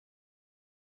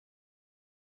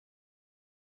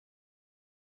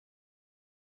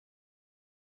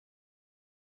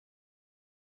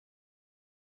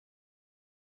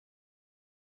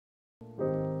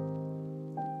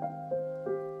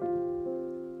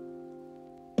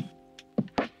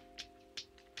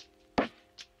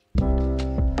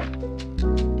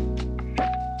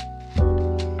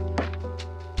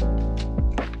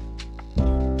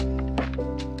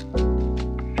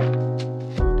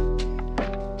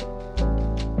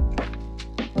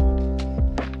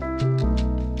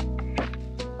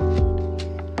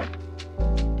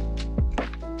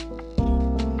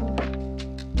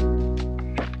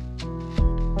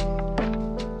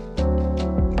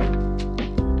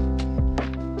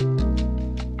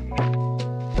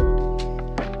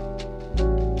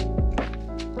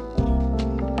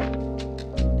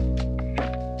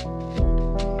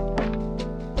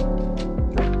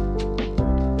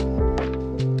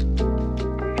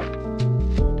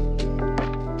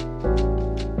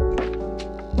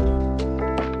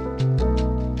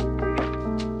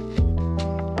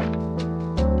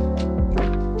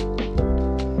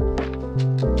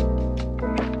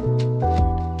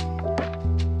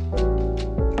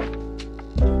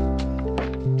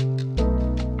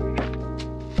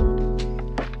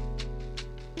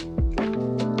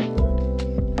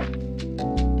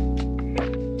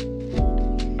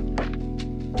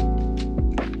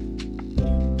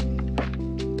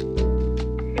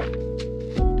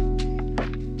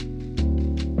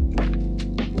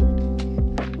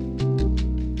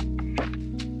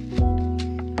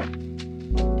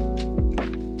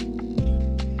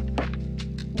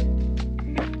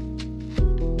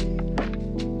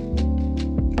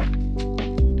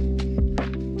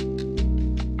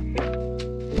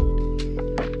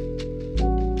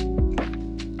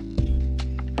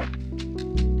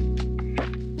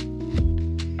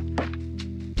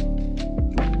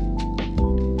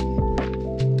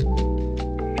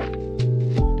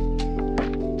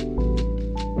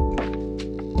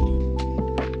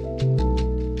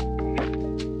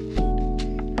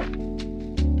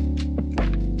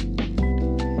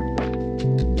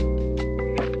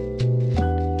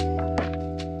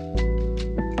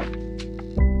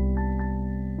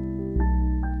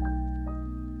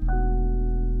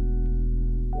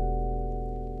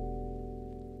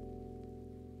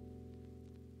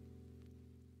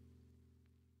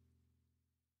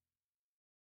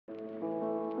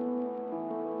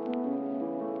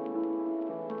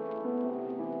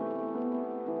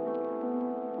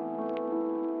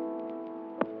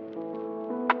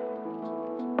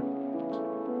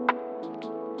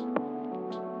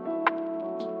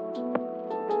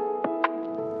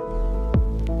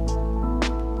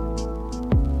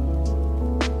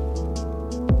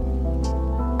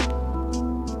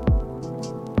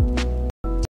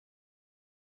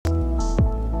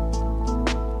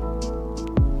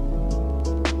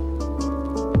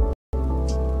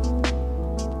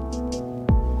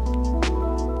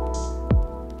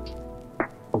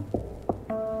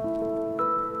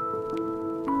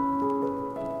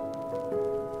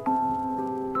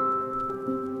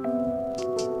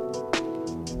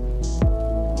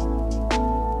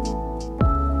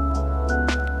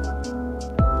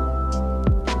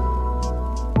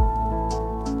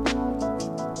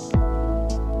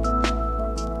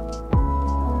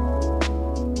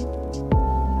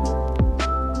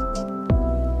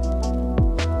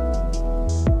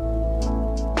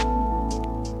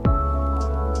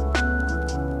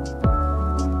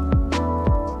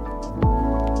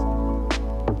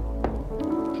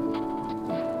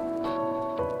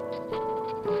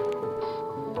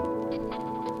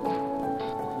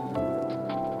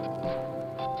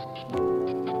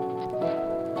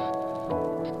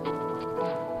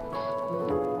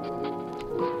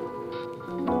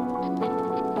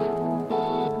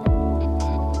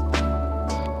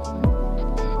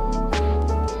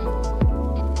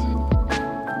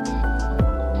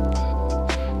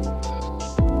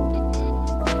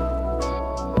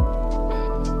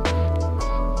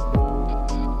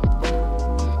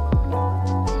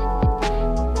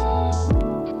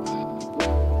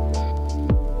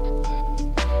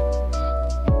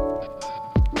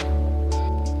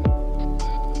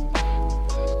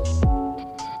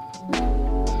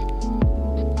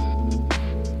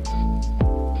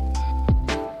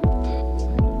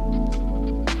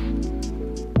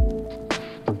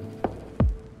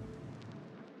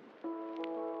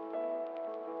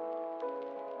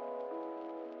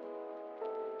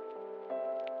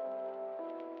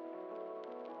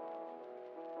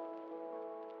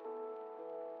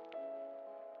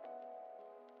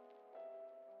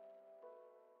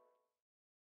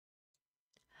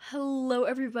Hello,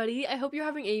 everybody. I hope you're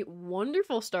having a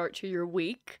wonderful start to your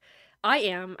week. I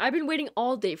am. I've been waiting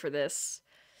all day for this.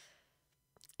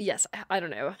 Yes, I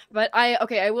don't know. But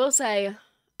I will say,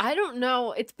 I don't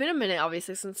know. It's been a minute,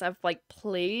 obviously, since I've,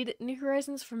 played New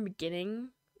Horizons from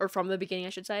from the beginning,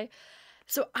 I should say.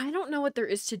 So I don't know what there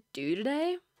is to do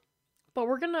today. But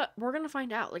we're gonna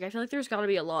find out. I feel like there's gotta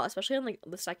be a lot, especially on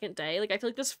the second day. I feel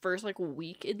like this first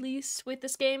week at least with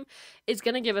this game is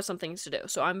gonna give us some things to do.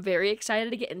 So I'm very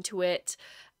excited to get into it.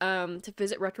 To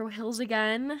visit RetroHills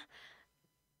again.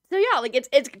 So yeah,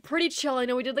 it's pretty chill. I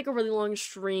know we did a really long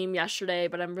stream yesterday,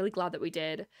 but I'm really glad that we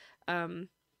did.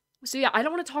 So yeah, I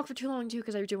don't want to talk for too long too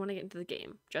because I do want to get into the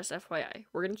game. Just FYI,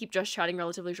 we're gonna keep just chatting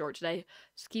relatively short today.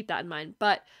 Just keep that in mind.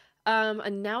 But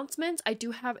announcements. I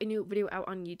do have a new video out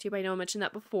on YouTube. I know I mentioned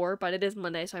that before, but it is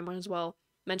Monday, so I might as well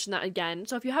mention that again.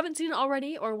 So if you haven't seen it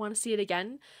already or want to see it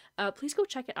again, please go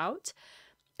check it out.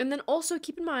 And then also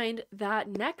keep in mind that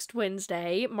next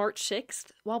Wednesday, March 6th,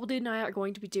 Wobbledude and I are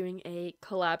going to be doing a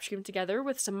collab stream together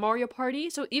with some Mario Party.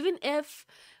 So even if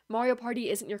Mario Party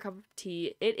isn't your cup of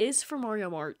tea, it is for Mario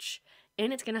March.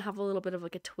 And it's going to have a little bit of a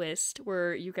twist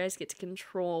where you guys get to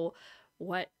control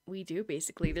what we do,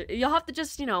 basically. You'll have to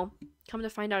just, come to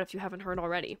find out if you haven't heard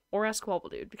already. Or ask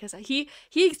Wobbledude, because he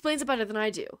explains it better than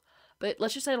I do. But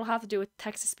let's just say it'll have to do with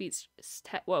text-to-speech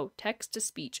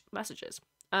messages.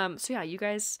 So yeah, you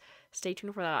guys stay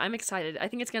tuned for that. I'm excited. I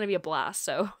think it's gonna be a blast,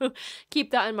 so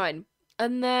keep that in mind.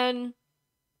 And then,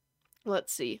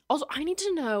 let's see. Also, I need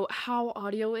to know how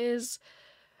audio is.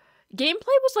 Gameplay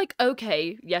was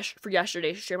okay, yes, for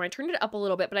yesterday's stream. I turned it up a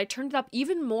little bit, but I turned it up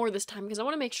even more this time because I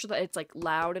want to make sure that it's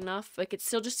loud enough. It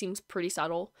still just seems pretty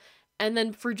subtle. And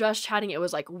then for just chatting, it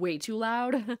was way too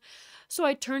loud. So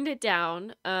I turned it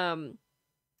down a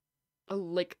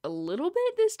little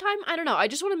bit this time. I don't know. I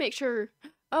just want to make sure.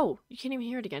 Oh, you can't even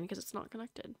hear it again because it's not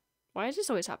connected. Why does this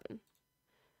always happen?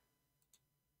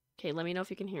 Okay, let me know if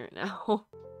you can hear it now.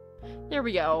 There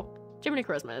we go. Jiminy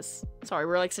Christmas. Sorry,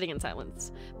 we're sitting in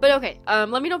silence. But okay,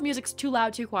 let me know if music's too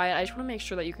loud, too quiet. I just want to make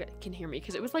sure that you can hear me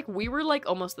because it was we were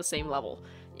almost the same level.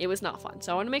 It was not fun.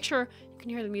 So I want to make sure you can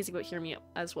hear the music but hear me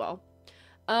as well.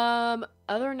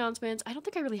 Other announcements. I don't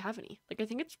think I really have any. I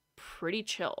think it's pretty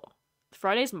chill.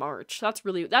 Friday's March. That's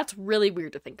really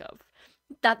weird to think of.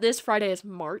 That this Friday is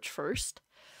March 1st.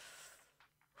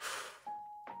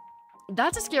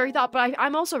 That's a scary thought, but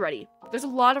I'm also ready. There's a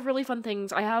lot of really fun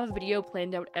things. I have a video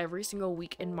planned out every single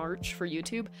week in March for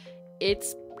YouTube.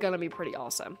 It's gonna be pretty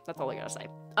awesome. That's all I gotta say.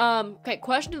 Okay,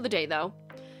 question of the day, though.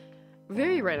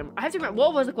 Very random. I have to remember,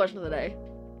 what was the question of the day?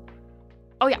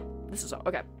 Oh, yeah. This is all.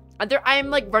 Okay.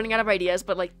 I'm, running out of ideas,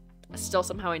 but, still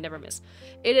somehow I never miss.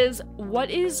 It is,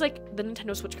 what is, the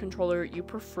Nintendo Switch controller you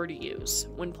prefer to use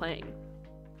when playing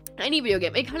any video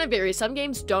game? It kind of varies. Some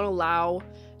games don't allow,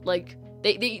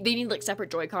 they need,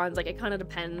 separate Joy-Cons. It kind of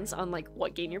depends on,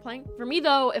 what game you're playing. For me,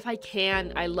 though, if I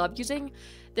can, I love using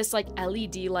this,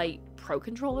 LED light Pro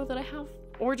controller that I have.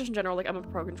 Or just in general, I'm a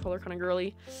Pro controller kind of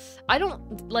girly. I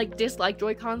don't, dislike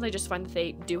Joy-Cons. I just find that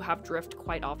they do have drift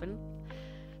quite often.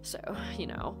 So,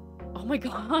 Oh my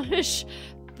gosh.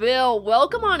 Bill,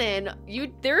 welcome on in.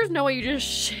 There's no way you just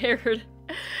shared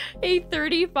a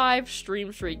 35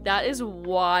 stream streak. That is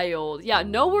wild. Yeah,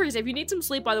 no worries. If you need some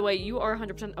sleep, by the way, you are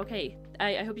 100% okay.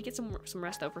 I hope you get some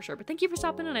rest, though, for sure. But thank you for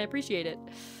stopping in. I appreciate it.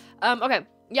 Okay.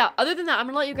 Yeah, other than that, I'm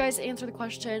going to let you guys answer the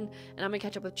question, and I'm going to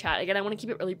catch up with chat. Again, I want to keep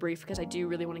it really brief because I do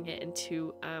really want to get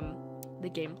into the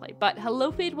gameplay. But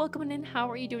hello, Fade. Welcome in. How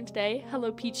are you doing today?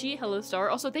 Hello, Peachy. Hello, Star.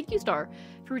 Also, thank you, Star,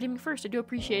 for redeeming first. I do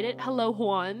appreciate it. Hello,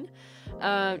 Juan.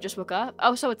 Just woke up.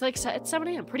 Oh, so it's it's 7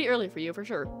 a.m. Pretty early for you, for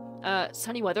sure.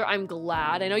 Sunny weather. I'm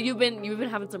glad. I know you've been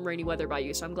having some rainy weather by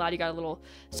you, so I'm glad you got a little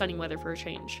sunny weather for a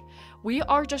change. We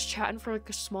are just chatting for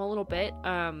a small little bit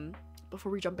before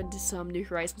we jump into some New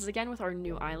Horizons again with our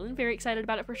new island. Very excited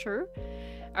about it for sure.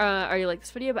 Are you like this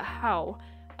video? But how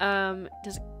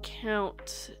does it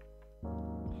count?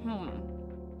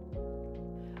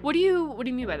 What do you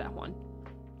mean by that one?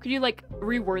 Could you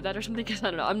reword that or something? Because I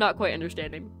don't know. I'm not quite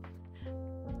understanding.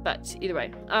 But either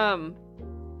way,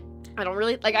 I don't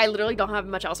really, I literally don't have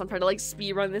much else. I'm trying to,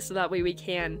 speed run this so that way we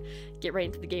can get right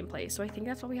into the gameplay. So I think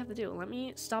that's what we have to do. Let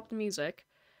me stop the music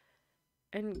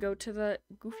and go to the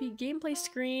goofy gameplay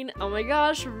screen. Oh my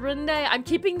gosh, Renee. I'm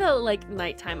keeping the,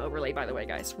 nighttime overlay, by the way,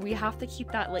 guys. We have to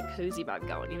keep that, cozy vibe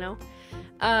going, you know?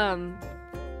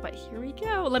 But here we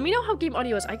go. Let me know how game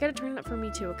audio is. I gotta turn it up for me,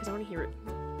 too, because I want to hear it.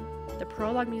 The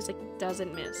prologue music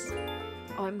doesn't miss.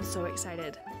 Oh, I'm so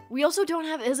excited. We also don't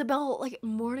have Isabel,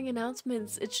 morning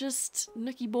announcements. It's just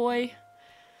Nookie Boy.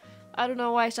 I don't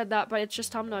know why I said that, but it's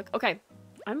just Tom Nook. Okay,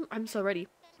 I'm so ready.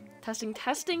 Testing,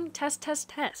 testing, test, test,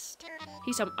 test.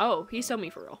 He saw me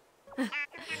for real.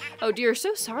 Oh dear,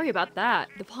 so sorry about that.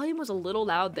 The volume was a little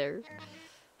loud there.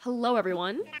 Hello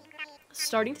everyone.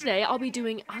 Starting today, I'll be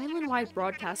doing island-wide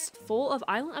broadcasts full of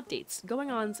island updates,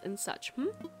 going-ons, and such.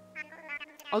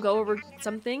 I'll go over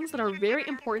some things that are very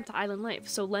important to island life,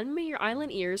 so lend me your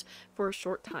island ears for a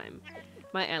short time.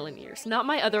 My island ears. Not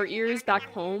my other ears back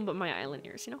home, but my island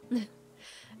ears, you know?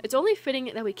 It's only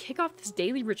fitting that we kick off this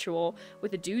daily ritual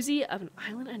with a doozy of an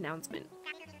island announcement.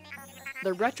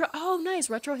 Oh nice,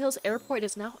 RetroHills Airport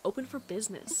is now open for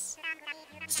business.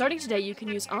 Starting today, you can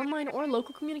use online or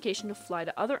local communication to fly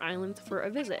to other islands for a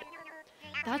visit.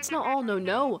 That's not all,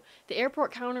 no. The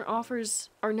airport counter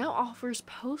now offers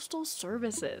postal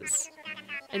services.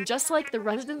 And just like the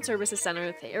Resident Services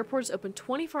Center, the airport is open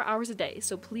 24 hours a day,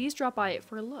 so please drop by it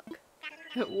for a look.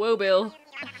 Whoa, Bill.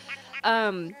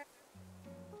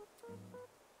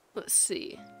 Let's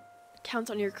see.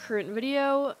 Counts on your current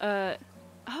video.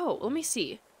 Oh, let me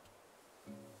see.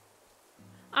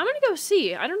 I'm gonna go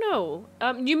see. I don't know.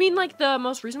 You mean like the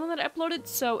most recent one that I uploaded?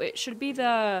 So it should be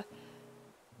the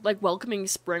like welcoming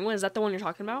spring one. Is that the one you're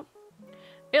talking about?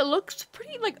 It looks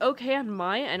pretty like okay on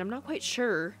my end. I'm not quite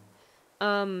sure.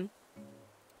 What's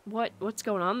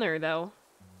going on there though?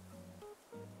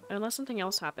 Unless something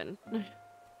else happened.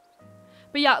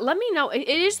 But yeah, let me know. It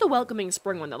is the welcoming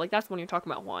spring one though. Like that's the one you're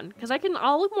talking about, Juan. Because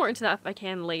I'll look more into that if I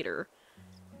can later.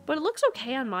 But it looks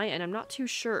okay on my end. I'm not too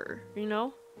sure, you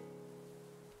know?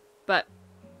 But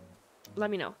let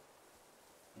me know.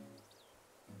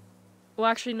 Well,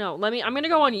 actually, no. I'm gonna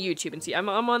go on YouTube and see. I'm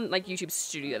on like YouTube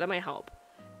Studio. That might help.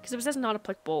 Because if it says not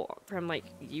applicable from like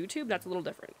YouTube, that's a little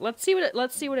different. Let's see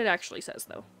what it actually says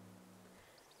though.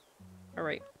 All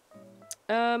right.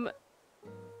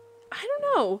 I don't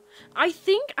know. I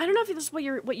don't know if this is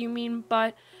what you mean,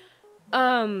 but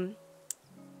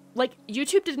like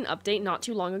YouTube did an update not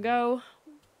too long ago.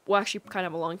 Well, actually kind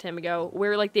of a long time ago,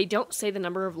 where like they don't say the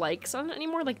number of likes on it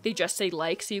anymore. Like they just say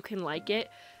like, so you can like it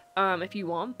if you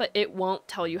want, but it won't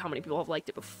tell you how many people have liked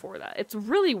it before that. It's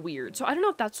really weird. So I don't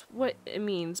know if that's what it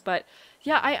means, but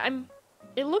yeah,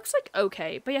 it looks like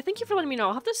okay. But yeah, thank you for letting me know.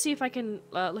 I'll have to see if I can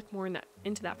look more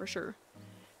into that for sure.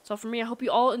 So for me, I hope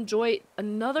you all enjoy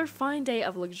another fine day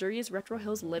of luxurious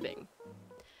RetroHills living.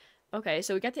 Okay,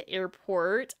 so we got the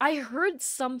airport. I heard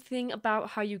something about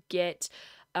how you get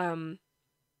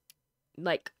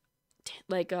like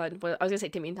I was gonna say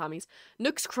Timmy and Tommy's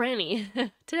Nook's Cranny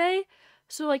today.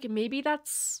 So like maybe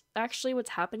that's actually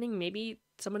what's happening. Maybe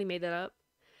somebody made that up.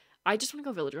 I just want to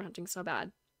go villager hunting so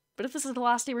bad. But if this is the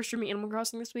last day we're streaming Animal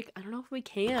Crossing this week, I don't know if we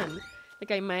can.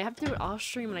 Like I might have to do it off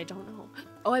stream and I don't know.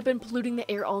 Oh, I've been polluting the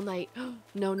air all night.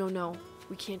 No.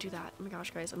 We can't do that. Oh my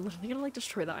gosh, guys. I'm literally gonna like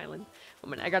destroy the island. Oh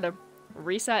man, I gotta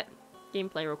reset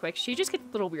gameplay real quick. She just gets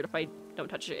a little weird if I don't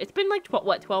touch it. It's been like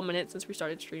 12 minutes since we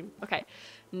started stream. Okay,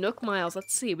 Nook Miles.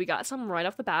 Let's see. We got some right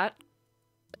off the bat.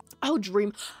 Oh,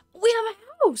 dream. We have a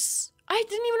house. I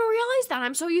didn't even realize that.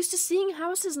 I'm so used to seeing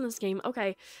houses in this game.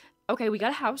 Okay, we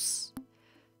got a house.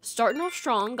 Starting off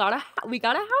strong. We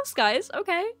got a house, guys.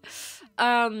 Okay.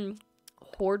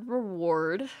 Hoard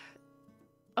reward.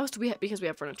 Oh, so because we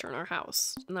have furniture in our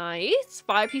house. Nice.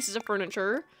 5 pieces of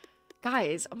furniture.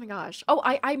 Guys, oh my gosh. Oh,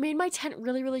 I made my tent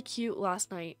really, really cute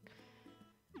last night.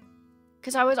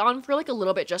 Because I was on for like a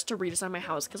little bit just to redesign my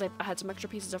house because I had some extra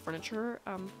pieces of furniture.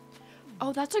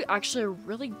 Oh, that's actually a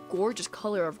really gorgeous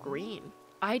color of green.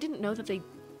 I didn't know that that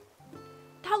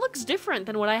looks different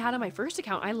than what I had on my first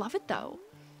account. I love it though.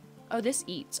 Oh, this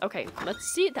eats. Okay, let's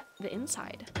see the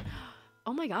inside.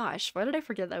 Oh my gosh, why did I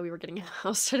forget that we were getting a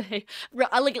house today?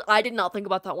 I did not think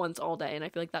about that once all day, and I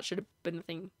feel like that should have been the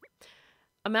thing.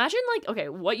 Imagine, like, okay,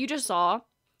 what you just saw,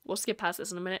 we'll skip past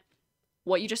this in a minute,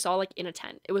 what you just saw, like, in a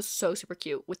tent. It was so super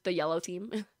cute with the yellow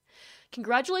theme.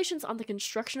 Congratulations on the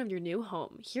construction of your new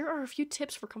home. Here are a few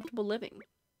tips for comfortable living.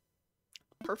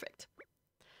 Perfect.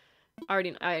 I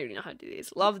already know how to do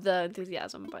these. Love the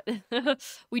enthusiasm, but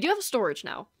we do have a storage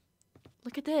now.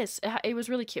 Look at this. It was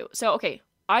really cute. So, okay,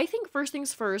 I think first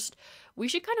things first, we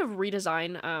should kind of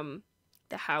redesign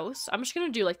the house. I'm just gonna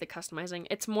do like the customizing.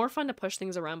 It's more fun to push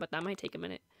things around, but that might take a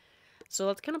minute. So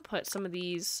let's kind of put some of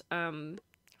these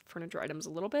furniture items a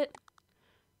little bit.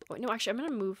 Wait, no, actually, I'm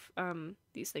gonna move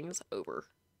these things over.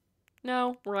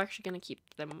 No, we're actually gonna keep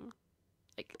them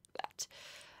like that.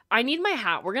 I need my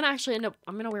hat. We're gonna actually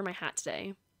I'm gonna wear my hat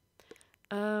today.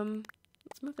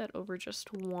 Let's move that over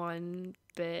just one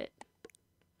bit.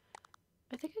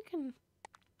 I think I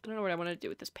don't know what I want to do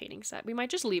with this painting set. We might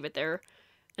just leave it there.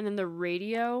 And then the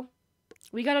radio,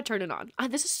 we gotta turn it on.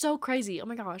 This is so crazy. Oh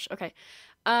my gosh. Okay.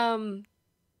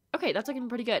 Okay, that's looking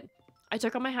pretty good. I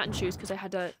took off my hat and shoes because I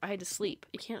had to sleep.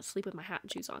 You can't sleep with my hat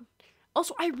and shoes on.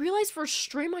 Also, I realized for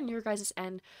stream on your guys'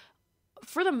 end,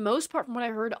 for the most part from what I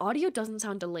heard, audio doesn't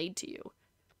sound delayed to you.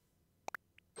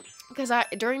 Because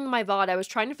during my VOD, I was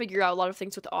trying to figure out a lot of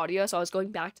things with audio, so I was going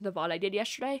back to the VOD I did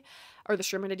yesterday, or the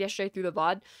stream I did yesterday through the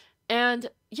VOD, and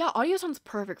yeah, audio sounds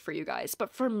perfect for you guys,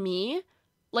 but for me,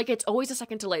 like, it's always a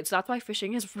second delayed, so that's why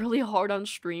fishing is really hard on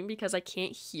stream, because I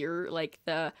can't hear, like,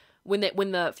 when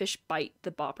the fish bite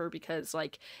the bopper, because,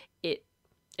 like,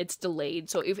 it's delayed,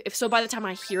 so if by the time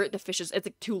I hear it, it's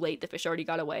like too late, the fish already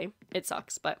got away. It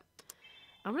sucks, but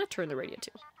I'm gonna turn the radio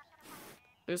too.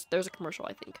 There's a commercial,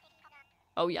 I think.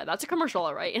 Oh yeah, that's a commercial,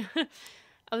 alright.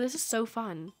 Oh, this is so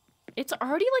fun. It's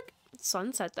already, like,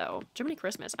 sunset, though. Jiminy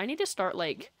Christmas. I need to start,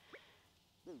 like...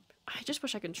 I just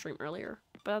wish I could stream earlier,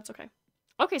 but that's okay.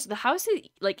 Okay, so the house is,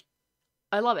 like...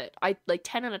 I love it.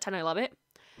 10 out of 10, I love it.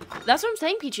 That's what I'm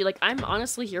saying, Peachy. Like, I'm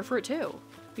honestly here for it, too.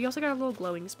 We also got a little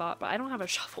glowing spot, but I don't have a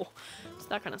shovel. So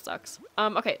that kind of sucks.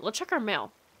 Okay, let's check our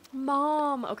mail.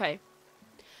 Mom! Okay.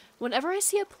 Whenever I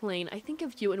see a plane, I think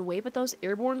of you and wave at those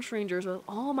airborne strangers with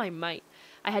all my might.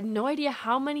 I had no idea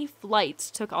how many flights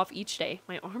took off each day.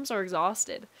 My arms are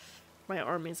exhausted. My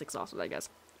arm is exhausted, I guess.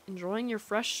 Enjoy your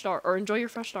fresh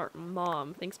start,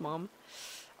 Mom. Thanks, Mom.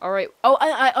 Alright. Oh,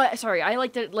 sorry. I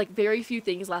did, like, very few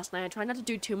things last night. I tried not to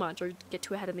do too much or get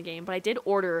too ahead in the game, but I did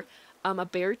order, a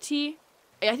bear tea.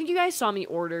 I think you guys saw me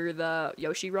order the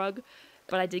Yoshi rug,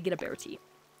 but I did get a bear tea.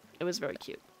 It was very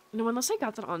cute. No, unless I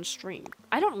got that on stream.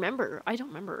 I don't remember.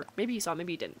 Maybe you saw,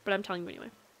 maybe you didn't, but I'm telling you anyway.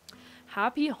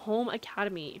 Happy Home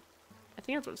Academy. I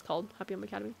think that's what it's called. Happy Home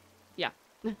Academy. Yeah.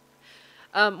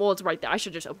 Well, it's right there. I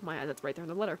should just open my eyes. That's right there in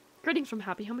the letter. Greetings from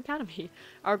Happy Home Academy.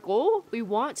 Our goal, we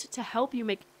want to help you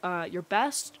make your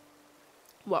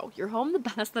home the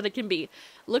best that it can be.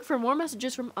 Look for more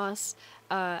messages from us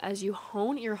as you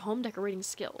hone your home decorating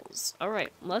skills.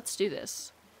 Alright, let's do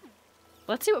this.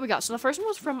 Let's see what we got. So the first one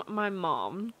was from my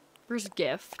mom. First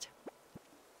gift.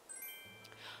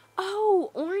 Oh,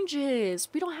 oranges.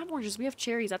 We don't have oranges. We have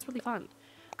cherries. That's really fun.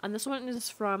 And this one is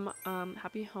from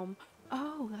Happy Home.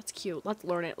 Oh, that's cute. Let's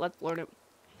learn it.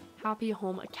 Happy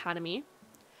Home Academy.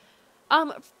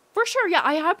 For sure, yeah,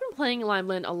 I have been playing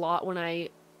Limeland a lot when I...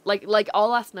 Like all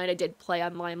last night I did play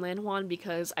on Limeland 1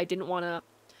 because I didn't want to,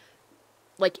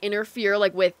 like, interfere,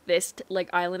 like, with this,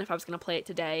 island if I was going to play it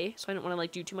today. So I didn't want to,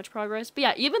 like, do too much progress. But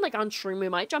yeah, even, like, on stream, we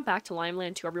might jump back to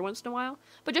Limeland 2 every once in a while.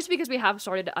 But just because we have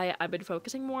started, I've been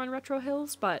focusing more on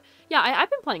RetroHills. But yeah,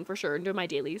 I've been playing for sure and doing my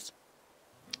dailies.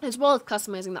 As well as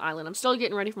customizing the island. I'm still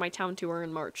getting ready for my town tour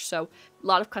in March. So a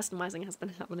lot of customizing has been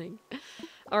happening.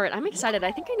 Alright, I'm excited.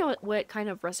 I think I know what kind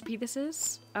of recipe this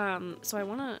is. So I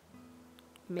want to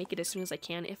make it as soon as I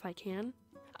can, if I can.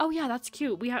 Oh yeah, that's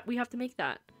cute. We have to make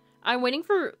that. I'm waiting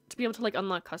to be able to, like,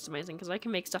 unlock customizing, because I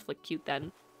can make stuff look cute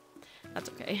then. That's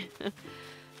okay.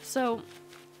 So,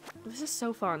 this is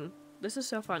so fun.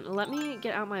 Let me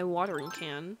get out my watering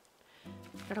can.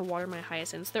 Gotta water my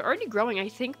hyacinths. They're already growing. I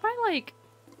think by, like,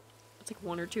 it's like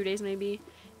 1 or 2 days maybe,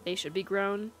 they should be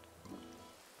grown.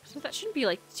 So that shouldn't be,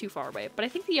 like, too far away. But I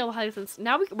think the yellow hyacinths,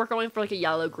 now we're going for, like, a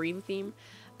yellow-green theme.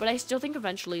 But I still think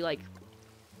eventually, like,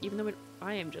 even though the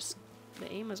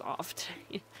aim is off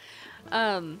today.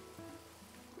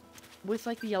 With,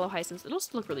 like, the yellow hyacinths, it'll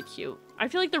still look really cute. I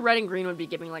feel like the red and green would be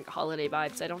giving, like, holiday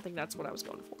vibes. I don't think that's what I was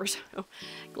going for, so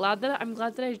I'm glad that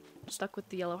I stuck with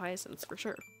the yellow hyacinths for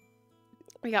sure.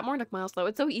 We got more Nook Miles, though.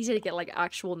 It's so easy to get, like,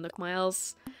 actual Nook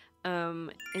Miles,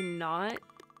 and not,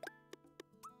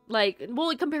 like,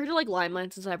 well, compared to, like,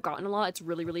 Limeland, since I've gotten a lot, it's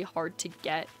really, really hard to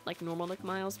get, like, normal Nook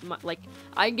Miles. Like,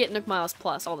 I get Nook Miles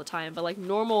Plus all the time, but, like,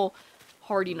 normal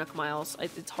hardy Nook Miles,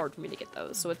 it's hard for me to get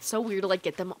those. So it's so weird to, like,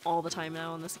 get them all the time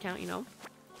now on this account, you know?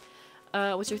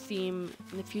 What's your theme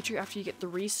in the future after you get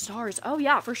 3 stars? Oh,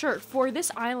 yeah, for sure. For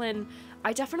this island,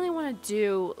 I definitely want to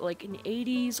do, like, an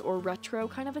 80s or retro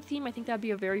kind of a theme. I think that'd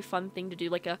be a very fun thing to do,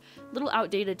 like a little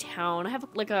outdated town. I have,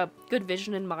 like, a good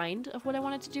vision in mind of what I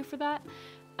wanted to do for that.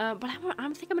 But I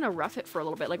think I'm gonna rough it for a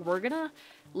little bit. Like, we're gonna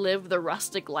live the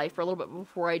rustic life for a little bit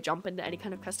before I jump into any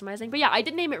kind of customizing. But yeah, I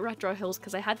did name it RetroHills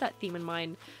because I had that theme in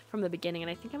mind from the beginning, and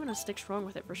I think I'm gonna stick strong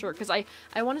with it for sure. Because I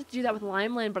wanted to do that with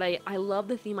Limeland, but I love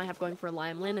the theme I have going for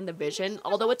Limeland and the vision.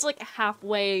 Although it's like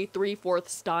halfway,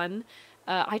 3/4 done,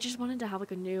 I just wanted to have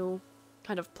like a new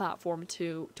kind of platform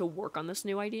to work on this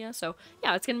new idea. So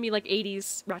yeah, it's gonna be like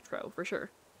 80s retro for sure.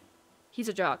 He's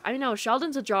a jock. I know,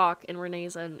 Sheldon's a jock, and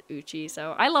Renee's an Uchi,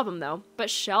 so I love him, though. But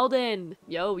Sheldon,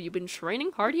 yo, you been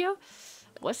training cardio?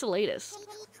 What's the latest?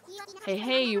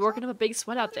 Hey, you working up a big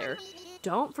sweat out there.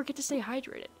 Don't forget to stay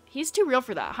hydrated. He's too real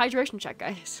for that. Hydration check,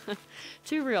 guys.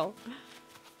 Too real.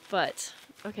 But,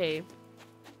 okay.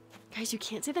 Guys, you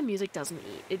can't say the music doesn't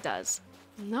eat. It does.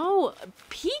 No,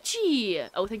 Peachy!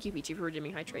 Oh, thank you, Peachy, for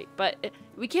redeeming Hydrate. But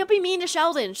we can't be mean to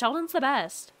Sheldon. Sheldon's the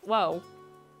best. Whoa.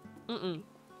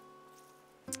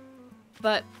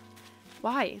 But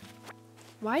why?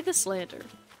 Why the slander?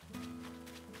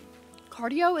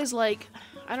 Cardio is like,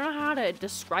 I don't know how to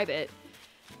describe it,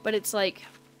 but it's like,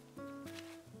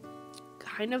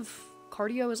 kind of,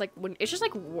 cardio is like, when it's just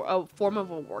like a form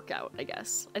of a workout, I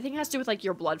guess. I think it has to do with like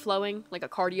your blood flowing, like a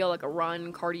cardio, like a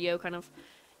run, cardio kind of.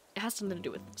 It has something to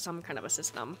do with some kind of a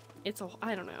system. It's a,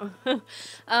 I don't know.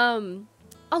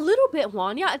 A little bit,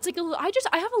 Juan. Yeah, it's like,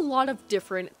 I have a lot of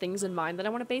different things in mind that I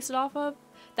want to base it off of.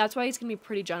 That's why it's going to be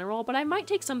pretty general, but I might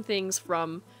take some things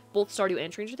from both Stardew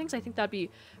and Stranger Things. I think that'd be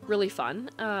really fun.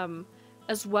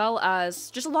 As well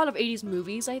as just a lot of 80s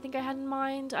movies I think I had in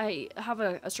mind. I have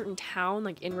a certain town,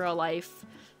 like in real life,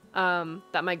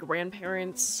 that my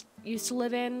grandparents used to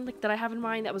live in, like that I have in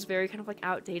mind that was very kind of like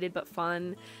outdated but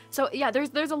fun. So yeah,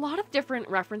 there's a lot of different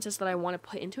references that I want to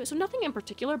put into it. So nothing in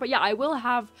particular, but yeah, I will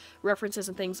have references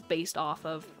and things based off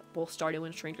of both Stardew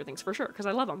and Stranger Things for sure, because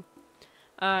I love them.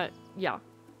 Yeah.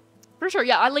 For sure,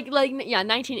 yeah, I like, yeah,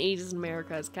 1980s in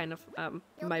America is kind of,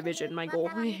 my vision, my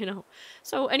goal, you know?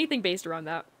 So, anything based around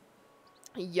that.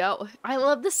 Yo, I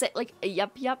love the like,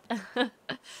 yep.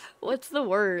 What's the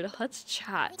word? Let's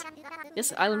chat.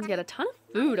 This island's got a ton of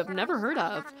food I've never heard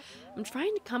of. I'm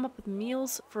trying to come up with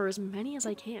meals for as many as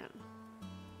I can.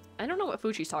 I don't know what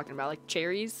food she's talking about, like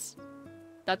cherries?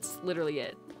 That's literally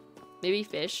it. Maybe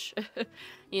fish,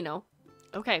 you know?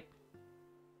 Okay.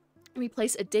 We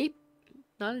place a date.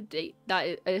 Not a date,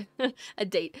 a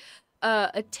date.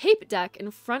 A tape deck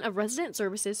in front of resident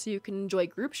services so you can enjoy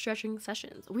group stretching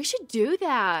sessions. We should do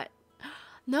that.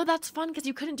 No, that's fun because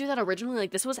you couldn't do that originally. Like,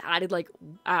 this was added like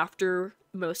after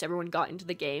most everyone got into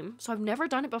the game. So I've never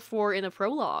done it before in a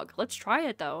prologue. Let's try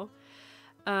it though.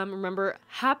 Remember,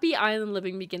 happy island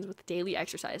living begins with daily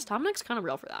exercise. Dominick's kind of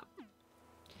real for that.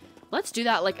 Let's do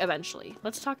that like eventually.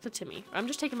 Let's talk to Timmy. I'm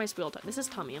just taking my spiel time. This is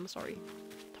Tommy, I'm sorry.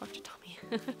 Talk to Tommy.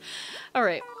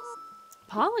 Alright.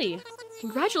 Polly,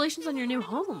 congratulations on your new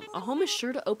home. A home is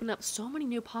sure to open up so many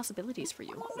new possibilities for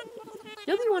you.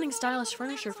 You'll be wanting stylish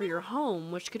furniture for your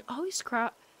home, which could always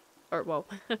craft, or well,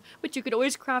 which you could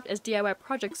always craft as DIY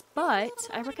projects, but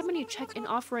I recommend you check in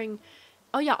offerings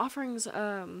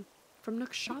from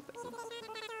Nook Shopping.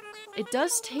 It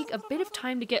does take a bit of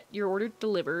time to get your order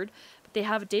delivered, but they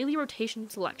have a daily rotating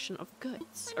selection of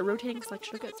goods.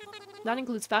 That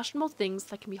includes fashionable things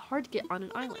that can be hard to get on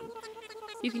an island.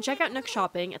 You can check out Nook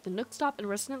Shopping at the Nook Stop and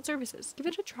Resident Services. Give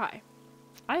it a try.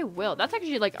 I will. That's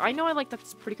actually, like, I know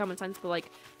that's pretty common sense, but, like,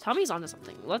 Tommy's onto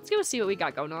something. Let's go see what we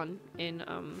got going on in,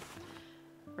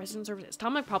 Resident Services.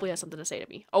 Tommy probably has something to say to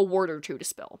me. A word or two to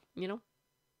spill, you know?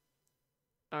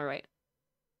 Alright.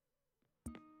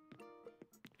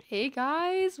 Hey,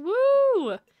 guys!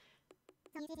 Woo!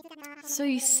 So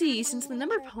you see, since the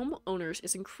number of homeowners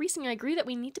is increasing, I agree that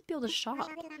we need to build a shop.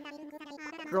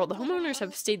 Girl, the homeowners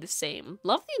have stayed the same.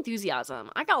 Love the enthusiasm.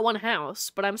 I got one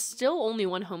house, but I'm still only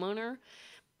one homeowner.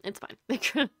 It's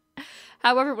fine.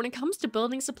 However, when it comes to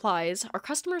building supplies, our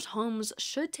customers' homes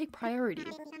should take priority.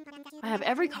 I have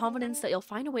every confidence that you'll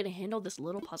find a way to handle this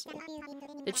little puzzle.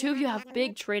 The two of you have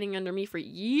big training under me for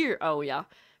years. Oh, yeah.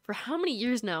 For how many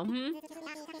years now,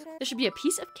 This should be a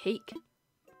piece of cake.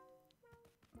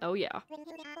 Oh, yeah.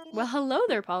 Well, hello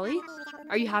there, Polly.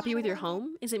 Are you happy with your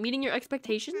home? Is it meeting your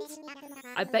expectations?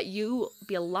 I bet you'll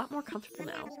be a lot more comfortable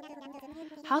now.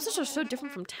 Houses are so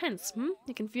different from tents,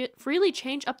 You can freely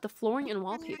change up the flooring and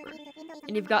wallpaper.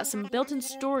 And you've got some built-in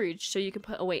storage so you can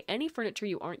put away any furniture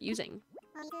you aren't using.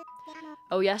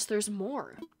 Oh yes, there's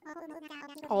more.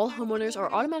 All homeowners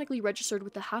are automatically registered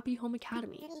with the Happy Home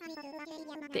Academy.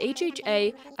 The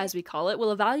HHA, as we call it,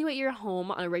 will evaluate your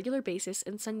home on a regular basis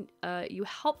and send you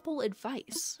helpful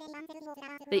advice.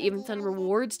 They even send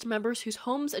rewards to members whose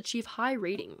homes achieve high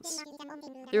ratings.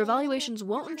 Their evaluations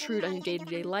won't intrude on your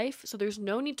day-to-day life, so there's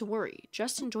no need to worry.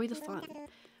 Just enjoy the fun.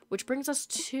 Which brings us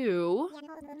to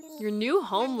your new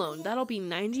home loan. That'll be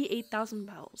 98,000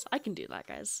 bells. I can do that,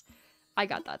 guys. I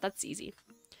got that. That's easy.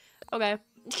 Okay.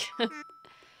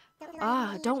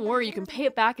 Don't worry. You can pay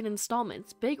it back in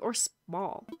installments, big or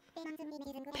small.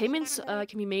 Payments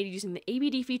can be made using the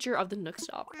ABD feature of the Nook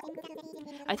Stop.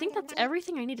 I think that's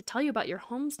everything I need to tell you about your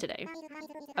homes today.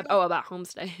 About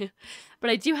homes today. But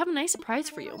I do have a nice surprise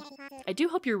for you. I do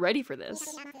hope you're ready for this.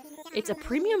 It's a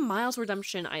premium miles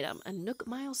redemption item, a Nook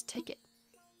Miles ticket.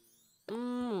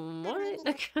 What?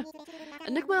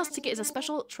 A Nook Miles ticket is a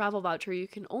special travel voucher you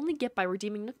can only get by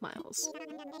redeeming Nook Miles.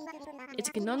 It's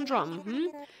a conundrum,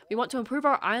 We want to improve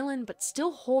our island, but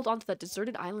still hold on to that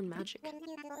deserted island magic.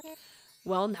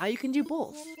 Well, now you can do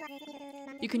both.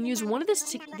 You can use one of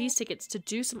these tickets to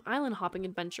do some island hopping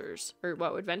adventures. Or,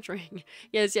 what, adventuring?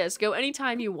 Yes, yes, go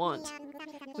anytime you want.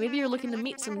 Maybe you're looking to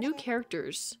meet some new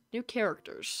characters. New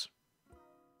characters.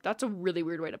 That's a really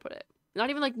weird way to put it. Not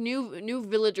even like new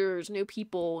villagers, new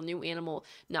people, new animal.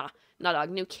 Nah, not dog,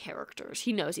 new characters.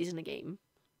 He knows he's in a game.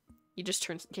 He just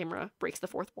turns the camera, breaks the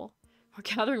fourth wall. We're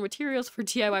gathering materials for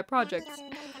DIY projects.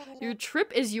 Your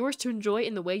trip is yours to enjoy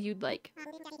in the way you'd like.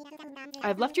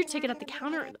 I've left your ticket at the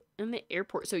counter in the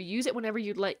airport, so use it whenever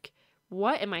you'd like.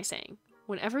 What am I saying?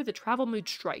 Whenever the travel mood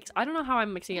strikes. I don't know how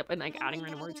I'm mixing up and like adding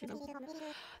random words, you know.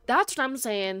 That's what I'm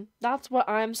saying. That's what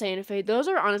I'm saying, Faye. Those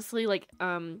are honestly like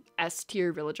S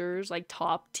tier villagers, like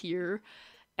top tier.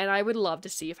 And I would love to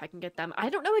see if I can get them. I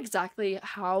don't know exactly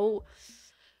how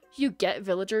you get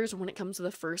villagers when it comes to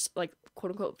the first like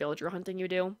quote unquote villager hunting you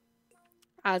do,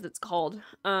 as it's called.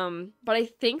 But I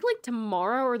think like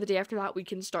tomorrow or the day after that we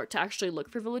can start to actually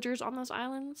look for villagers on those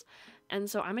islands. And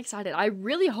so I'm excited. I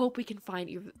really hope we can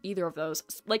find either of those.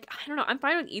 Like, I don't know, I'm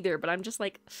fine with either, but I'm just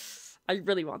like, I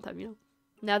really want them, you know.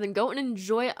 Now then, go and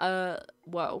enjoy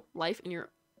life in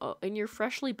your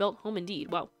freshly built home indeed.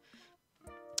 Well,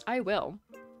 I will.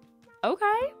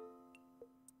 Okay.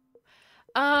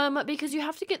 Because you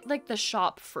have to get like the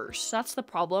shop first. That's the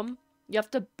problem. You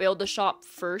have to build the shop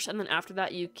first, and then after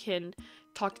that you can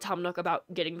talk to Tom Nook about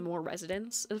getting more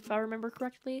residents, if I remember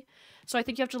correctly. So I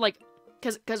think you have to like,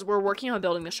 because we're working on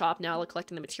building the shop now, like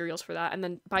collecting the materials for that, and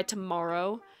then by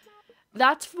tomorrow,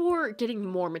 that's for getting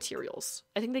more materials.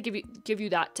 I think they give you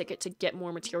that ticket to get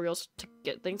more materials to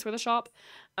get things for the shop.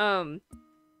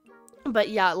 But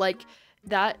yeah, like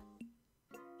that.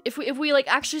 If we like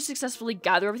actually successfully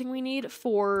gather everything we need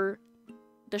for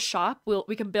the shop,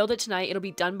 we can build it tonight. It'll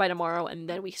be done by tomorrow, and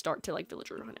then we start to like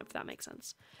villager hunt, if that makes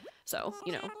sense. So,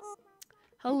 you know.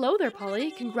 Hello there, Polly.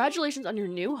 Congratulations on your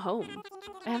new home.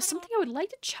 I have something I would like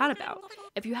to chat about,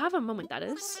 if you have a moment, that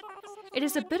is. It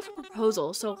is a bit of a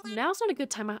proposal, so if now's not a good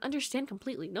time. I understand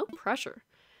completely. No pressure.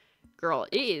 Girl,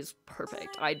 it is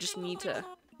perfect. I just need to,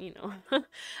 you know.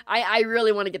 I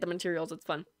really want to get the materials. It's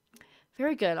fun.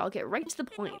 Very good. I'll get right to the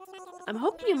point. I'm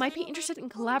hoping you might be interested in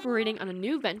collaborating on a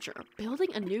new venture, building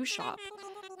a new shop.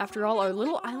 After all, our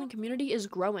little island community is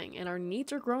growing, and our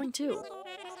needs are growing too.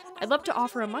 I'd love to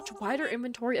offer a much wider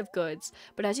inventory of goods,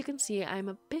 but as you can see, I'm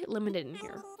a bit limited in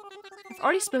here. I've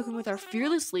already spoken with our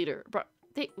fearless leader, but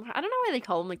I don't know why they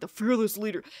call him like the fearless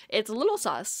leader. It's a little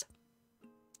sus.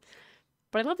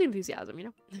 But I love the enthusiasm, you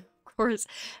know? Of course.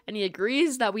 And he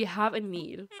agrees that we have a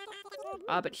need.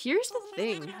 But here's the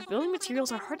thing. Building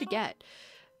materials are hard to get.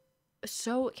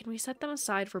 So, can we set them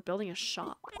aside for building a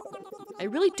shop? I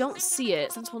really don't see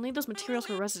it, since we'll need those materials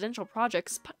for residential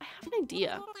projects, but I have an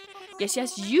idea.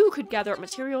 Yes, you could gather up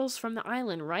materials from the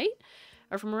island, right?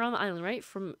 Or from around the island, right?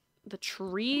 From the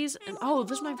trees, and oh,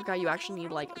 this one I forgot you actually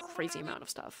need, like, a crazy amount of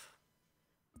stuff.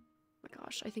 Oh my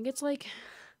gosh, I think it's, like,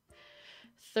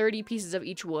 30 pieces of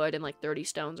each wood and, like, 30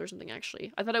 stones or something,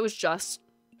 actually. I thought it was just,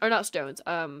 or not stones,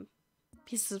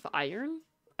 pieces of iron?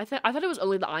 I thought it was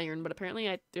only the iron, but apparently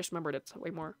I just remembered it's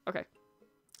way more. Okay.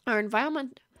 Our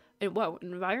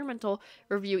environmental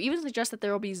review even suggests that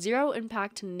there will be zero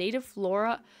impact to native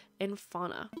flora and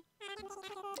fauna.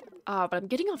 But I'm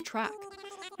getting off track.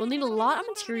 We'll need a lot of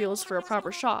materials for a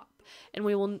proper shop, and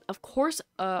we will, of course,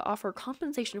 offer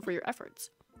compensation for your efforts.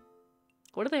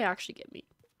 What do they actually give me?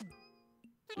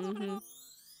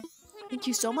 Thank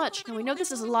you so much. Now, I know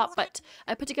this is a lot, but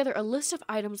I put together a list of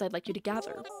items I'd like you to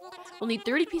gather. We'll need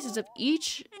 30 pieces of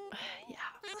each. Yeah,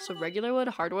 so regular wood,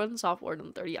 hardwood, and softwood,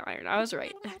 and 30 iron. I was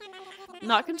right. I'm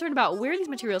not concerned about where these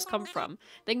materials come from.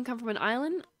 They can come from an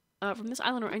island, from this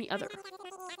island or any other.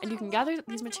 And you can gather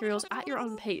these materials at your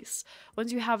own pace.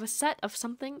 Once you have a set of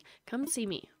something, come see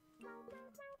me.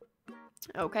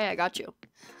 Okay, I got you.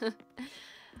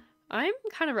 I'm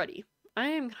kind of ready. I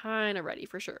am kind of ready,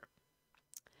 for sure.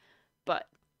 But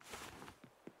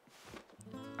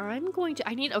I'm going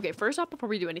to, okay, first off, before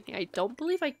we do anything, I don't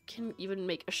believe I can even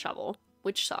make a shovel,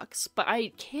 which sucks, but I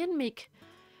can make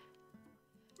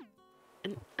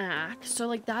an axe, so,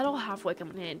 like, that'll halfway come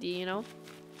in handy, you know?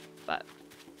 But,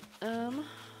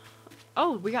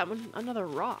 oh, we got another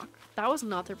rock. That was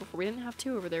not there before. We didn't have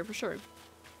two over there, for sure.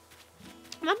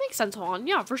 That makes sense, Han.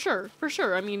 Yeah, for sure, for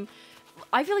sure. I mean,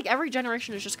 I feel like every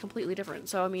generation is just completely different,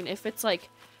 so, I mean, if it's, like,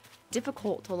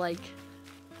 difficult to, like,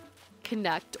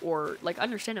 connect or, like,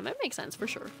 understand it, that makes sense, for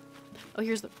sure. Oh,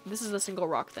 this is the single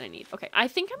rock that I need. Okay, I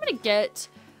think I'm gonna get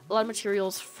a lot of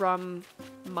materials from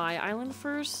my island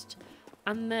first,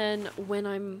 and then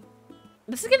when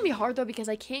this is gonna be hard, though, because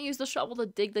I can't use the shovel to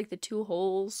dig, like, the 2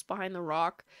 holes behind the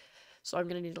rock, so I'm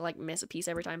gonna need to like miss a piece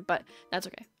every time, but that's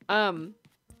okay.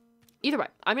 Either way,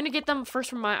 I'm gonna get them first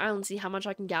from my island, see how much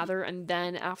I can gather, and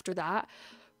then after that,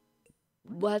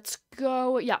 let's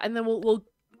go. Yeah, and then we'll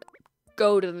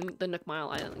go to the Nook Mile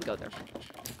Island and go there.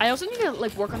 I also need to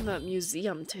like work on the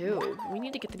museum too. We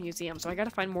need to get the museum, so I gotta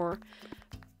find more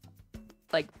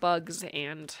like bugs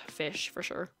and fish for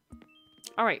sure.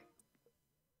 All right.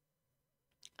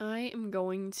 I am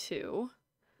going to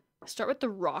start with the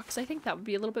rocks. I think that would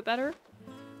be a little bit better.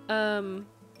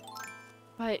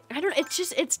 But I don't,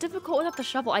 it's difficult without the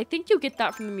shovel. I think you get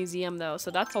that from the museum though.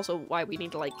 So that's also why we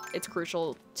need to like, it's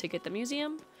crucial to get the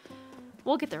museum.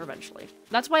 We'll get there eventually.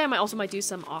 That's why I also might do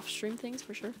some off-stream things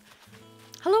for sure.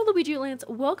 Hello, Luigi Lance.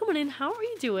 Welcome on in. How are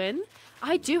you doing?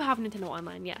 I do have Nintendo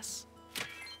Online, yes.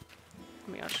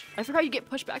 Oh my gosh. I forgot you get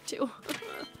pushback too.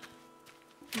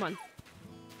 Come on.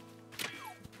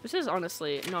 This is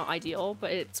honestly not ideal,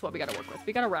 but it's what we gotta work with.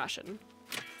 We gotta ration.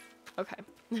 Okay.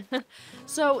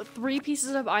 So 3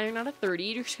 pieces of iron out of 30.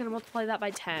 You're just gonna multiply that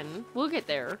by 10. We'll get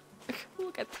there.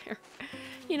 We'll get there.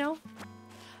 You know?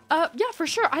 Yeah, for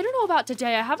sure. I don't know about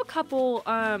today. I have a couple,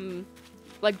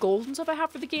 like goals and stuff I have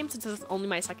for the game since this is only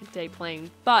my second day playing,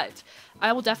 but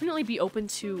I will definitely be open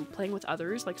to playing with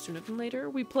others like sooner than later.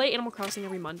 We play Animal Crossing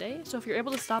every Monday, so if you're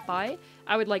able to stop by,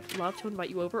 I would like love to invite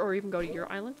you over or even go to your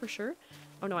island for sure.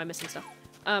 Oh no, I'm missing stuff.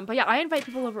 But yeah, I invite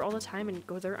people over all the time and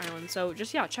go to their island, so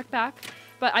just yeah, check back.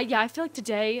 But yeah, I feel like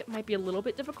today might be a little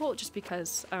bit difficult just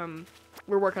because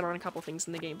we're working on a couple things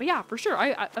in the game. But yeah, for sure,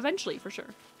 I eventually for sure.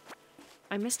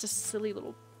 I missed a silly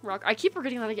little rock. I keep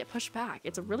forgetting that I get pushed back.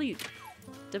 It's a really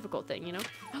difficult thing, you know?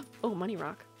 Oh, money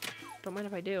rock. Don't mind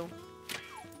if I do.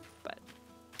 But.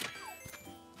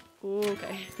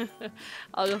 Okay.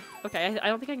 Okay, I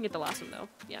don't think I can get the last one, though.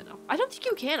 Yeah, no. I don't think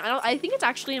you can. I think it's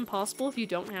actually impossible if you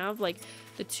don't have, like,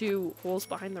 the 2 holes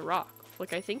behind the rock.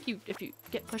 Like, I think if you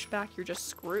get pushed back, you're just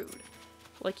screwed.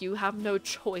 Like, you have no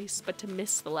choice but to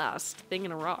miss the last thing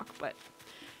in a rock, but...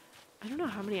 I don't know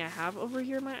how many I have over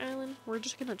here in my island. We're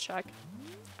just gonna check.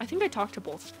 I think I talked to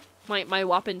both my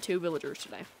whopping 2 villagers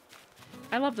today.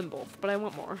 I love them both, but I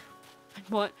want more.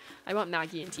 I want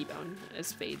Maggie and T-Bone,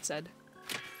 as Fade said.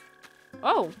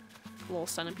 Oh, little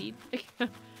centipede.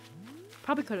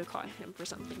 Probably could have caught him for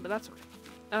something, but that's okay.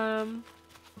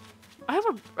 I have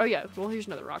a, oh yeah, well here's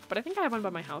another rock, but I think I have one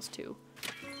by my house too.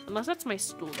 Unless that's my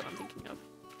stool that I'm thinking of.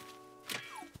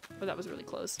 Oh, that was really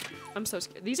close. I'm so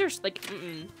scared. These are like,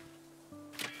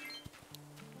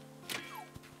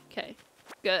 Okay,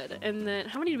 good. And then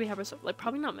how many do we have? Like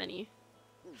probably not many.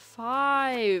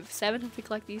 5, 7 if we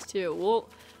collect these 2.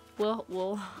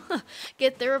 We'll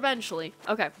get there eventually.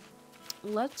 Okay,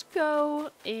 let's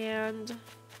go and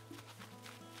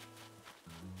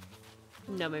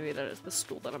no, maybe that is the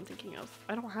stool that I'm thinking of.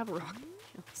 I don't have a rock.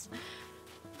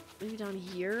 Maybe down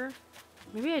here.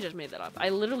 Maybe I just made that up. I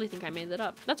literally think I made that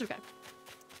up. That's okay.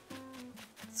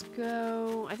 Let's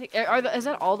go. I think is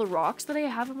that all the rocks that I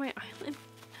have on my island?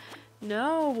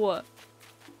 No.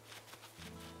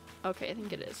 Okay, I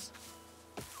think it is.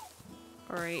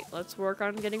 Alright, let's work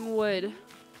on getting wood.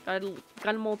 Gotta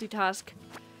multitask.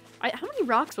 How many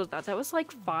rocks was that? That was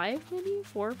like 5, maybe?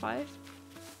 4 or 5?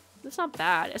 That's not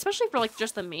bad. Especially for like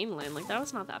just the mainland. Like that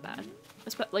was not that bad.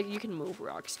 Like you can move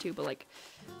rocks too, but like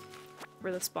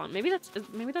for the spawn. Maybe that's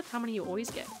how many you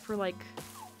always get for like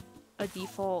a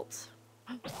default.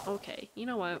 Okay, you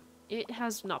know what? It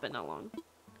has not been that long.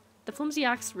 The flimsy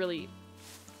axe really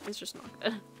is just not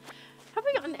good. Have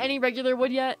we gotten any regular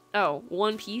wood yet? Oh,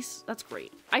 1 piece? That's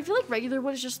great. I feel like regular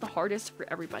wood is just the hardest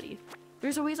for everybody.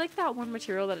 There's always like that one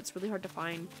material that it's really hard to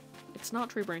find. It's not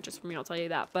tree branches for me, I'll tell you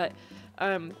that. But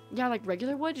yeah, like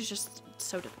regular wood is just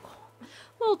so difficult. A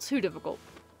little too difficult.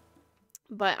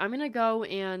 But I'm gonna go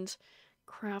and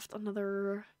craft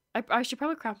another... I should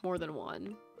probably craft more than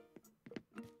 1.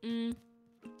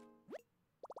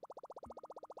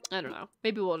 I don't know.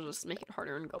 Maybe we'll just make it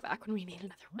harder and go back when we need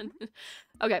another one.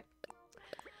 Okay.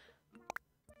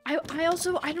 I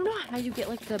don't know how you get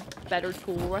like the better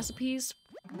tool recipes.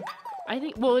 I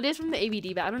think, well, it is from the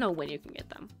ABD, but I don't know when you can get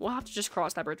them. We'll have to just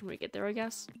cross that bridge when we get there, I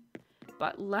guess.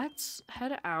 But let's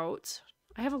head out.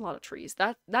 I have a lot of trees.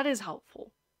 That is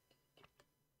helpful.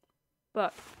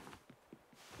 But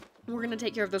we're gonna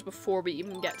take care of those before we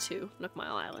even get to Nook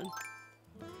Mile Island.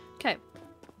 Okay.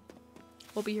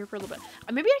 We'll be here for a little bit.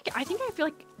 Maybe I feel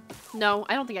like... No,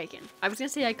 I don't think I can. I was gonna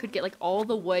say I could get like all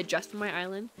the wood just from my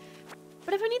island.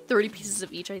 But if I need 30 pieces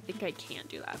of each, I think I can't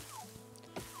do that.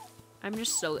 I'm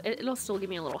just so... It'll still give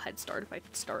me a little head start if I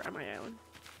start on my island.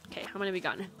 Okay, how many have we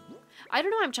gotten? I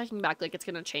don't know, I'm checking back like it's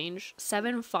gonna change.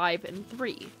 7, 5, and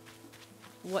 3.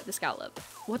 What the scallop?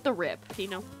 What the rip, you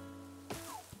know?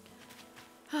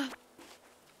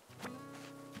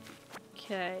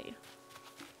 Okay.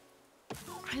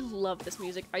 I love this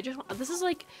music. This is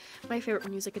like my favorite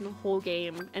music in the whole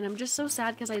game, and I'm just so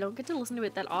sad because I don't get to listen to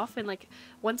it that often. Like,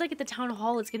 once I get the town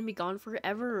hall, it's gonna be gone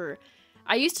forever.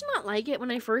 I used to not like it when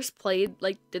I first played,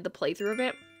 like, did the playthrough of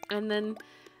it, and then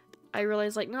I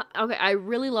realized, like, okay, I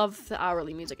really love the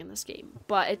hourly music in this game,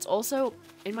 but it's also,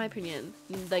 in my opinion,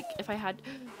 like, if I had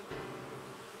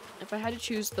to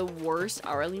choose the worst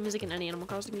hourly music in any Animal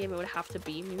Crossing game, it would have to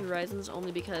be New Horizons,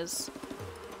 only because,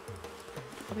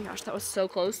 oh my gosh, that was so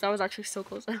close. That was actually so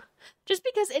close. Just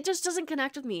because it just doesn't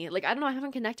connect with me. Like, I don't know, I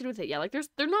haven't connected with it yet. Like,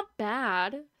 they're not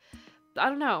bad. I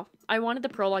don't know. I wanted the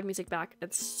prologue music back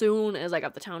as soon as I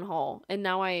got the town hall, and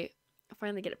now I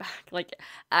finally get it back. Like,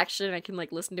 actually, I can,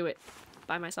 like, listen to it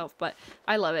by myself, but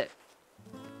I love it.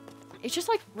 It's just,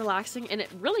 like, relaxing, and it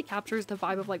really captures the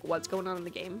vibe of, like, what's going on in the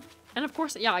game. And, of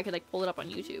course, yeah, I could, like, pull it up on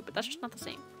YouTube, but that's just not the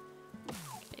same.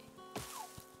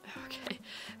 Okay.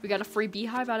 We got a free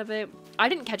beehive out of it. I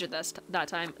didn't catch it that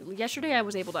time. Yesterday, I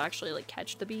was able to actually, like,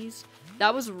 catch the bees.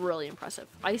 That was really impressive.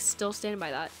 I still stand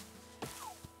by that.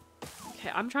 Okay,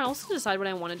 I'm trying to also decide what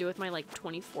I want to do with my, like,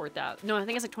 24,000. No, I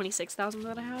think it's, like, 26,000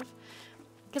 that I have.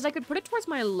 Because I could put it towards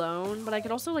my loan, but I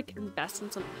could also, like, invest in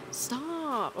some...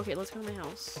 Stop! Okay, let's go to my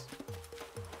house.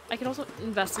 I could also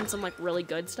invest in some, like, really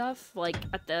good stuff, like,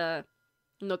 at the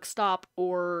Nook Stop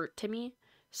or Timmy.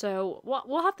 So,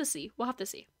 we'll have to see. We'll have to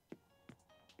see.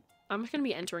 I'm just gonna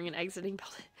be entering and exiting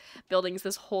buildings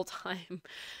this whole time.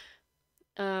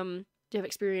 Do you have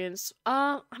experience?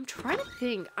 I'm trying to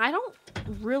think. I don't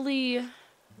really...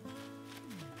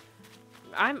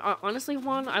 I'm honestly,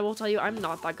 Juan, I will tell you, I'm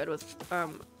not that good with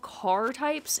car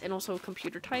types and also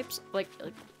computer types. Like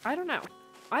I don't know.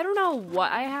 I don't know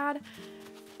what I had.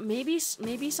 Maybe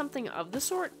something of the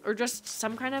sort, or just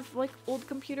some kind of like old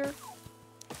computer.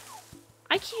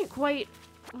 I can't quite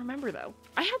remember though.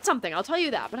 I had something, I'll tell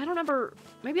you that, but I don't remember.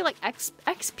 Maybe like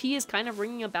XP is kind of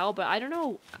ringing a bell, but I don't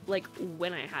know like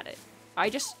when I had it. I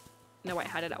just know I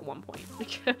had it at one point.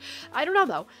 Like, I don't know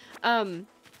though.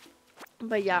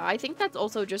 But yeah, I think that's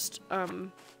also just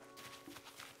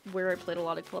where I played a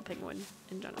lot of Club Penguin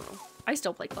in general. I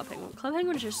still play Club Penguin. Club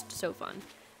Penguin is just so fun.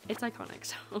 It's iconic,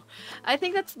 so I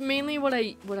think that's mainly what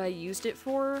I used it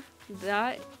for.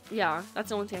 Yeah, that's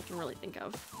the only thing I can really think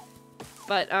of.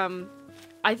 But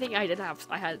I think I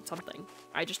had something.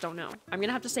 I just don't know. I'm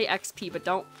gonna have to say XP, but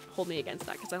don't hold me against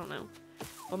that because I don't know.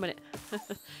 1 minute.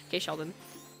 Okay, Sheldon.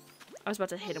 I was about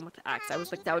to hit him with the axe. I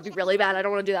was like, that would be really bad. I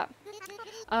don't want to do that.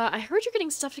 I heard you're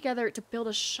getting stuff together to build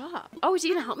a shop. Oh, is he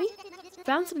gonna help me?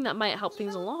 Found something that might help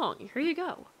things along. Here you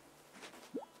go.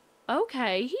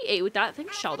 Okay, he ate with that.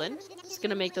 Thanks, Sheldon. He's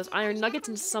gonna make those iron nuggets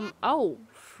into some... Oh,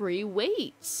 free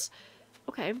weights.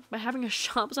 Okay, but having a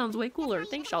shop sounds way cooler.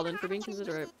 Thanks, Sheldon, for being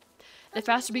considerate. The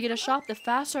faster we get a shop, the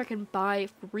faster I can buy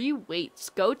free weights.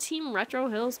 Go Team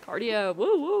RetroHills Cardio.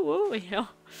 Woo, woo, woo. Yeah.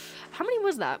 How many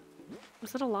was that?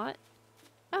 Was that a lot?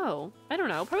 Oh, I don't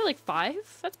know. Probably like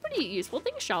 5? That's pretty useful.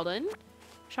 Thanks, Sheldon.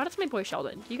 Shout out to my boy,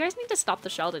 Sheldon. You guys need to stop the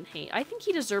Sheldon hate. I think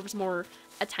he deserves more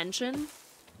attention.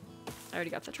 I already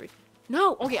got that tree.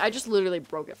 No! Okay, I just literally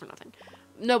broke it for nothing.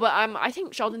 No, but I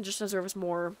think Sheldon just deserves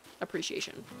more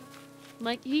appreciation.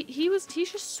 Like,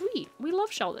 he's just sweet. We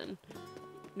love Sheldon.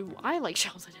 I like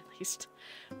Sheldon, at least.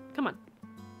 Come on.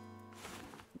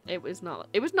 It was not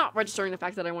registering the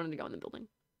fact that I wanted to go in the building.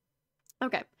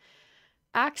 Okay.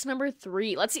 Axe number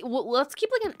 3. Let's see. Let's keep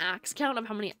like an axe count of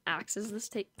how many axes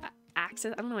this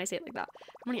axes. I don't know why I say it like that.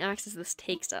 How many axes this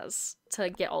takes us to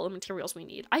get all the materials we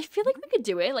need. I feel like we could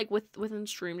do it like within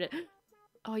streamed it.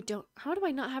 Oh, I don't. How do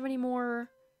I not have any more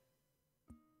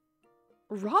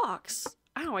rocks?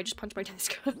 Ow, I just punched my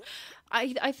desk.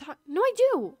 I thought, no, I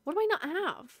do. What do I not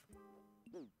have?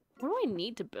 What do I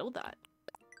need to build that?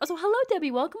 Oh, so hello,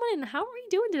 Debbie. Welcome in. How are you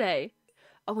doing today?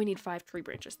 Oh, we need 5 tree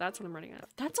branches. That's what I'm running out of.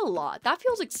 That's a lot. That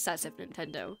feels excessive,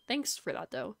 Nintendo. Thanks for that,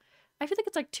 though. I feel like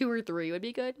it's like 2 or 3 would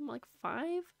be good. Like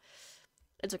 5?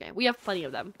 It's okay. We have plenty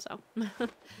of them, so.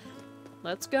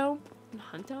 Let's go and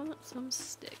hunt down some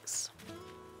sticks.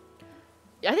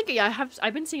 Yeah, I think, yeah,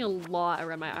 I've been seeing a lot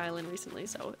around my island recently,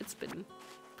 so it's been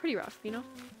pretty rough, you know?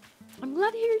 I'm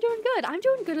glad to hear you're doing good. I'm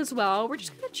doing good as well. We're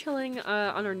just kind of chilling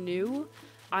on our new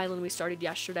island we started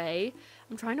yesterday.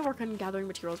 I'm trying to work on gathering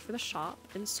materials for the shop,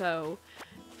 and so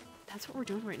that's what we're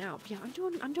doing right now. Yeah,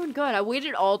 I'm doing good. I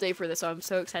waited all day for this, so I'm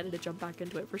so excited to jump back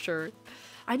into it for sure.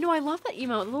 I know, I love that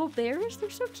emote. The little bears, they're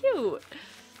so cute.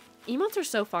 Emotes are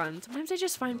so fun. Sometimes I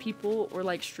just find people or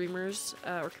like streamers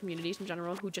or communities in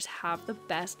general who just have the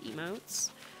best emotes.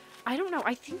 I don't know.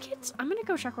 I think it's, I'm gonna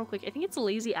go check real quick. I think it's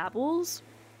Lazy Apples.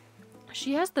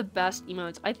 She has the best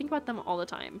emotes. I think about them all the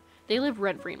time. They live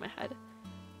rent-free in my head.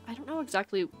 I don't know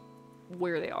exactly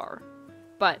where they are.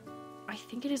 But I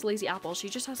think it is Lazy Apple. She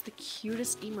just has the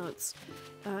cutest emotes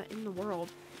in the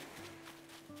world.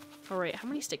 Alright, how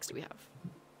many sticks do we have?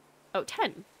 Oh,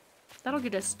 10. That'll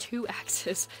get us 2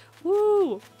 axes.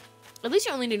 Woo! At least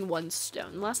you only need 1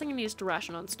 stone. The last thing I need is to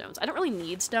ration on stones. I don't really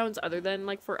need stones other than,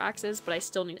 like, for axes, but I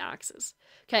still need axes.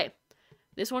 Okay.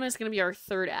 This one is going to be our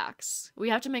 3rd axe. We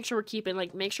have to make sure we're keeping,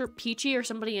 like, make sure Peachy or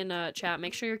somebody in chat,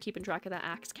 make sure you're keeping track of that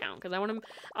axe count. Because I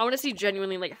want to see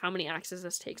genuinely, like, how many axes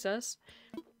this takes us.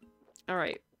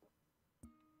 Alright.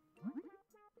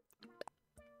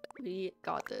 We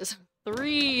got this.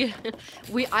 3!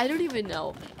 I don't even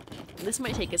know. This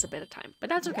might take us a bit of time, but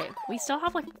that's okay. We still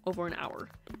have, like, over an hour.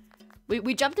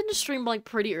 We jumped into stream, like,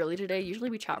 pretty early today. Usually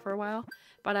we chat for a while,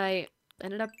 but I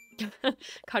ended up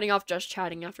cutting off just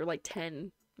chatting after, like,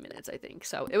 10 minutes, I think.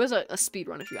 So it was a speed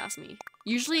run, if you ask me.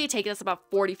 Usually it takes us about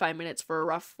 45 minutes for a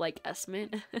rough, like,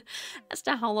 estimate as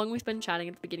to how long we spend chatting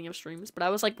at the beginning of streams. But I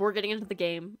was like, we're getting into the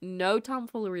game. No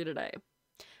tomfoolery today.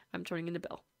 I'm turning into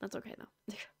Bill. That's okay,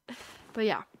 though. But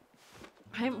yeah.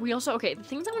 We also, okay, the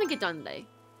things I want to get done today,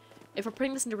 if we're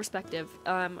putting this into perspective,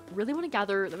 really want to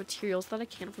gather the materials that I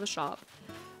can for the shop.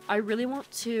 I really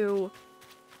want to,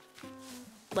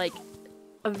 like,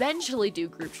 eventually do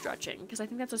group stretching, because I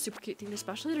think that's a super cute thing,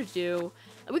 especially to do.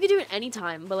 We could do it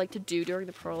anytime, but, like, to do during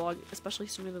the prologue, especially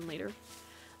sooner than later.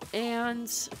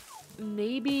 And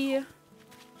maybe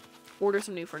order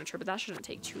some new furniture, but that shouldn't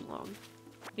take too long.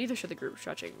 Neither should the group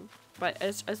stretching. But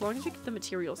as long as we get the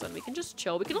materials done, we can just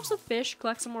chill. We can also fish,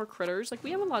 collect some more critters. Like,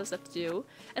 we have a lot of stuff to do.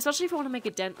 Especially if we want to make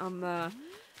a dent on the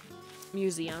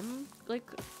museum. Like,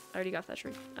 I already got that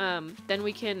tree. Then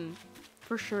we can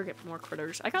for sure get more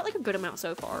critters. I got, like, a good amount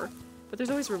so far. But there's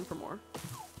always room for more.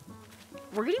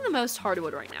 We're getting the most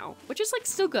hardwood right now. Which is, like,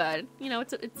 still good. You know,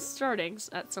 it's starting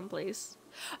at some place.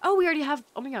 Oh, we already have...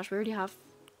 Oh my gosh, we already have...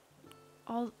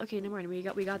 all okay, never mind. We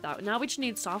got that. Now we just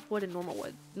need softwood and normal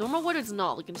wood. Normal wood is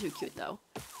not looking too cute though.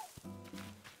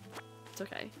 It's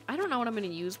okay. I don't know what I'm gonna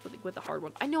use with the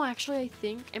hardwood. I know actually. I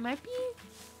think it might be.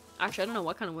 Actually, I don't know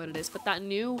what kind of wood it is, but that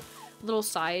new little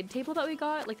side table that we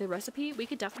got, like the recipe, we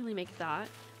could definitely make that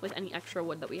with any extra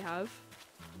wood that we have.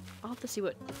 I'll have to see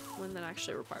what one that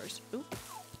actually requires. Ooh.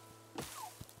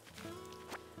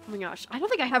 Oh my gosh, I don't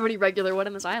think I have any regular wood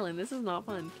on this island. This is not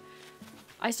fun.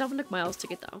 I still have enough miles to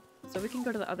get though. So we can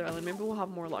go to the other island. Maybe we'll have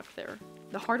more luck there.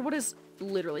 The hardwood is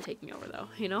literally taking over though,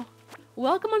 you know?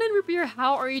 Welcome on in, Root Beer.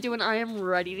 How are you doing? I am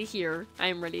ready to hear. I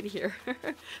am ready to hear.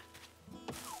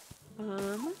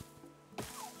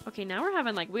 Okay, now we're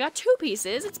having like, we got 2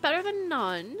 pieces. It's better than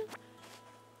none.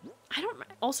 I don't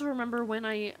also remember when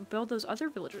I build those other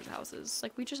villagers' houses.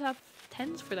 Like, we just have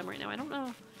 10s for them right now. I don't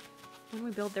know when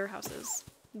we build their houses.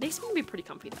 They seem to be pretty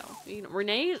comfy though. You know,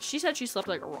 Renee, she said she slept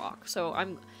like a rock. So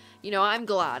I'm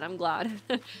glad. I'm glad.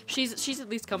 she's at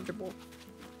least comfortable.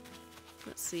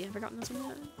 Let's see. Have I gotten this one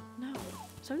yet? No.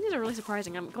 Some of these are really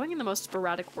surprising. I'm going in the most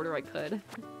sporadic order I could.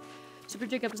 Super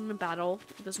Jacob is in a battle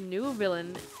with this new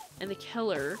villain and the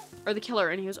killer,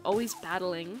 and he was always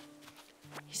battling.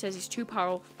 He says he's too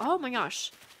powerful. Oh my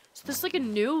gosh. So this is like a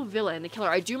new villain, the killer.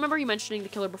 I do remember you mentioning the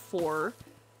killer before.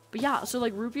 But yeah, so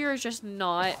like Root Beer is just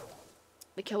not...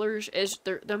 The killers is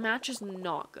the match is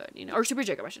not good, you know, or Super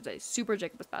Jacob, I should say. Super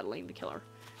Jacob is battling the killer,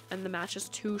 and the match is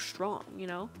too strong, you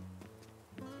know.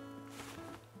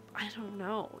 I don't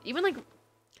know. Even like,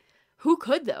 who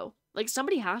could though? Like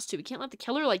somebody has to. We can't let the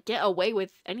killer like get away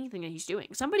with anything that he's doing.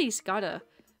 Somebody's gotta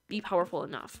be powerful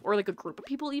enough, or like a group of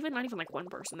people, even not even like one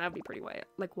person. That would be pretty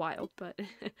wild, but.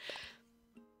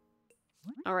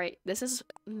 All right, this is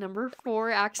number 4,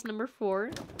 axe number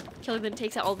 4. Killer then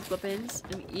takes out all the weapons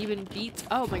and even beats.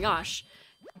 Oh my gosh!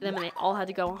 Then they all had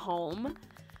to go home.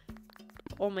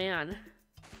 Oh man.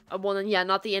 Well then, yeah,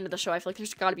 not the end of the show. I feel like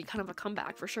there's got to be kind of a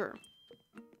comeback for sure.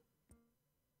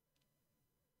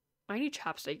 I need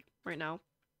chapstick right now.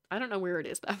 I don't know where it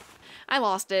is though. I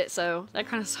lost it, so that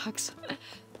kind of sucks.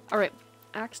 All right,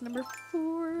 axe number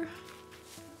 4.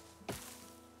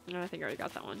 No, I think I already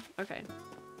got that one. Okay.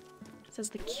 It says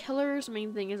the killer's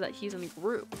main thing is that he's in a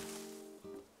group.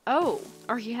 Oh,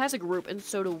 or he has a group and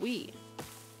so do we.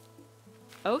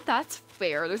 Oh, that's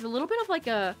fair. There's a little bit of like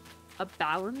a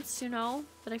balance, you know,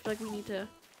 that I feel like we need to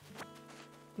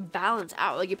balance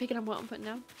out. Like, you picking up what I'm putting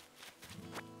down?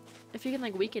 If you can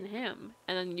like weaken him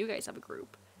and then you guys have a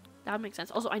group, that would make sense.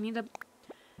 Also, I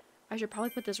should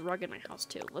probably put this rug in my house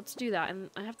too. Let's do that. And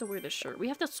I have to wear this shirt.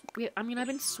 I mean, I've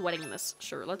been sweating in this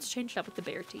shirt. Let's change it up with the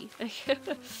bear tee. I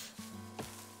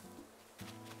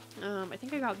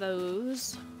think I got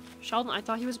those. Sheldon, I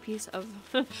thought he was a piece of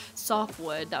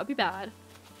softwood. That would be bad.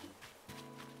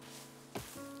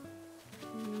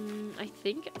 I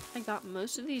think I got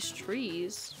most of these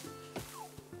trees.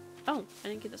 Oh, I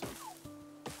didn't get this one.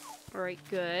 Alright,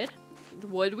 good. The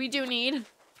wood we do need.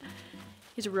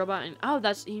 He's a robot and oh,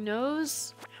 he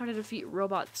knows how to defeat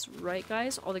robots, right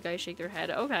guys? All the guys shake their head.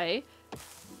 Okay.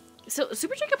 So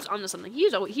Super Jacob's onto something.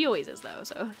 He always is though,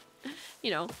 so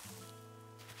you know.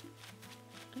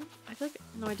 I feel like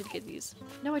no, I did get these.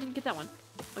 No, I didn't get that one.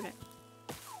 Okay.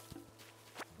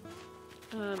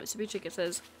 Super Jacob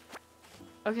says,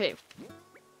 okay.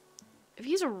 If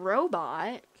he's a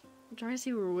robot, I'm trying to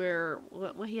see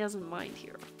what he has in mind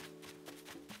here.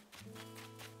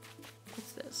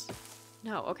 What's this?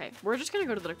 No, okay. We're just gonna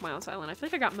go to the Nook Miles Island. I feel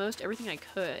like I got everything I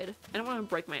could. I don't want to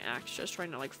break my axe just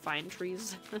trying to like find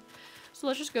trees. So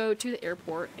let's just go to the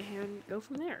airport and go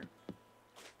from there.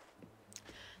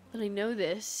 Then I know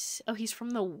this. Oh, he's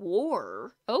from the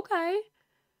war. Okay.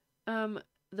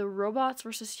 The robots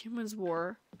versus humans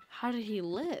war. How did he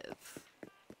live?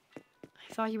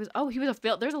 I thought he was. Oh, he was a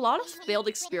failed. There's a lot of failed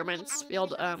experiments,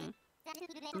 failed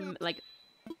like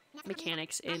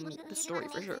mechanics in the story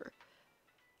for sure.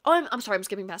 Oh, I'm sorry. I'm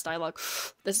skipping past dialogue.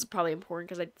 This is probably important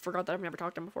because I forgot that I've never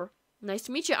talked to him before. Nice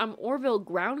to meet you. I'm Orville,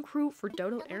 ground crew for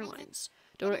Dodo Airlines.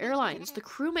 Dodo Airlines. The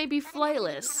crew may be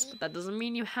flightless, but that doesn't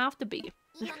mean you have to be.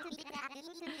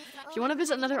 If you want to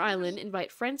visit another island,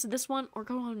 invite friends to this one, or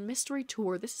go on a mystery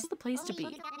tour, this is the place to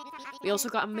be. We also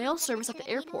got a mail service at the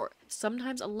airport.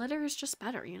 Sometimes a letter is just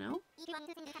better, you know?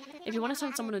 If you want to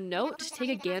send someone a note, take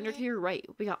a gander to your right.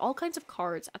 We got all kinds of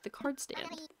cards at the card stand.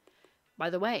 By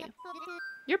the way,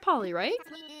 you're Polly, right?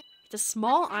 It's a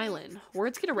small island.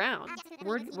 Words get around.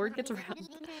 Word gets around.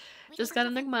 Just got a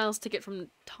Nook Miles ticket from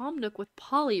Tom Nook with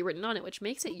Polly written on it, which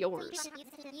makes it yours.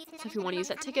 So if you want to use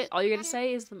that ticket, all you gotta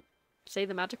say is say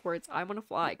the magic words, I want to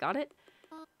fly. Got it?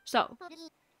 So,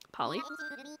 Polly,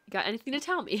 you got anything to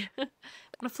tell me? I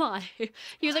want to fly.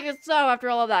 He was like, so after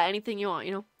all of that, anything you want,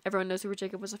 you know? Everyone knows Super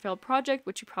Jacob was a failed project,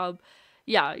 which you probably,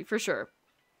 yeah, for sure.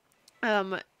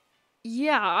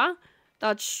 Yeah,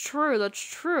 that's true. That's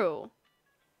true.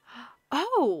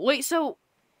 Oh, wait, so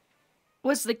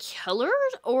was the killer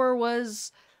or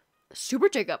was Super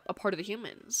Jacob a part of the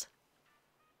humans?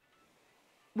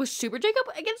 Was Super Jacob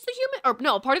against the human? Or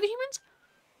no, a part of the humans?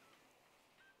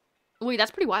 Wait,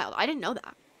 that's pretty wild. I didn't know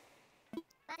that.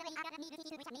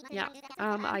 Yeah,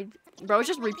 bro, it's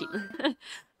just repeating.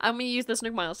 I'm gonna use this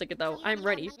Nook Miles ticket though. I'm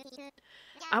ready.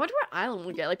 I wonder what island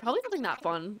we'll get. Like, probably nothing that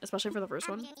fun, especially for the first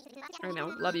one. I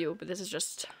know, love you, but this is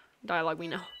just dialogue we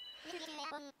know.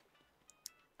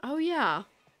 Oh, yeah.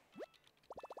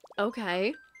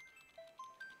 Okay.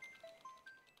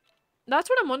 That's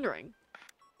what I'm wondering.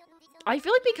 I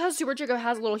feel like because Super Jacob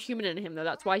has a little human in him, though,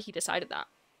 that's why he decided that.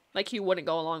 Like, he wouldn't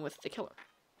go along with the killer.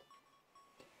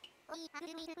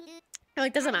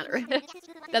 Like, doesn't matter.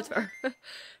 That's fair.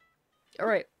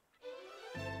 Alright.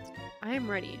 I am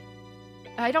ready.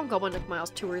 I don't go on Nook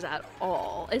Miles tours at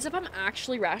all. As if I'm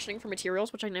actually rationing for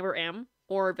materials, which I never am,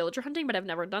 or villager hunting, but I've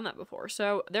never done that before.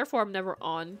 So, therefore, I'm never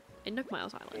on a Nook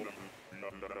Miles Island.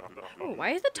 Oh,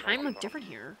 why does the time look different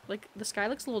here? Like, the sky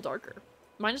looks a little darker.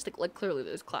 Mine is, like clearly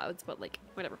there's clouds, but, like,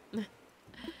 whatever. Thank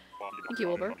you,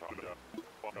 Wilbur.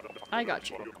 I got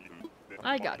you.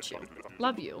 I got you.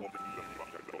 Love you.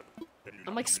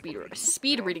 I'm, like,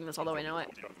 speed reading this, although I know it.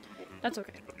 That's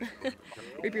okay.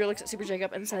 Reaper looks at Super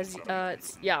Jacob and says,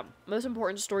 yeah, most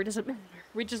important story doesn't matter.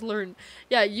 We just learned,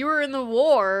 yeah, you were in the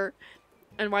war,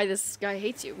 and why this guy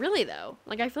hates you. Really, though.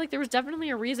 Like, I feel like there was definitely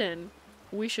a reason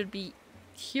we should be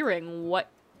hearing what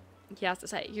he has to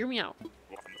say. Hear me out.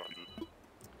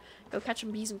 Go catch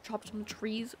some bees and chop some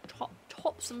trees.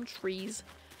 Chop some trees.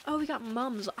 Oh, we got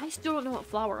mums. I still don't know what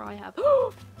flower I have.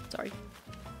 Sorry.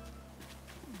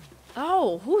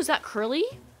 Oh, who is that? Curly?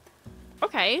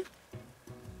 Okay.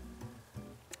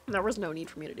 There was no need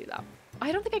for me to do that.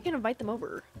 I don't think I can invite them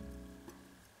over.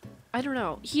 I don't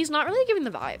know. He's not really giving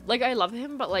the vibe. Like, I love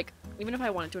him, but, like, even if I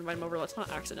wanted to invite him over, let's not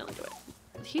accidentally do it.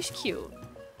 He's cute.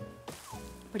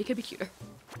 But he could be cuter.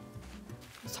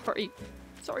 Sorry.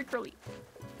 Sorry, Curly.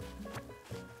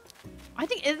 I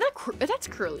think, that's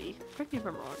Curly. Correct me if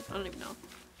I'm wrong. I don't even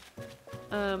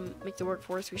know. Make the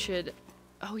workforce. We should...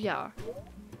 Oh, yeah.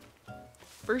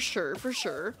 For sure, for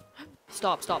sure.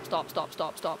 Stop, stop, stop, stop,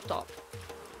 stop, stop, stop.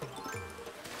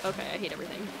 Okay, I hate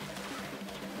everything.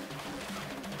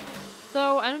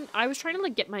 So, I was trying to,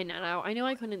 like, get my net out. I knew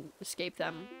I couldn't escape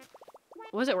them.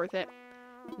 Was it worth it?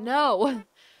 No!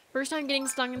 First time getting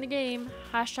stung in the game.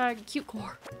 Hashtag cute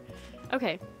core.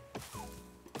 Okay.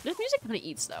 This music kind of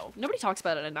eats, though. Nobody talks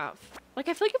about it enough. Like,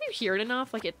 I feel like if you hear it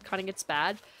enough, like, it kind of gets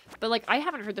bad. But, like, I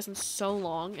haven't heard this in so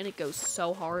long, and it goes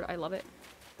so hard. I love it.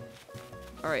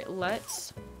 Alright,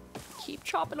 let's keep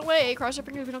chopping away. Cross your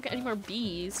fingers we don't get any more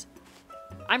bees.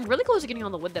 I'm really close to getting all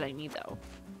the wood that I need, though.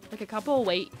 Like a couple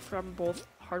weight from both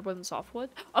hardwood and softwood.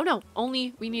 Oh, no.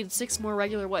 Only we need 6 more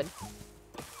regular wood.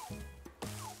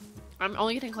 I'm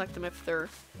only going to collect them if they're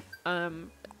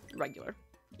regular.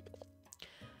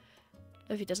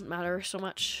 If it doesn't matter so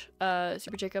much.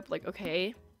 Super Jacob, like,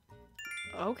 okay.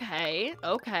 Okay.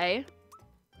 Okay.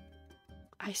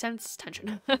 I sense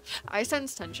tension. I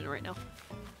sense tension right now.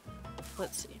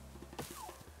 Let's see.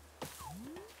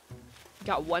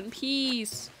 Got 1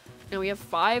 piece. And we have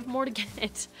 5 more to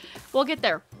get. We'll get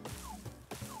there.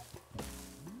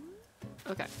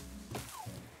 Okay.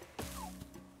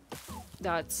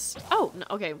 That's... Oh, no,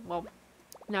 okay. Well,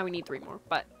 now we need 3 more.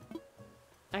 But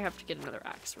I have to get another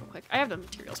axe real quick. I have the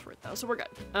materials for it, though, so we're good.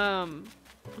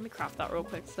 Let me craft that real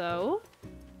quick, though.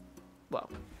 Whoa.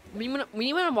 We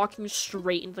need when I'm walking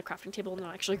straight into the crafting table and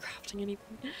not actually crafting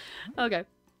anything. Okay.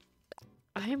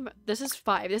 This is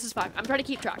 5. This is 5. I'm trying to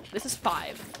keep track. This is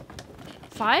 5.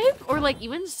 5 or like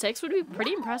even 6 would be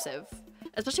pretty impressive.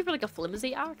 Especially for like a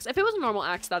flimsy axe. If it was a normal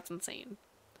axe, that's insane.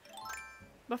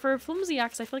 But for a flimsy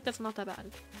axe, I feel like that's not that bad.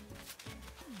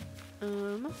 Did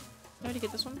I already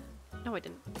get this one? No, I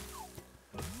didn't.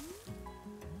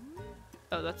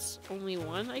 Oh, that's only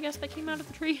 1, I guess, that came out of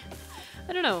the tree.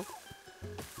 I don't know.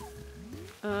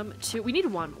 2. We need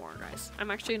 1 more, guys.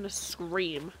 I'm actually gonna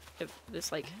scream if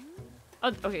this, like...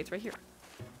 Oh, okay, it's right here.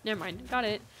 Never mind. Got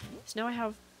it. So now I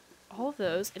have all of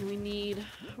those, and we need...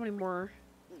 How many more?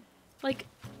 Like,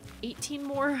 18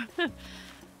 more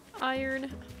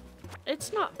iron.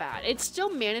 It's not bad. It's still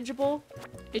manageable.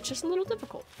 It's just a little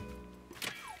difficult.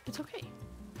 It's okay.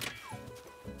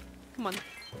 Come on.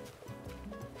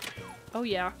 Oh,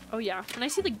 yeah. Oh, yeah. When I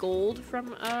see the gold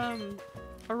from,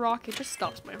 a rock, it just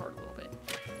stops my heart a little bit.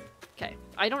 Okay.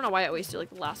 I don't know why I always do,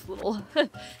 like, the last little...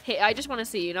 Hey, I just want to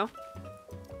see, you know?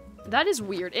 That is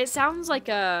weird. It sounds like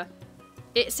a...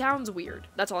 It sounds weird.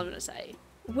 That's all I'm going to say.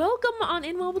 Welcome on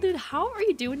in, Wobble Dude. How are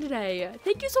you doing today?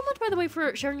 Thank you so much, by the way,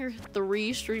 for sharing your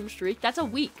 3 stream streak. That's a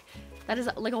week. That is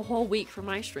like a whole week for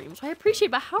my stream. So I appreciate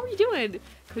it. But how are you doing?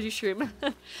 Could you stream?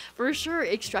 For sure.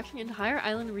 Extracting entire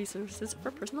island resources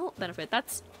for personal benefit.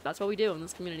 That's what we do in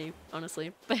this community,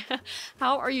 honestly.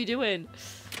 How are you doing?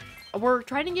 We're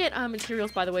trying to get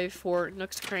materials, by the way, for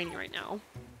Nook's Cranny right now.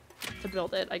 To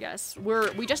build it, I guess.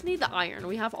 We just need the iron.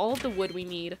 We have all of the wood we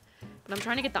need. But I'm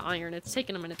trying to get the iron. It's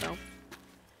taking a minute, though.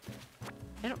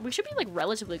 We should be, like,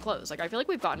 relatively close. Like, I feel like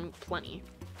we've gotten plenty.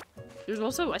 There's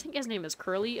also, I think his name is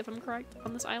Curly, if I'm correct,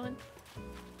 on this island.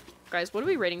 Guys, what are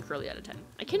we rating Curly out of 10?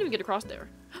 I can't even get across there.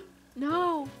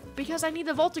 No, because I need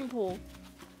the vaulting pool.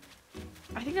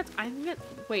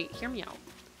 Wait, hear me out.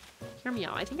 Hear me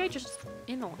out. I think I just,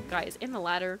 guys, in the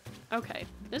ladder. Okay,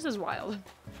 this is wild.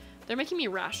 They're making me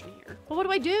ration here. Well, what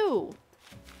do I do?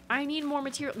 I need more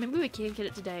material. Maybe we can't get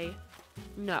it today.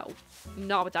 No,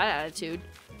 not with that attitude.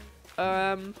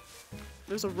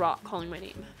 There's a rock calling my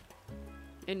name.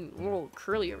 And little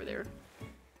Curly over there.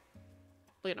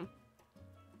 Look at him.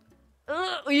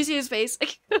 You see his face?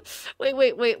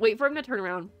 wait for him to turn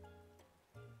around.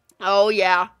 Oh,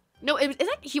 yeah. No, is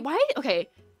that why? Okay.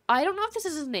 I don't know if this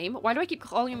is his name. Why do I keep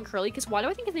calling him Curly? Because why do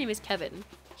I think his name is Kevin?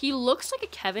 He looks like a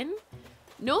Kevin.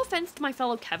 No offense to my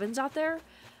fellow Kevins out there.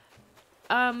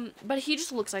 But he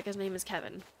just looks like his name is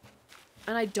Kevin.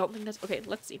 And I don't think that's... Okay,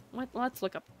 let's see. Let's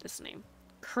look up this name.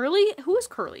 Curly? Who is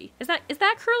Curly? Is that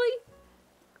Curly?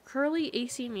 Curly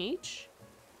ACMH?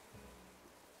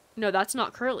 No, that's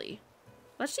not Curly.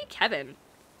 Let's see Kevin.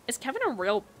 Is Kevin a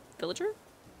real villager?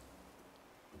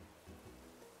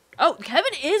 Oh,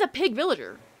 Kevin is a pig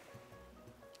villager.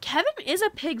 Kevin is a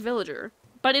pig villager.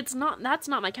 But it's not... That's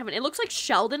not my Kevin. It looks like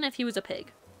Sheldon if he was a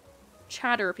pig.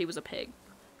 Chatter if he was a pig.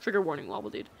 Trigger warning,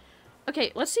 Wobble Dude.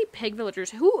 Okay, let's see pig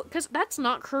villagers. Who? Because that's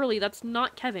not Curly. That's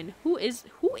not Kevin. Who is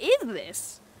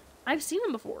this? I've seen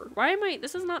him before. Why am I?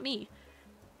 This is not me.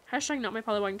 Hashtag not my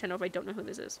Polygon Nintendo if I don't know who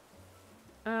this is.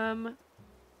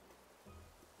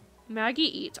 Maggie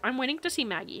eats. I'm waiting to see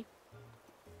Maggie.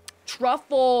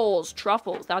 Truffles.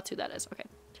 Truffles. That's who that is. Okay.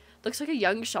 Looks like a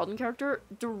young Sheldon character.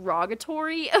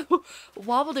 Derogatory.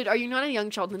 Wobble Dude, are you not a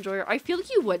young Sheldon enjoyer? I feel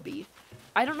like you would be.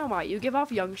 I don't know why. You give off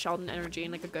young Sheldon energy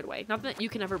in, like, a good way. Not that you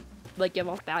can ever, like, give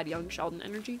off bad young Sheldon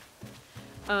energy.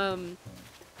 But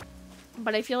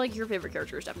I feel like your favorite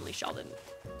character is definitely Sheldon.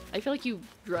 I feel like you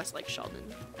dress like Sheldon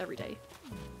every day.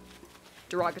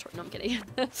 Derogatory. No, I'm kidding.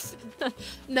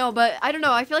 No, but I don't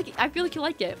know. I feel like you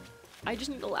like it. I just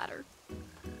need the ladder.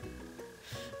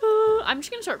 I'm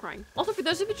just gonna start crying. Also, for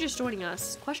those of you just joining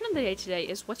us, question of the day today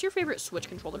is, what's your favorite Switch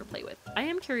controller to play with? I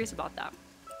am curious about that.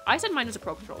 I said mine is a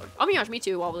Pro Controller. Oh my gosh, me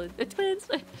too. All the twins.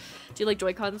 Do you like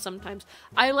Joy-Cons sometimes?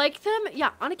 I like them,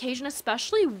 yeah, on occasion,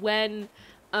 especially when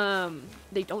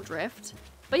they don't drift.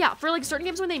 But yeah, for like certain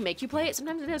games when they make you play it,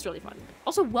 sometimes it is really fun.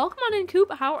 Also, welcome on in,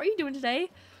 Coop. How are you doing today?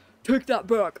 Take that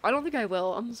back. I don't think I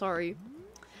will. I'm sorry.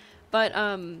 But,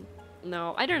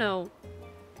 no, I don't know.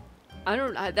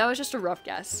 That was just a rough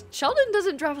guess. Sheldon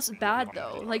doesn't drive us bad,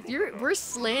 though. Like, we're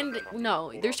slander.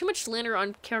 No, there's too much slander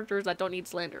on characters that don't need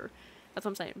slander. That's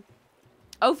what I'm saying.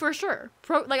 Oh, for sure.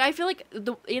 Like, I feel like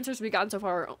the answers we've gotten so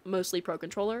far are mostly Pro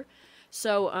Controller.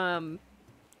 So,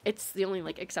 it's the only,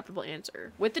 like, acceptable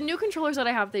answer. With the new controllers that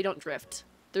I have, they don't drift.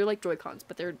 They're like Joy-Cons,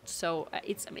 but they're so,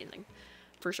 it's amazing.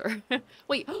 For sure.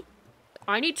 Wait,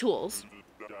 I need tools.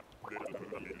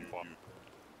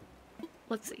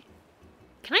 Let's see.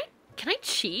 Can I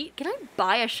cheat? Can I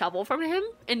buy a shovel from him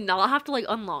and not have to, like,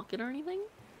 unlock it or anything?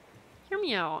 Hear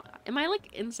me out. Am I,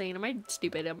 like, insane? Am I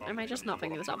stupid? Am I just not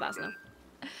figuring this out fast enough?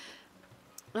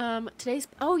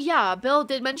 Oh, yeah, Bill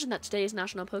did mention that today is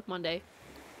National Pokemon Day.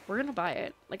 We're gonna buy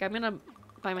it. Like, I'm gonna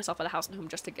buy myself at a house and home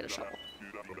just to get a shovel.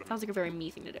 Sounds like a very me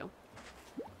thing to do.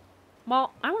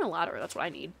 Well, I want a ladder. That's what I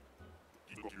need.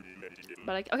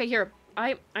 But, okay, here.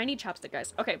 I need chapstick,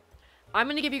 guys. Okay. I'm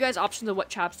gonna give you guys options of what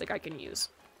chapstick I can use.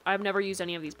 I've never used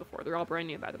any of these before. They're all brand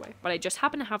new, by the way. But I just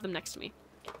happen to have them next to me.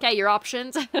 Okay, your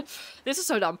options. This is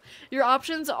so dumb. Your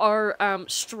options are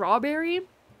strawberry,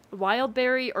 wild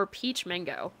berry, or peach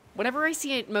mango. Whatever I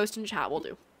see it most in chat will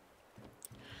do.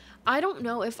 I don't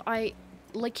know if I,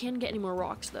 like, can get any more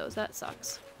rocks, though. That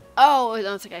sucks. Oh,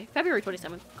 no, it's okay. February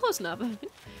 27th. Close enough.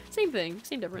 Same thing.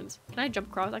 Same difference. Can I jump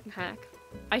across? I can hack.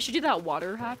 I should do that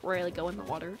water hack where I, like, go in the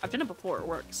water. I've done it before. It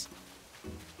works.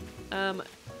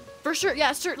 For sure,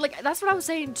 yeah, like, that's what I was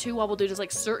saying too, Wobble Dude, is,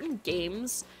 like, certain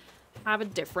games have a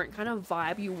different kind of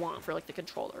vibe you want for, like, the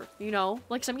controller, you know?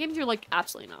 Like, some games you're like,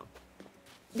 absolutely not.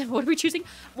 What are we choosing?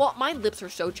 Well, my lips are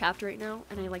so chapped right now,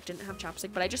 and I, like, didn't have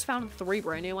chapstick, but I just found 3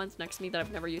 brand new ones next to me that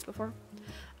I've never used before.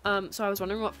 So I was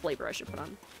wondering what flavor I should put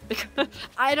on. Because,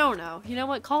 I don't know. You know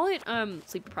what? Call it,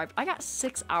 sleep deprived. I got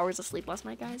 6 hours of sleep last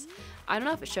night, guys. I don't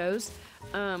know if it shows,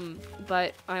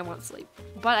 but I want sleep.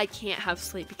 But I can't have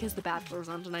sleep because The Bachelor's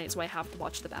on tonight, so I have to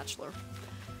watch The Bachelor.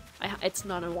 It's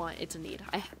not a want, it's a need.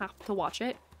 I have to watch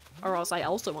it, or else I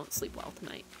also won't sleep well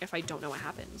tonight if I don't know what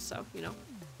happens, so, you know.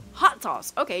 Hot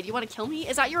sauce. Okay, do you want to kill me?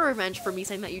 Is that your revenge for me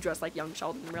saying that you dress like young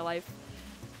Sheldon in real life?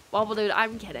 Well, dude,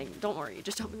 I'm kidding. Don't worry.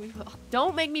 Just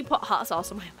don't make me put hot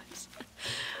sauce on my lips.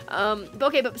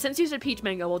 Okay, but since you said peach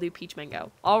mango, we'll do peach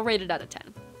mango. I'll rate it out of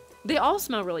 10. They all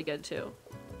smell really good, too.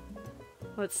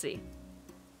 Let's see.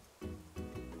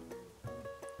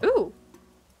 Ooh.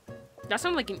 That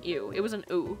sounded like an ew. It was an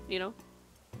ooh, you know?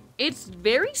 It's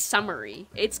very summery.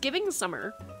 It's giving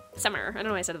summer. Summer. I don't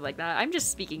know why I said it like that. I'm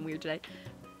just speaking weird today.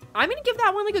 I'm gonna give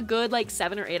that one like a good, like,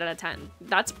 7 or 8 out of 10.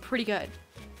 That's pretty good.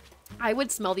 I would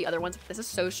smell the other ones, but this is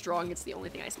so strong, it's the only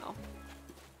thing I smell.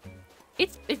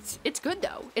 It's good,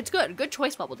 though. It's good. Good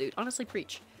choice, Bubble Dude. Honestly,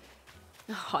 preach.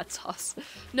 Hot sauce.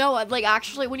 No, like,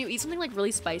 actually, when you eat something, like,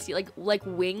 really spicy, like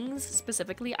wings,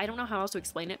 specifically, I don't know how else to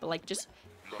explain it, but, like, just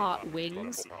hot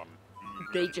wings,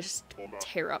 they just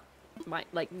tear up my,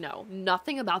 like, no.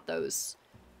 Nothing about those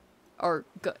are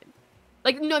good.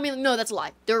 Like, no, I mean, no, that's a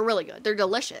lie. They're really good. They're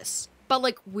delicious. But,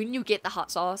 like, when you get the hot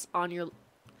sauce on your...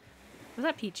 Was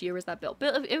that Peachy or was that Bill?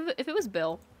 Bill, if it was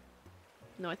Bill...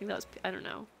 No, I think that was... I don't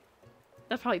know.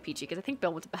 That's probably Peachy, because I think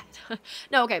Bill went to bed.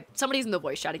 No, okay. Somebody's in the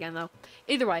voice chat again, though.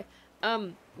 Either way.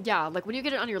 Yeah, like, when you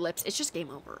get it on your lips, it's just game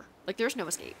over. Like, there's no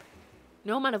escape.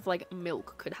 No amount of, like,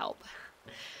 milk could help.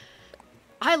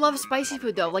 I love spicy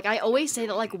food, though. Like, I always say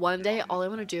that, like, one day, all I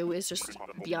want to do is just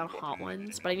be on Hot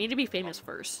Ones. But I need to be famous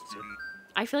first.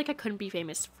 I feel like I couldn't be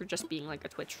famous for just being, like, a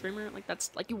Twitch streamer. Like,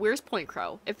 that's, like, where's Point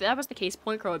Crow? If that was the case,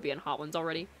 Point Crow would be on Hot Ones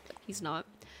already. He's not.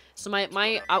 So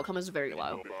my outcome is very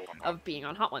low of being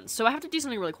on Hot Ones. So I have to do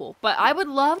something really cool. But I would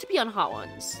love to be on Hot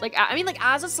Ones. Like, I mean, like,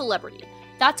 as a celebrity.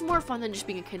 That's more fun than just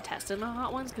being a contestant on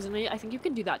Hot Ones. Because I think you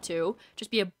can do that, too.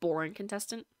 Just be a boring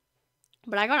contestant.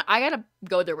 But I gotta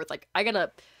go there with, like, I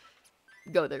gotta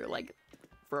go there, like,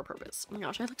 for a purpose. Oh my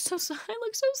gosh, I look so sad. I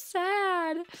look so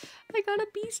sad. I got a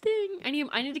bee sting.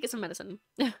 I need to get some medicine.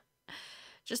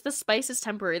 Just the spice is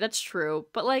temporary. That's true.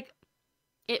 But, like,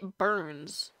 it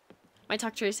burns. My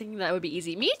doctor is thinking that would be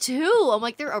easy. Me too. I'm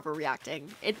like, they're overreacting.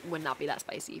 It would not be that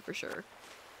spicy for sure.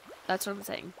 That's what I'm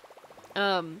saying.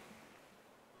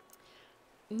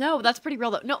 No, that's pretty real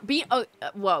though. No, bean. Oh,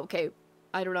 whoa. Okay.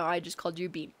 I don't know. I just called you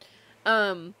bean.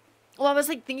 Well, I was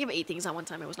like thinking of 8 things at one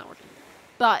time. It was not working.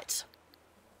 But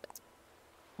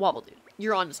Wobble Dude,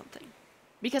 you're onto something.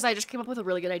 Because I just came up with a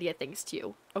really good idea thanks to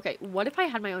you. Okay, what if I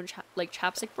had my own like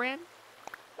chapstick brand?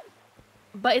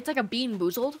 but it's like a Bean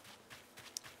Boozled.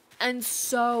 And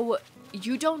so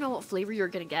you don't know what flavor you're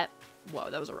gonna get.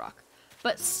 Whoa, that was a rock.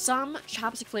 But some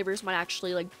chapstick flavors might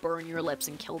actually like burn your lips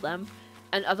and kill them.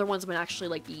 And other ones might actually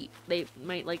like they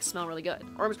might like smell really good.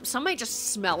 Or some might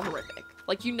just smell horrific.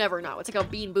 Like you never know. It's like a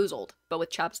Bean Boozled, but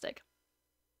with chapstick.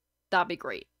 That'd be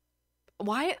great.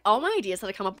 Why all my ideas that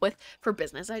I come up with for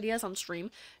business ideas on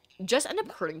stream just end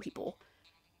up hurting people.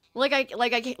 Like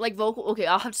vocal. Okay,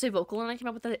 I'll have to say vocal, and I came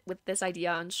up with this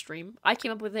idea on stream. I came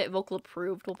up with it. Vocal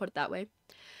approved. We'll put it that way.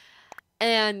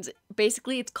 And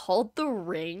basically, it's called the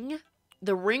Ring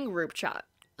group chat.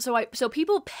 So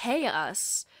people pay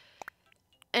us,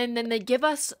 and then they give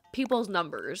us people's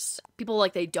numbers. People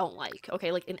like they don't like.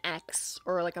 Okay, like an ex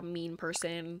or like a mean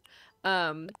person.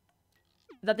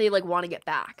 That they like want to get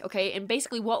back. Okay, and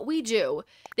basically what we do,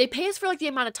 they pay us for like the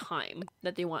amount of time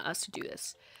that they want us to do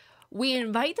this. We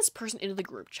invite this person into the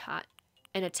group chat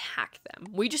and attack them.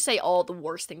 We just say all the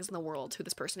worst things in the world to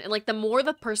this person. And, like, the more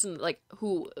the person, like,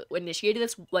 who initiated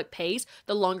this, like, pays,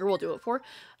 the longer we'll do it for.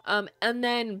 And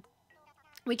then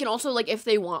we can also, like, if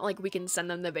they want, like, we can send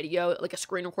them the video, like, a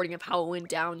screen recording of how it went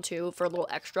down, too, for a little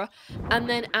extra. And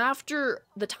then after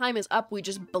the time is up, we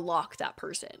just block that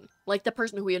person. Like, the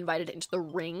person who we invited into the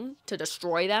ring to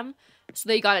destroy them. So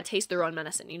they gotta taste their own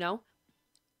medicine, you know?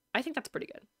 I think that's pretty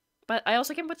good. But I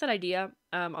also came up with that idea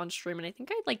on stream, and I think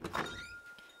I'd like...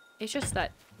 It's just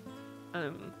that,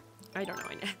 I don't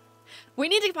know. We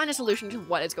need to find a solution to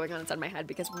what is going on inside my head,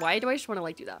 because why do I just want to,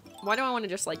 like, do that? Why do I want to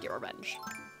just, like, get revenge?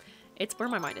 It's where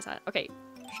my mind is at. Okay,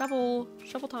 shovel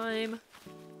time.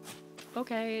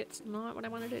 Okay, it's not what I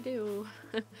wanted to do.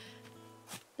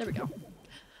 There we go.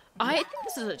 I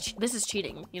think this is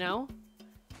cheating, you know?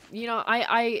 You know,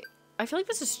 I feel like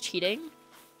this is cheating.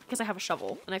 Because I have a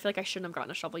shovel, and I feel like I shouldn't have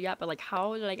gotten a shovel yet, but like,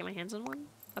 how did I get my hands on one?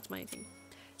 That's my thing.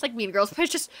 It's like Mean Girls, but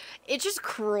it's just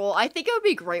cruel. I think it would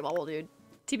be great, Wobble Dude.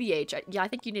 TBH, yeah, I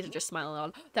think you need to just smile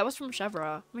aloud. That was from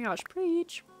Chevra. Oh my gosh,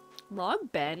 preach.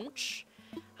 Log bench.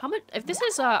 How much, if this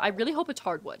is, I really hope it's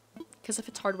hardwood. Because if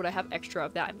it's hardwood, I have extra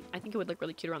of that. I think it would look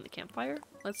really cute around the campfire.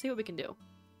 Let's see what we can do.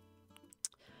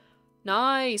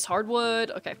 Nice,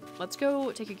 hardwood. Okay, let's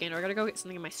go take a gander. I gotta go get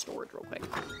something in my storage real quick.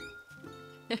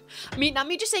 Not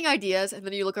me just saying ideas, and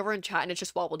then you look over in chat and it's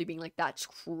just Wobbledude being like, that's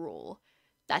cruel.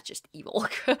 That's just evil.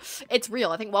 It's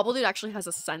real. I think Wobbledude actually has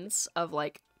a sense of,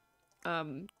 like,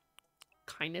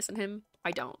 kindness in him.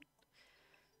 I don't.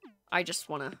 I just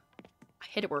wanna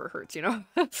hit it where it hurts, you know?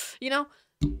 You know?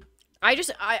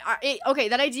 Okay,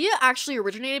 that idea actually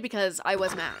originated because I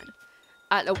was mad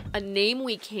at a name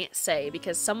we can't say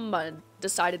because someone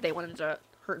decided they wanted to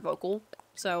hurt Vocal,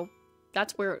 so...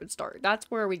 That's where it would start.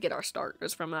 That's where we get our start,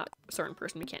 is from a certain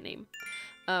person we can't name.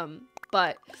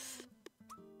 But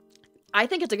I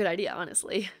think it's a good idea,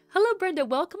 honestly. Hello, Brenda.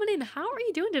 Welcome in. How are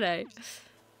you doing today?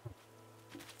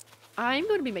 I'm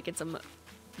going to be making some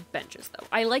benches, though.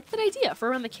 I like that idea for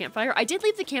around the campfire. I did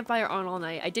leave the campfire on all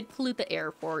night. I did pollute the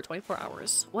air for 24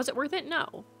 hours. Was it worth it?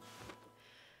 No.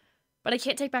 But I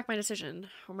can't take back my decision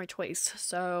or my choice,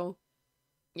 so...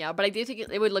 Yeah, but I do think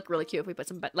it would look really cute if we put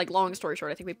some, like, long story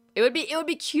short, I think it would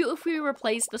be cute if we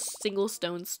replaced the single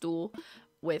stone stool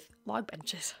with log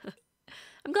benches.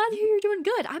 I'm glad to hear you're doing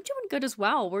good. I'm doing good as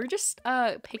well. We're just,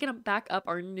 picking up back up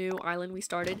our new island we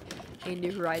started in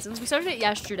New Horizons. We started it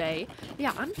yesterday.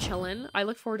 Yeah, I'm chilling. I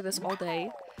look forward to this all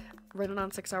day. Running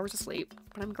on 6 hours of sleep,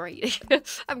 but I'm great.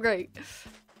 I'm great.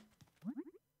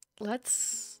 I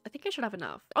think I should have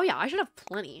enough. Oh yeah, I should have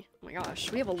plenty. Oh my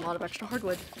gosh, we have a lot of extra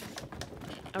hardwood.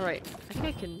 Alright, I think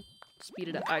I can speed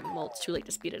it up. Well, it's too late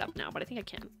to speed it up now, but I think I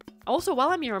can. Also, while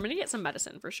I'm here, I'm gonna get some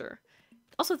medicine for sure.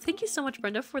 Also, thank you so much,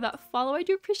 Brenda, for that follow. I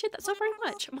do appreciate that so very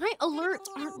much. My alerts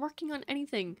aren't working on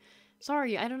anything.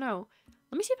 Sorry, I don't know.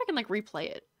 Let me see if I can, like, replay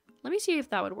it. Let me see if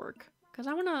that would work. Because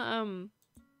I wanna,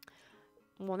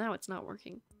 well, now it's not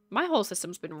working. My whole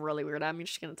system's been really weird. I'm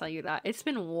just gonna tell you that. It's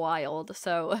been wild,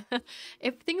 so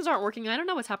if things aren't working, I don't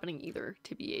know what's happening either,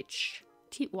 TBH.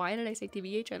 Why did I say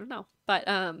TBH? I don't know. But,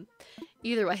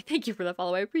 either way, thank you for the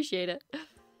follow. I appreciate it.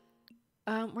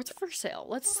 Where's the first sale?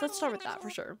 Let's start with that for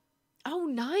sure. Oh,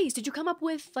 nice. Did you come up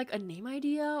with, like, a name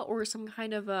idea or some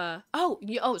kind of, oh,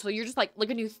 so you're just, like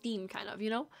a new theme, kind of, you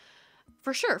know?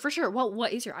 For sure, for sure. Well,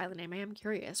 what is your island name? I am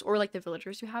curious. Or, like, the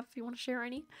villagers you have, if you want to share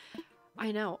any.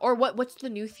 I know. Or what's the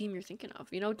new theme you're thinking of?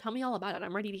 You know, tell me all about it.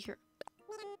 I'm ready to hear.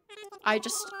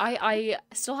 I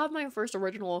still have my first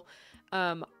original,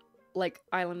 like,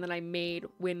 island that I made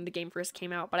when the game first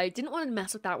came out, but I didn't want to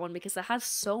mess with that one because it has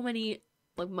so many,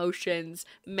 like, emotions,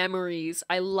 memories.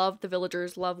 I love the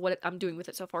villagers, love what I'm doing with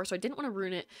it so far, so I didn't want to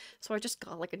ruin it, so I just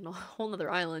got, like, a whole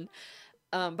nother island.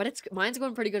 But mine's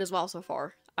going pretty good as well so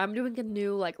far. I'm doing a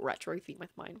new like retro theme with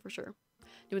mine for sure.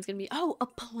 New one's gonna be a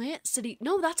plant city.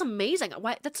 No, that's amazing.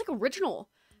 Why? That's like original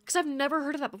because I've never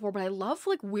heard of that before. But I love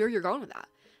like where you're going with that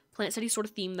plant city sort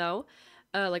of theme though.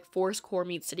 Like forest core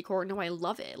meets city core. No, I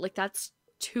love it. Like that's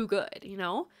too good. You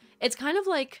know, it's kind of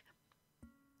like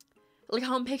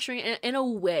how I'm picturing it in a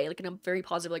way, like in a very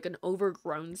positive, like an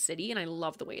overgrown city, and I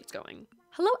love the way it's going.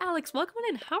 Hello, Alex. Welcome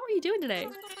in. How are you doing today?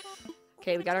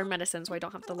 Okay, we got our medicine, so I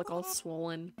don't have to look all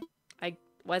swollen. I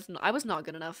was not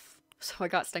good enough, so I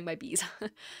got stung by bees.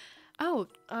 Oh,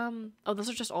 those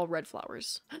are just all red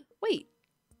flowers. Wait,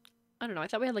 I don't know. I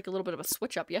thought we had like a little bit of a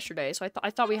switch up yesterday, so I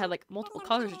thought we had like multiple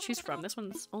colors to choose from. This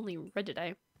one's only red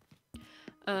today.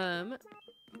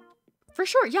 For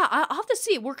sure, yeah, I'll have to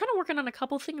see. We're kind of working on a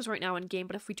couple things right now in game,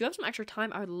 but if we do have some extra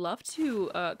time, I would love to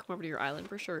come over to your island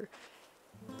for sure.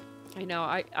 I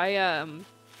know,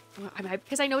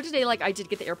 because I know today, like, I did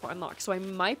get the airport unlocked, so I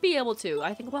might be able to.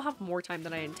 I think we'll have more time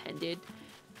than I intended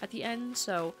at the end,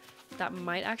 so that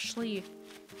might actually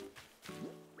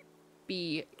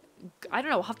be, I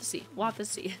don't know, we'll have to see. We'll have to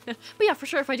see. But yeah, for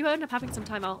sure, if I do end up having some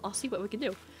time, I'll see what we can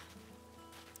do.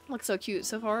 Looks so cute.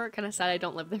 So far, kind of sad I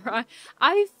don't live there.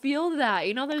 I feel that,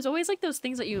 you know, there's always like those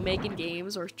things that you make in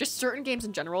games or just certain games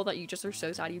in general that you just are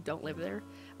so sad you don't live there.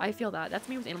 I feel that. That's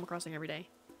me with Animal Crossing every day.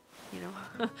 You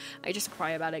know, I just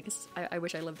cry about it because I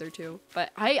wish I lived there too.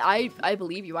 But I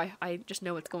believe you. I just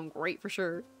know it's going great for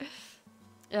sure.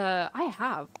 I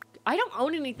don't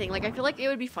own anything. Like, I feel like it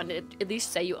would be fun to at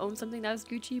least say you own something that is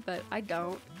Gucci, but I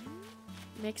don't.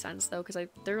 Makes sense though, because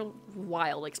they're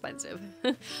wild expensive.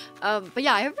 But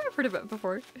yeah, I have never heard of it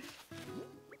before.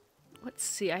 Let's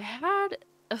see, I had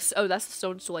oh, that's the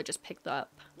stone stool I just picked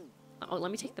up. Oh,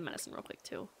 let me take the medicine real quick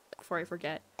too before I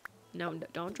forget. No,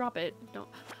 don't drop it. Don't.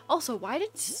 Also, why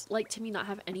did like Timmy not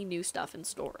have any new stuff in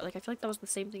store? Like, I feel like that was the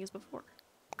same thing as before.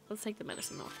 Let's take the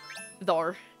medicine off.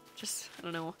 Just, I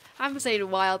don't know. I'm saying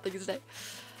wild things today.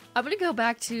 I'm gonna go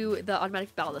back to the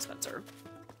automatic bowel dispenser.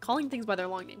 Calling things by their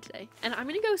long name today. And I'm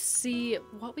gonna go see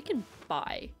what we can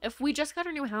buy. If we just got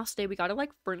our new house today, we gotta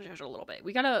like furnish it a little bit.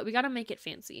 We gotta make it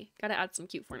fancy. Gotta add some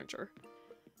cute furniture.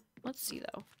 Let's see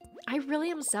though. I really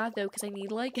am sad though, because I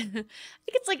need like, I think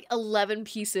it's like 11 more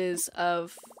pieces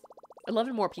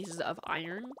of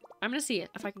iron. I'm gonna see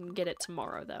if I can get it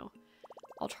tomorrow though.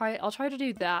 I'll try to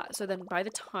do that. So then by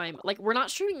the time, like, we're not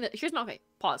streaming okay,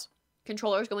 pause.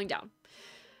 Controller's going down.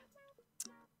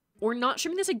 We're not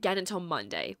streaming this again until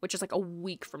Monday, which is like a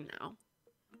week from now.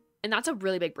 And that's a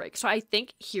really big break. So I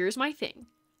think, here's my thing.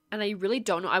 And I really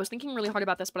don't know. I was thinking really hard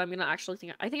about this, but I'm going to actually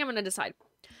I think I'm going to decide.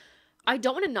 I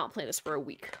don't want to not play this for a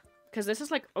week. Because this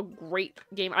is like a great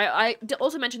game. I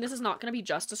also mentioned this is not going to be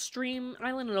just a stream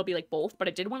island. It'll be like both. But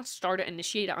I did want to start it,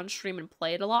 initiate it on stream, and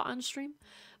play it a lot on stream.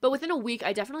 But within a week,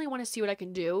 I definitely want to see what I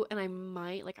can do. And I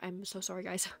might, like, I'm so sorry,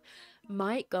 guys.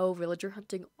 Might go villager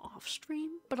hunting off stream.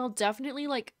 But I'll definitely,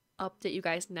 like, update you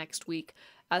guys next week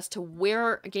as to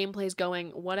where gameplay is going,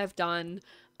 what I've done,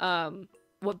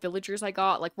 what villagers I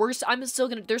got. Like, there's still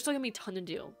gonna be a ton to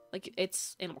do. Like,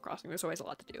 it's Animal Crossing, there's always a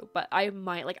lot to do, but I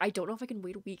might, like, I don't know if I can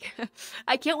wait a week.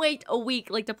 I can't wait a week,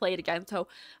 like, to play it again. So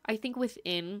I think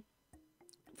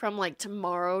from like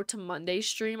tomorrow to Monday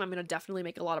stream, I'm gonna definitely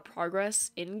make a lot of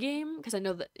progress in game, because I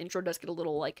know the intro does get a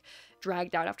little like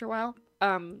dragged out after a while.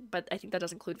 But I think that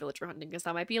does include villager hunting, because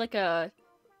that might be like a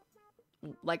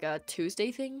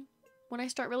Tuesday thing when I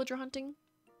start villager hunting.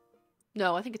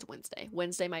 No, I think it's Wednesday.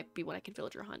 Wednesday might be when I can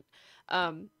villager hunt.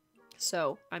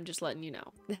 So I'm just letting you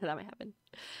know that might happen.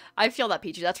 I feel that,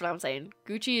 Peachy. That's what I'm saying.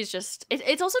 Gucci is just,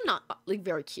 it's also not like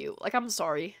very cute. Like, I'm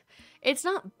sorry. It's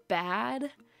not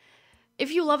bad.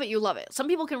 If you love it, you love it. Some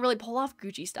people can really pull off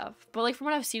Gucci stuff, but like from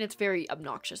what I've seen, it's very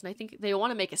obnoxious, and I think they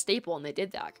want to make a staple, and they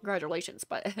did that. Congratulations.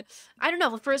 But I don't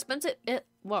know, for expensive,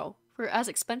 for as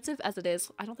expensive as it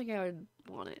is, I don't think I would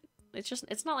want it.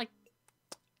 It's not like,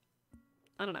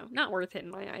 I don't know, not worth it in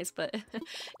my eyes, but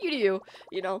you do,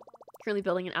 you know. Currently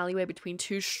building an alleyway between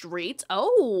two streets.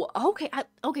 Oh, okay.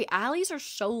 Okay, alleys are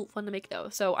so fun to make though,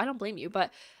 so I don't blame you,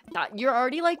 but you're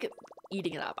already like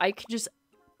eating it up. I can just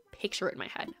picture it in my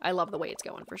head. I love the way it's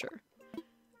going for sure.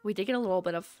 We did get a little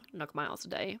bit of Nook Miles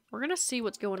today. We're gonna see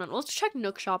what's going on. Let's check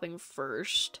Nook shopping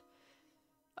first.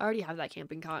 I already have that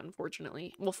camping cot,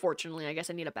 unfortunately. Well, fortunately, I guess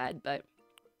I need a bed, but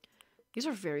these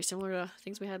are very similar to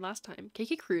things we had last time.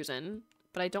 Keiki Cruisin',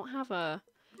 but I don't have a...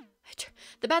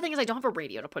 The bad thing is I don't have a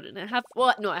radio to put it in. I have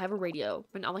a radio,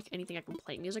 but not like anything I can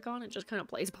play music on. It just kind of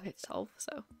plays by itself,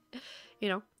 so, you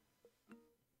know.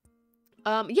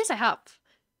 Yes, I have.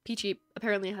 Peachy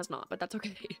apparently has not, but that's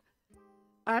okay.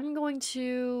 I'm going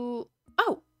to...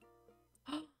 Oh!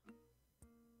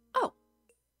 Oh!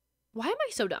 Why am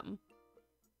I so dumb?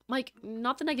 Like,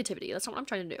 not the negativity. That's not what I'm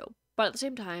trying to do. But at the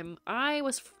same time, I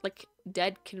was, like,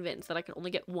 dead convinced that I could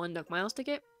only get one Nook Miles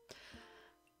ticket.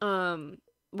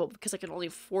 Well, because I can only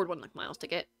afford one Nook Miles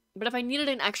ticket. But if I needed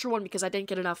an extra one because I didn't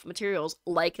get enough materials,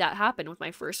 like that happened with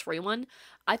my first free one,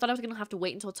 I thought I was going to have to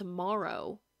wait until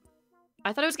tomorrow.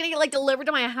 I thought I was going to get, like, delivered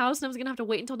to my house and I was going to have to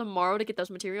wait until tomorrow to get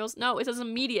those materials. No, it says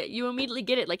immediate. You immediately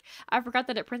get it. Like, I forgot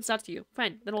that it prints out to you.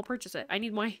 Fine, then I'll purchase it. I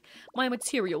need my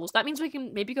materials. That means we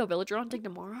can maybe go villager hunting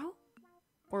tomorrow?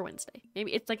 Or Wednesday.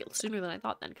 Maybe it's, like, sooner than I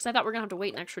thought then. Because I thought we were going to have to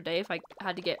wait an extra day if I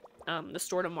had to get the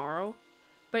store tomorrow.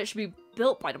 But it should be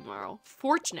built by tomorrow.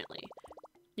 Fortunately.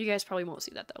 You guys probably won't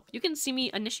see that, though. You can see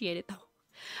me initiate it, though.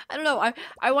 I don't know.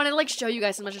 I want to, like, show you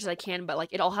guys as much as I can, but,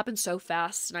 like, it all happens so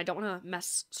fast, and I don't want to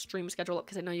mess stream schedule up,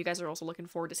 because I know you guys are also looking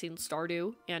forward to seeing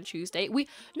Stardew and Tuesday. We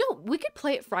could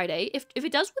play it Friday. If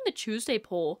it does win the Tuesday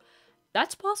poll,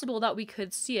 that's possible that we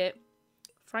could see it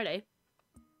Friday.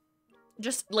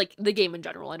 Just, like, the game in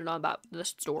general. I don't know about the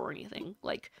store or anything,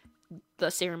 like, the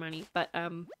ceremony, but,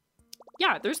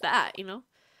 yeah, there's that, you know?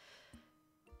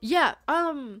 Yeah,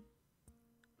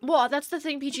 well, that's the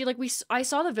thing, PG, like, I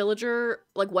saw the villager,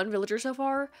 like, one villager so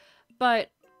far,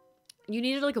 but you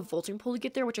needed, like, a vaulting pole to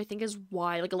get there, which I think is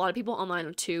why, like, a lot of people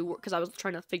online too, because I was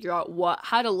trying to figure out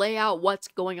how to lay out what's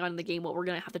going on in the game, what we're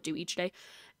gonna have to do each day,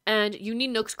 and you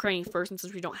need Nook's Cranny first, and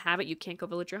since we don't have it, you can't go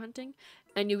villager hunting,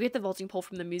 and you get the vaulting pole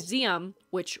from the museum,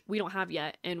 which we don't have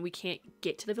yet, and we can't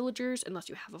get to the villagers unless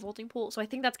you have a vaulting pole, so I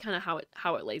think that's kind of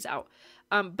how it lays out,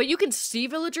 but you can see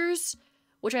villagers,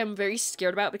 which I'm very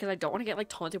scared about because I don't want to get, like,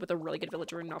 taunted with a really good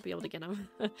villager and not be able to get him.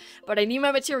 But I need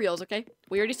my materials, okay?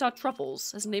 We already saw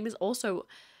Truffles. His name is also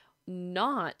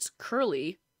not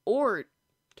Curly or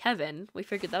Kevin. We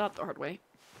figured that out the hard way.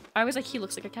 I was like, he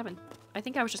looks like a Kevin. I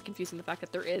think I was just confusing the fact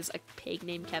that there is a pig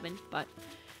named Kevin, but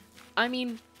I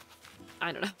mean,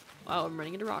 I don't know. Oh, I'm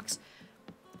running into rocks.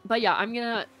 But yeah, I'm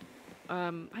gonna,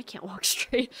 I can't walk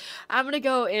straight. I'm gonna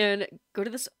go to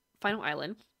this final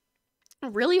island.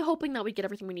 I'm really hoping that we get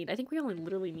everything we need. I think we only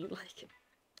literally need, like,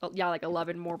 yeah, like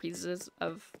 11 more pieces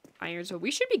of iron, so we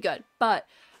should be good. But,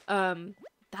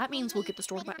 that means we'll get the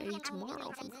store by tomorrow,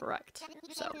 if I'm correct.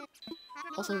 So,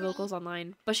 also Vocal's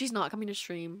online, but she's not coming to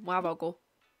stream. Wow, Vocal.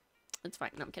 It's fine.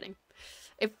 No, I'm kidding.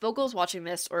 If Vocal's watching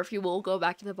this, or if you will go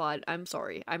back to the VOD, I'm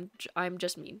sorry. I'm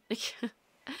just mean.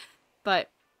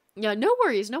 But, yeah, no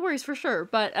worries for sure.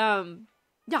 But,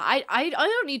 yeah, I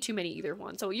don't need too many either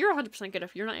one. So you're 100% good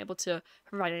if you're not able to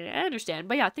provide it. I understand.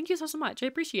 But yeah, thank you so much. I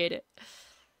appreciate it.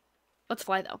 Let's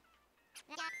fly, though.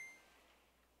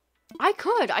 I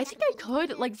think I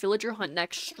could, like, villager hunt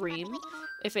next stream.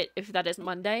 If that is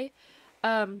Monday.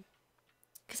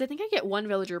 Because I think I get one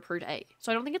villager per day.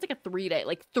 So I don't think it's, like, a 3-day.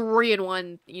 Like, 3 in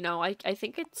 1, you know. I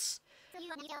think it's...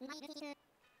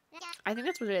 I think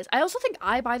that's what it is. I also think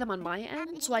I buy them on my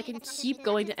end, so I can keep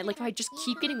going to, and like, if I just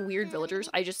keep getting weird villagers,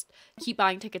 I just keep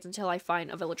buying tickets until I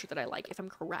find a villager that I like, if I'm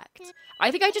correct.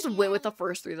 I think I just went with the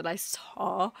first 3 that I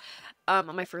saw,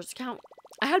 on my first account.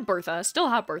 I had Bertha, still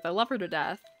have Bertha, love her to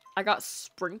death. I got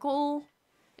Sprinkle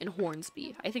and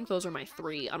Hornsby. I think those are my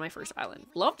 3 on my first island.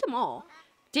 Loved them all.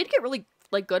 Did get really,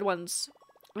 like, good ones.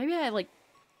 Maybe I, like,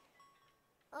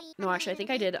 no, actually, I think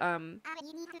I did,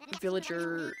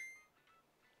 villager...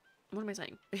 What am I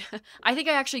saying? I think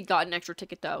I actually got an extra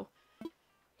ticket, though,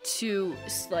 to,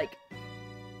 like,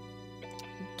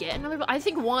 get another... I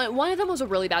think one of them was a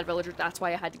really bad villager. That's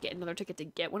why I had to get another ticket to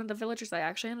get one of the villagers I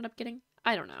actually ended up getting.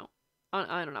 I don't know.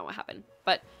 I don't know what happened.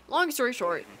 But, long story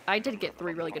short, I did get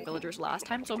 3 really good villagers last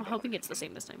time, so I'm hoping it's the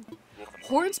same this time.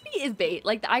 Hornsby is bait.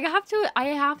 Like, I have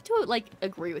to, like,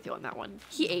 agree with you on that one.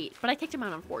 He ate, but I kicked him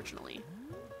out, unfortunately.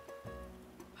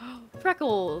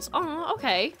 Freckles! Oh,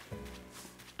 okay.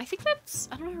 I think that's...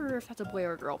 I don't remember if that's a boy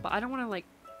or a girl, but I don't want to, like,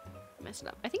 mess it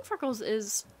up. I think Freckles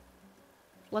is...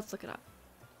 Let's look it up.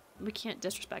 We can't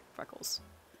disrespect Freckles.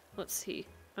 Let's see.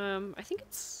 I think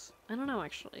it's... I don't know,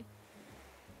 actually.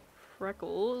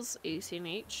 Freckles,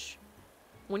 ACNH.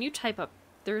 When you type up...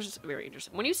 There's very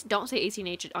interesting. When you don't say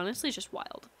ACNH, it honestly is just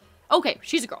wild. Okay,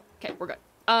 she's a girl. Okay, we're good.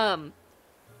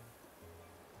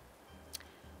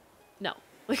 No.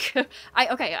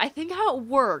 I think how it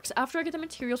works, after I get the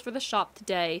materials for the shop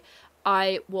today,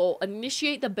 I will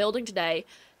initiate the building today.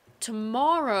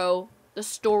 Tomorrow, the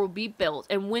store will be built,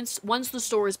 and once the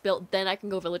store is built, then I can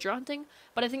go villager hunting.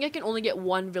 But I think I can only get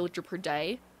 1 villager per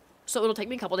day, so it'll take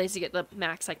me a couple days to get the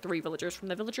max, like, 3 villagers from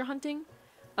the villager hunting.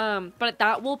 But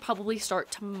that will probably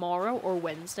start tomorrow or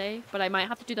Wednesday, but I might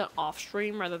have to do that off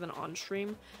stream rather than on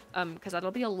stream, because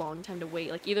that'll be a long time to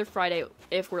wait, like, either Friday,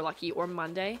 if we're lucky, or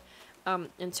Monday.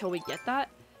 Until we get that.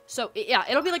 So, yeah,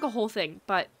 it'll be like a whole thing,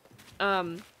 but,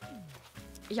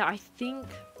 yeah, I think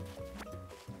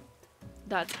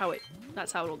that's how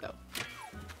it'll go.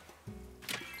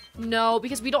 No,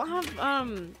 because we don't have,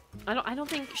 I don't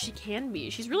think she can be.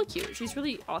 She's really cute. She's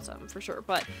really awesome, for sure.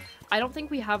 But I don't think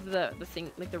we have the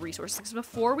thing, like, the resources. Because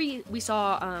before we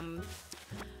saw,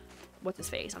 what's his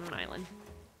face on an island?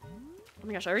 Oh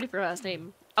my gosh, I already forgot his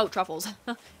name. Oh, Truffles.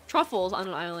 Truffles on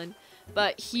an island.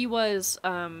 But he was,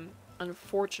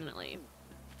 unfortunately,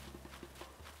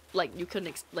 like, you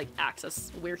couldn't, like,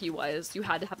 access where he was. You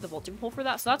had to have the vaulting pole for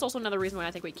that. So that's also another reason why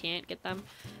I think we can't get them.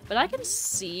 But I can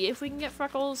see if we can get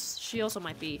Freckles. She also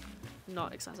might be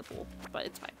not accessible, but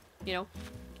it's fine, you know?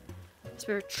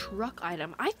 Spare truck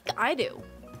item. I do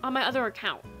on my other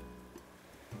account.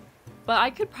 But I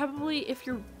could probably, if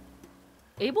you're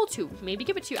able to, maybe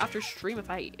give it to you after stream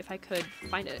if I could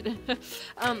find it. But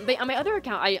on my other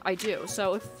account, I do.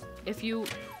 So if you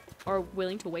are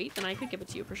willing to wait, then I could give it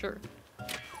to you for sure.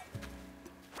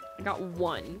 I got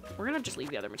one. We're gonna just leave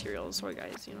the other materials. Sorry,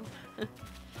 guys, you know.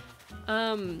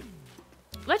 I'm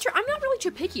not really too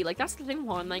picky. Like, that's the thing,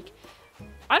 Juan. Like,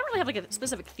 I don't really have, like, a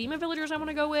specific theme of villagers I want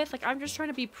to go with. Like, I'm just trying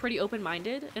to be pretty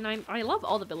open-minded. And I love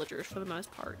all the villagers for the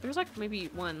most part. There's, like,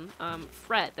 maybe one,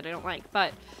 Fred, that I don't like.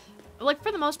 But, like,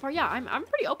 for the most part, yeah, I'm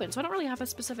pretty open. So I don't really have a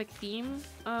specific theme,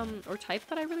 or type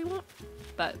that I really want.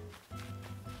 But,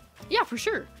 yeah, for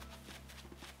sure.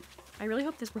 I really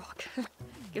hope this rock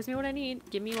gives me what I need.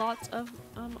 Give me lots of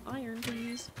iron,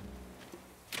 please.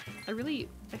 I feel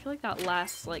like that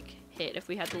last, like, hit, if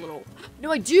we had the little...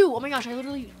 No, I do! Oh my gosh, I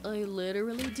literally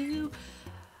do.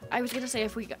 I was gonna say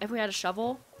if we had a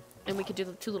shovel and we could do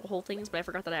the two little hole things, but I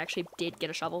forgot that I actually did get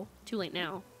a shovel. Too late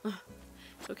now.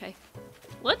 It's okay.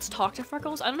 Let's talk to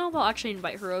Freckles. I don't know if I'll actually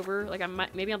invite her over. Like,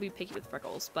 maybe I'll be picky with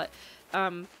Freckles, but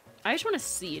I just want to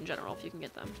see in general if you can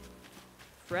get them.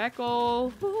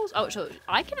 Freckles. Oh, so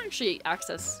I can actually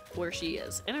access where she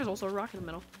is. And there's also a rock in the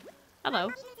middle. Hello.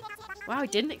 Wow, I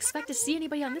didn't expect to see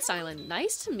anybody on this island.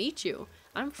 Nice to meet you.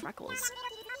 I'm Freckles.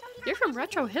 You're from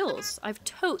RetroHills. I've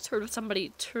totes heard of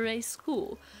somebody, Trey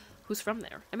School, who's from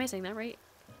there. Am I saying that right?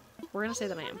 We're gonna say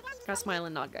that I am. Gotta smile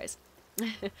and nod, guys.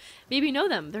 Maybe you know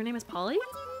them. Their name is Polly?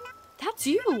 That's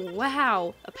you!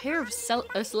 Wow! A pair of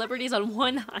celebrities on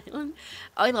one island.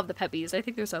 Oh, I love the Peppies. I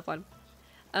think they're so fun.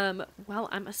 Well,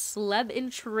 I'm a celeb in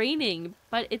training,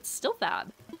 but it's still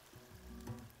fab.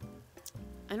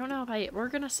 I don't know if we're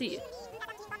gonna see.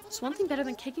 So one thing better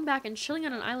than kicking back and chilling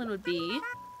on an island would be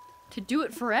to do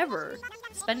it forever.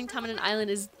 Spending time on an island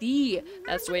is the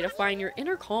best way to find your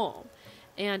inner calm.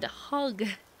 And hug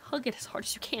it as hard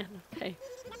as you can, okay?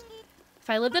 If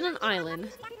I lived on an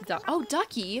island, oh,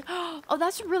 Ducky! Oh,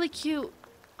 that's really cute.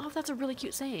 Oh, that's a really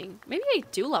cute saying. Maybe I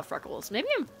do love Freckles. Maybe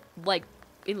I'm, like,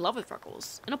 in love with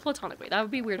Freckles in a platonic way. That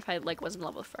would be weird if I, like, was in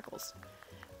love with Freckles.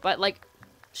 But, like,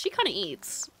 she kind of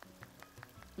eats.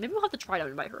 Maybe we'll have to try to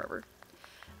invite her over.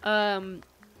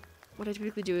 What I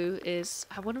typically do is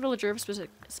have one villager of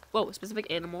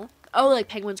specific animal. Oh, like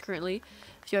penguins currently.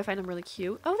 So I find them really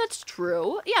cute. Oh, that's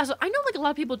true. Yeah, so I know, like, a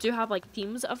lot of people do have, like,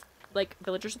 themes of, like,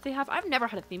 villagers that they have. I've never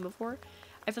had a theme before.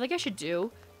 I feel like I should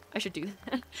do that. I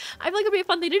feel like it'd be a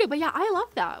fun thing to do. But yeah, I love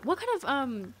that. What kind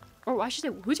of, or I should say,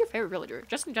 who's your favorite villager?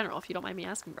 Just in general, if you don't mind me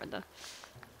asking, Brenda.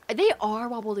 They are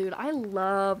Wobble Dude. I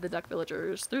love the duck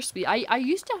villagers. They're sweet. I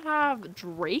used to have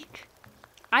Drake.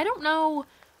 I don't know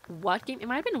what game. It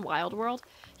might have been Wild World.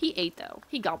 He ate, though.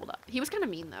 He gobbled up. He was kind of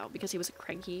mean, though, because he was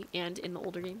cranky and in the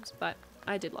older games. But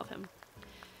I did love him.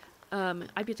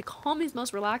 I'd be the calmest,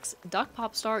 most relaxed duck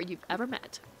pop star you've ever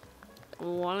met.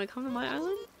 Want to come to my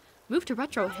island? Move to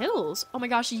RetroHills. Oh my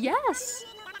gosh, yes!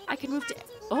 I can move to...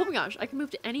 Oh my gosh, I can move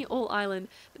to any old island,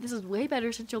 but this is way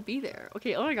better since you'll be there.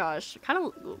 Okay, oh my gosh, kind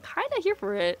of here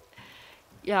for it.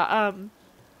 Yeah,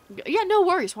 yeah, no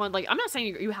worries, Juan. Like, I'm not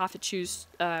saying you have to choose,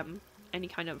 any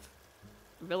kind of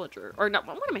villager. Or, no,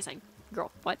 what am I saying?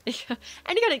 Girl, what?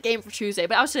 Any kind of game for Tuesday,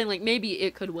 but I was saying, like, maybe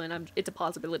it could win. It's a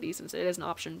possibility since it is an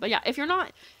option. But yeah, if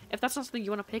that's not something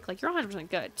you want to pick, like, you're 100%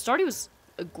 good. Stardew was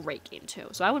a great game too,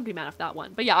 so I wouldn't be mad if that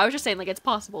won. But yeah, I was just saying, like, it's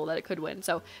possible that it could win,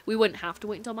 so we wouldn't have to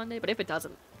wait until Monday. But if it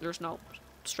doesn't, there's no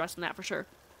stress in that for sure.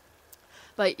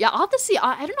 But yeah, I'll have to see.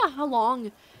 I don't know how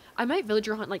long. I might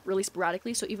villager hunt, like, really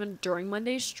sporadically, so even during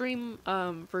Monday's stream,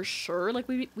 for sure, like,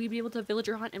 we'd be able to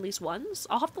villager hunt at least once.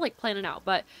 I'll have to, like, plan it out,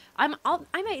 but I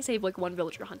might save, like, one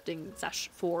villager hunting sesh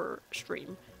for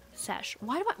stream.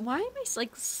 Why am I,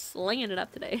 like, slinging it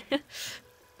up today?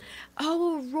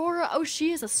 Oh, Aurora. Oh,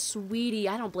 she is a sweetie.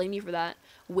 I don't blame you for that.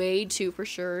 Wade, too, for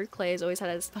sure. Clay has always had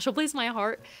a special place in my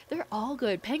heart. They're all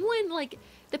good. Penguin, like,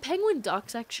 the penguin duck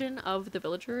section of the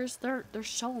villagers, they're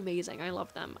so amazing. I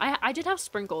love them. I did have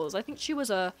Sprinkles. I think she was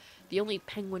the only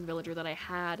penguin villager that I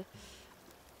had.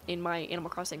 in my Animal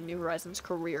Crossing New Horizons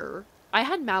career. I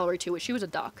had Mallory too, which she was a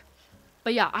duck.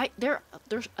 But yeah, I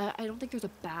don't think there's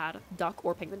a bad duck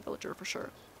or penguin villager for sure.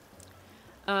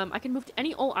 I can move to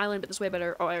any old island, but this way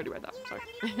better. Oh, I already read that.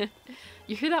 Sorry.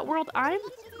 You hear that, world? I'm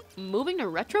moving to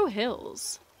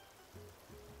RetroHills.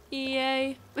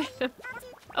 Yay.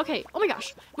 Okay. Oh my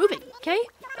gosh. Moving. Okay.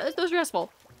 That was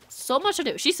stressful. So much to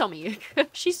do. She's so me.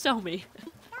 She's so me.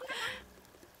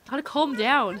 Gotta calm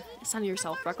down. Center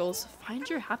yourself, Freckles. Find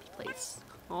your happy place.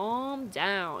 Calm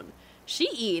down. She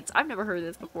eats. I've never heard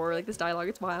this before. Like, this dialogue,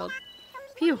 it's wild.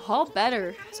 Phew, all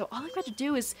better. So all I've got to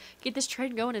do is get this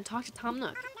train going and talk to Tom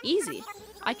Nook. Easy.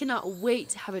 I cannot wait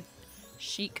to have a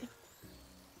chic.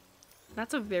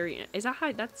 That's a very... Is that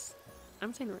how... That's...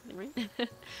 I'm saying the right thing,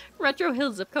 right?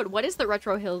 RetroHills zip code. What is the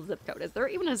RetroHills zip code? Is there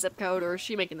even a zip code, or is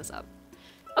she making this up?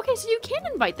 Okay, so you can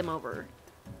invite them over.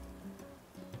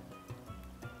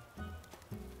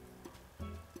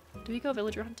 Do we go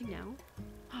villager hunting now?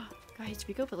 Guys, do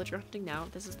we go villager hunting now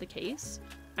if this is the case?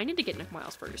 I need to get Nook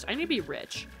Miles first. I need to be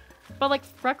rich. But, like,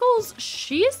 Freckles,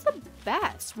 she is the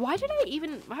best. Why was I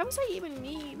even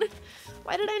mean?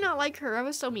 Why did I not like her? I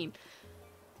was so mean.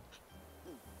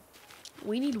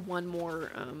 We need one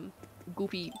more,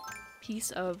 goopy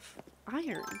piece of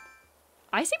iron.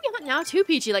 I say we hunt now too,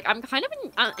 Peachy. Like, I'm kind of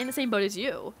in the same boat as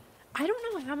you. I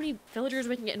don't know how many villagers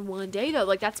we can get in one day, though.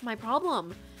 Like, that's my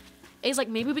problem. Is, like,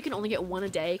 maybe we can only get one a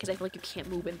day, because I feel like you can't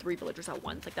move in 3 villagers at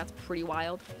once. Like, that's pretty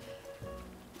wild.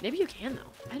 Maybe you can,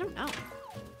 though. I don't know.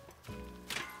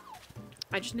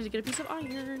 I just need to get a piece of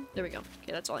iron. There we go.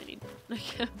 Okay, that's all I need.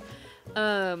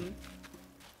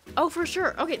 Oh, for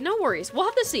sure. Okay, no worries. We'll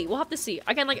have to see. We'll have to see.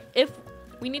 Again, like, if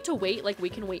we need to wait, like, we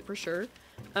can wait for sure.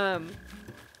 But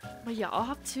yeah, I'll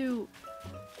have to...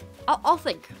 I'll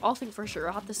think. I'll think for sure.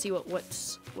 I'll have to see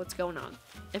what's going on.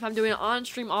 If I'm doing it on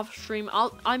stream, off stream,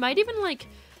 I might even, like...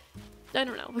 I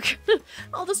don't know.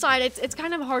 I'll decide. It's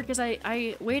kind of hard because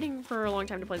I waiting for a long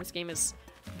time to play this game is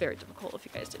very difficult, if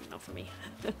you guys didn't know, for me.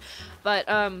 But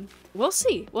we'll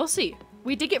see. We'll see.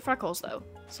 We did get Freckles though.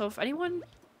 So if anyone,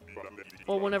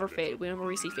 well, whenever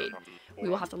we see Fade, we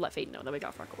will have to let Fade know that we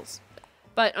got Freckles.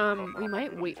 But we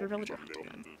might wait for villager hunting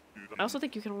then. I also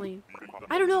think you can only,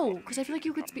 I don't know, because I feel like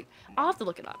you could speak. I'll have to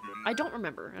look it up. I don't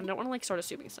remember. I don't want to like start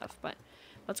assuming stuff, but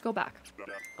let's go back.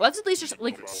 Let's at least just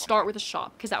like start with a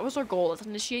shop, because that was our goal. Let's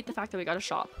initiate the fact that we got a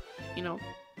shop, you know.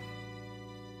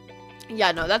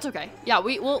 Yeah, no, that's okay. Yeah,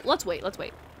 let's wait. Let's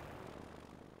wait.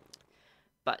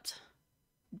 But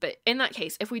in that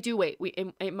case, if we do wait,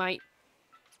 it might.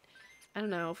 I don't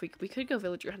know if we could go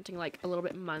villager hunting like a little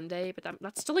bit Monday, but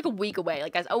that's still like a week away.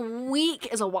 Like guys, a week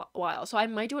is a while, so I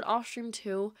might do it off stream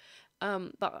too.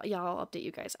 But yeah, I'll update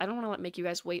you guys. I don't want to make you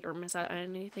guys wait or miss out on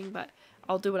anything, but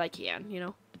I'll do what I can, you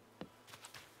know.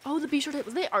 Oh, the beach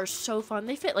tables, they are so fun.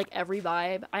 They fit like every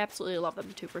vibe. I absolutely love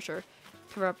them too, for sure.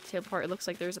 Cover up the table part. It looks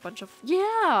like there's a bunch of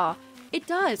it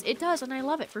does, and I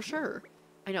love it for sure.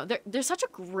 I know they're such a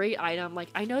great item. Like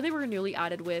I know they were newly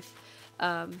added with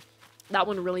that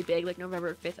one really big, like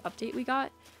November 5th update we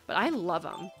got, but I love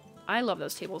them. I love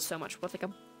those tables so much with like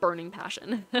a burning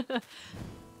passion.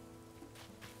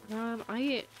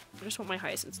 I just want my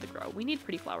hyacinths to grow. We need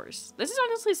pretty flowers. This is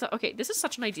honestly so okay. This is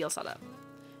such an ideal setup.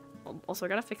 Also, I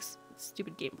gotta fix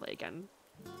stupid gameplay again.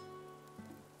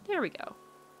 There we go.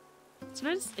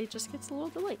 Sometimes it just gets a little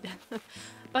delayed.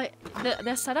 But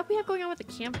the setup we have going on with the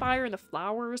campfire and the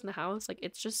flowers and the house, like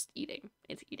it's just eating.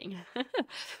 It's eating.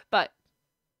 But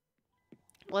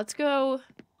let's go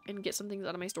and get some things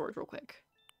out of my storage real quick.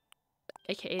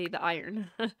 AKA the iron.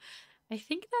 I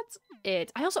think that's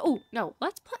it. I also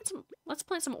let's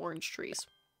plant some orange trees.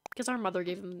 Because our mother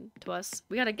gave them to us.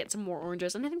 We gotta get some more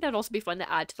oranges. And I think that'd also be fun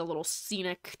to add to the little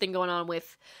scenic thing going on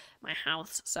with my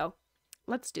house. So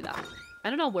let's do that. I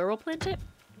don't know where we'll plant it.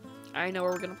 I know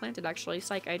where we're gonna plant it actually.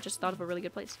 Psych, I just thought of a really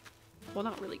good place. Well,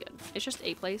 not really good. It's just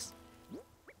a place.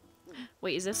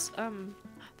 Wait, is this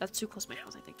that's too close to my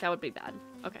house, I think. That would be bad.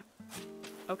 Okay.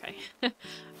 Okay.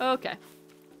 Okay.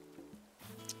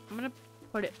 I'm gonna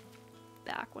put it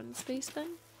back one space then.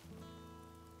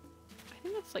 I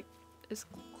think that's like as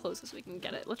close as we can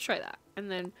get it. Let's try that. And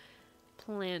then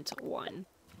plant one.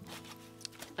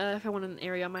 If I want an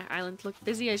area on my island to look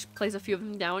busy, I should place a few of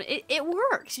them down. It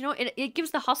works, you know? It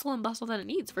gives the hustle and bustle that it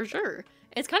needs, for sure.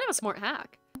 It's kind of a smart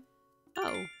hack.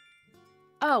 Oh.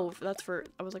 Oh, that's for...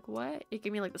 I was like, what? It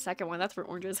gave me, like, the second one. That's for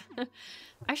oranges.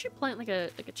 I should plant, like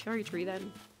a cherry tree,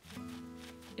 then.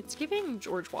 It's giving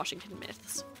George Washington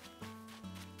myths.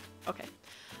 Okay.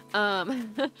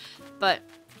 But...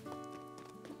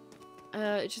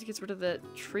 it just gets rid of the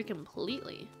tree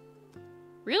completely.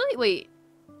 Really? Wait.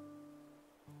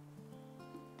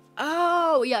 Oh,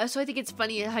 Oh, yeah, so I think it's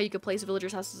funny how you could place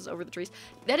villagers' houses over the trees.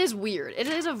 That is weird. It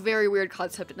is a very weird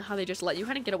concept in how they just let you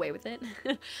kind of get away with it.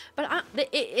 But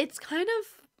it's kind of,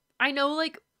 I know,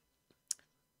 like,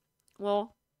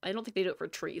 well, I don't think they do it for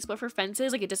trees, but for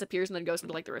fences, like, it disappears and then goes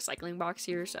into, like, the recycling box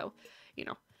here, so, you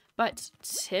know. But,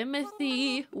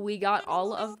 Timothy, we got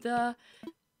all of the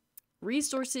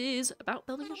resources about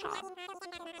building a shop.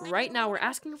 Right now, we're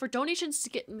asking for donations to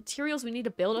get materials we need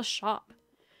to build a shop.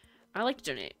 I like to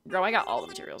donate. Girl, I got all the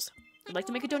materials. I'd like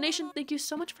to make a donation. Thank you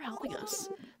so much for helping us.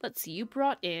 Let's see, you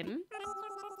brought in...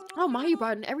 Oh my, you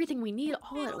brought in everything we need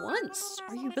all at once.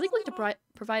 Are you really going to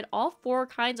provide all 4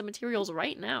 kinds of materials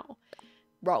right now?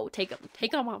 Bro, take them.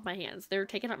 Take them off my hands. They're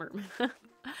taking up room.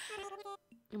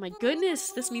 Oh my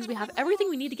goodness, this means we have everything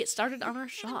we need to get started on our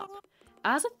shop.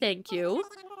 As a thank you,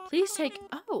 please take...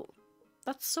 Oh,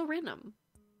 that's so random.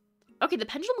 Okay, the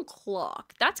pendulum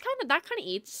clock. That kind of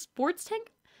eats. Sports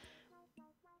tank?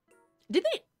 Did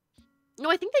they?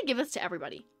 No, I think they give this to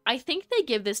everybody. I think they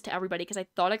give this to everybody because I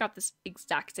thought I got this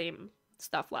exact same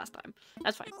stuff last time.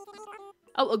 That's fine.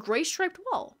 Oh, a gray striped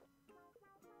wall.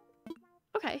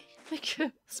 Okay.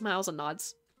 Smiles and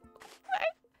nods.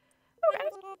 Okay.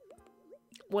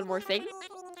 One more thing.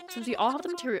 Since we all have the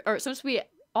material, or since we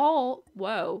all,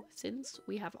 since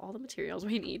we have all the materials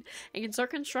we need and can start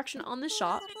construction on the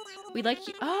shop, we'd like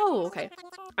you, oh, okay.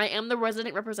 I am the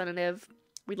resident representative.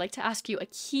 We'd like to ask you a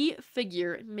key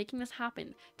figure in making this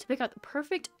happen to pick out the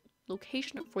perfect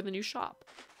location for the new shop.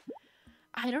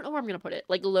 I don't know where I'm gonna put it.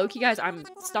 Like, low-key, guys, I'm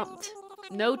stumped.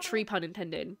 No tree, pun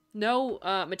intended. No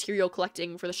material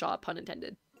collecting for the shop, pun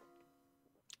intended.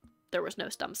 There was no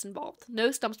stumps involved. No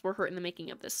stumps were hurt in the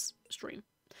making of this stream.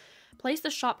 Place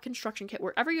the shop construction kit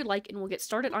wherever you like and we'll get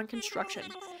started on construction.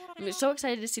 I'm so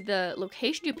excited to see the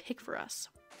location you pick for us.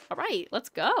 Alright, let's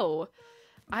go.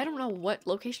 I don't know what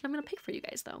location I'm going to pick for you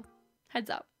guys, though. Heads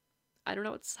up. I don't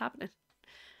know what's happening.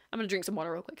 I'm going to drink some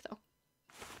water real quick, though.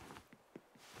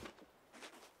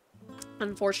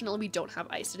 Unfortunately, we don't have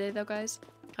ice today, though, guys.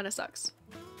 Kind of sucks.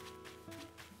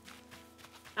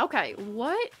 Okay,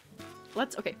 what?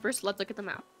 Okay, first let's look at the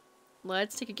map.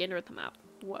 Let's take a gander at the map.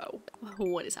 Whoa.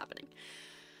 What is happening?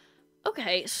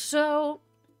 Okay, so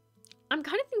I'm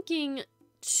kind of thinking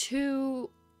to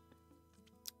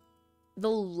the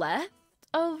left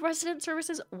of resident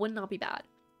services would not be bad.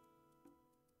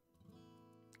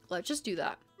 Let's just do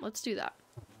that. Let's do that.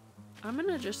 I'm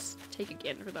gonna just take a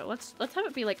gander though. Let's have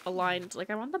it be like aligned. Like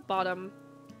I want the bottom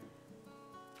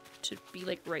to be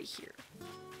like right here.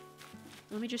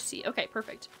 Let me just see. Okay,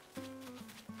 perfect.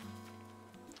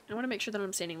 I want to make sure that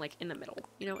I'm standing like in the middle.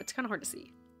 You know, it's kind of hard to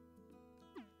see.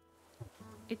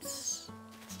 Let's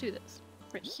do this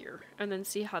right here and then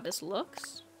see how this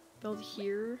looks. Build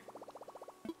here.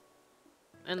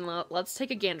 And let's take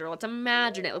a gander. Let's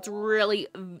imagine it. Let's really,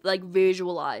 like,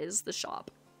 visualize the shop.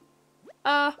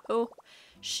 Oh.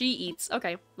 She eats.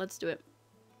 Okay, let's do it.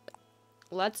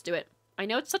 Let's do it. I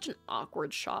know it's such an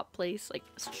awkward shop placement.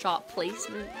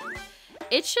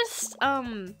 It's just,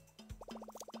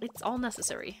 it's all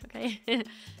necessary, okay?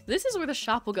 This is where the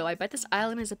shop will go. I bet this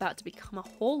island is about to become a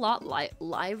whole lot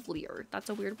livelier. That's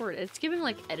a weird word. It's giving,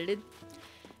 like, edited,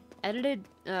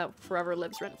 forever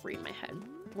lives rent-free in my head.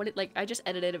 I just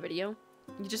edited a video.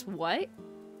 You just, what?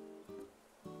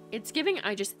 It's giving,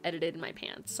 I just edited my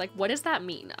pants. Like, what does that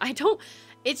mean?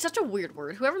 It's such a weird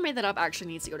word. Whoever made that up actually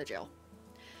needs to go to jail.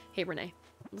 Hey, Renee,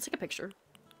 let's take a picture.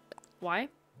 Why?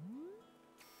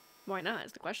 Why not,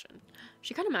 is the question.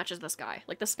 She kind of matches the sky.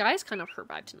 Like, the sky is kind of her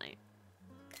vibe tonight.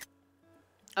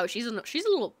 Oh, she's a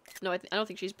little, no, I don't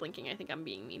think she's blinking. I think I'm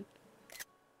being mean.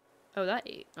 Oh, that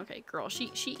ate. Okay, girl,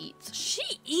 she eats. She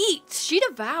eats! She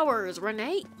devours!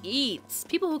 Renee eats!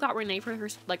 People who got Renee for her,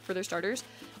 like, for their starters,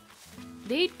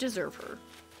 they deserve her.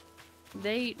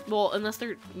 Well, unless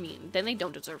they're mean, then they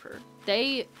don't deserve her.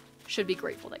 They should be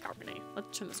grateful they got Renee.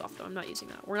 Let's turn this off, though. I'm not using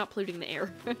that. We're not polluting the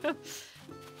air.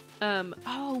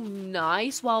 Oh,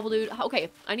 nice, Wobble Dude. Okay,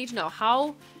 I need to know,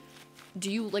 how do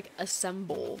you, like,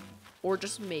 assemble or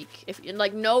just make,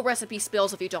 like, no recipe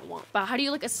spills if you don't want, but how do you,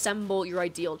 like, assemble your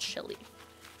ideal chili?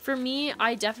 For me,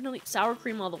 I definitely, sour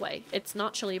cream all the way. It's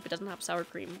not chili if it doesn't have sour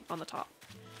cream on the top.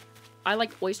 I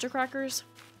like oyster crackers,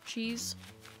 cheese,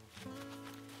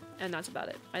 and that's about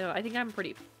it. I think I'm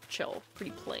pretty chill,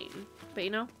 pretty plain, but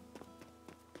you know?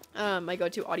 My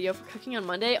go-to audio for cooking on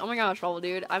Monday. Oh my gosh, Wobble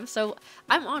Dude. I'm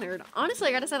honored. Honestly,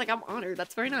 I gotta say, like, I'm honored.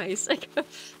 That's very nice. Like,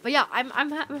 but yeah, I'm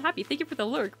happy. Thank you for the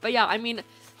lurk. But yeah, I mean,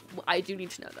 I do need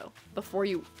to know, though, before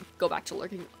you go back to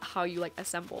lurking, how you, like,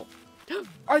 assemble.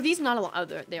 Are these not aligned?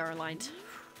 Oh, they are aligned.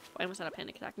 I almost had a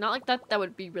panic attack. Not like that. That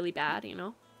would be really bad, you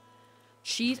know?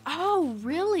 Cheese. Oh,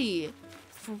 really?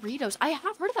 Fritos. I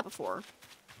have heard of that before.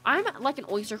 I'm like an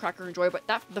oyster cracker enjoyer, but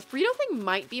the Frito thing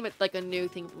might be like a new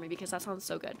thing for me because that sounds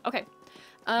so good. Okay.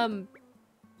 What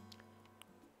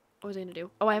was I gonna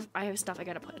do? Oh, I have stuff I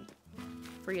gotta put in.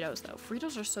 Fritos though.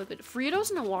 Fritos are so good.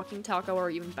 Fritos and a walking taco are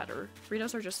even better.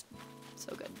 Fritos are just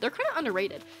so good. They're kind of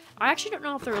underrated. I actually don't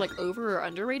know if they're like over or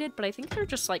underrated, but I think they're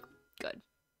just like good.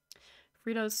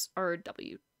 Fritos are a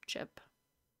W chip.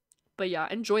 But yeah,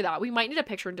 enjoy that. We might need a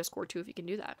picture in Discord too if you can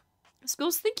do that.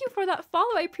 Schools, thank you for that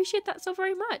follow. I appreciate that so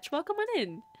very much. Welcome on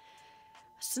in.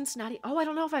 Cincinnati. Oh, I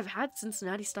don't know if I've had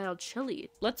Cincinnati style chili.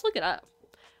 Let's look it up.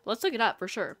 Let's look it up for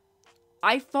sure.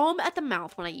 I foam at the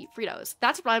mouth when I eat Fritos.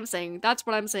 That's what I'm saying. That's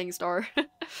what I'm saying, Star.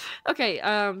 Okay,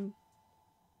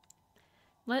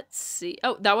 let's see.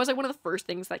 Oh, that was like one of the first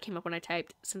things that came up when I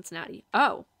typed Cincinnati.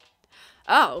 Oh.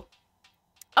 Oh.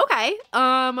 Okay.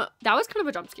 That was kind of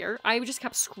a jump scare. I just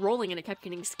kept scrolling and it kept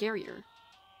getting scarier.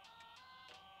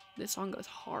 This song goes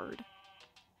hard.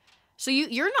 So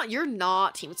you're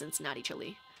not Team Cincinnati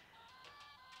chili.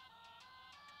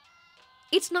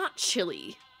 It's not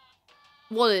chili.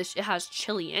 Well, it has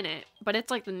chili in it, but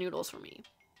it's like the noodles for me.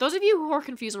 Those of you who are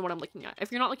confused on what I'm looking at, if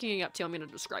you're not looking it up too, I'm going to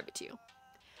describe it to you.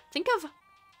 Think of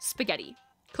spaghetti.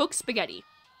 Cook spaghetti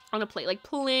on a plate, like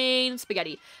plain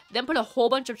spaghetti. Then put a whole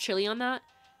bunch of chili on that,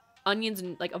 onions,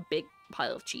 and like a big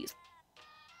pile of cheese.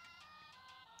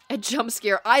 A jump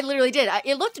scare. I literally did.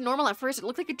 It looked normal at first. It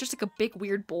looked like just like a big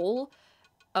weird bowl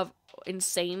of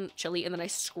insane chili, and then I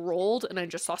scrolled and I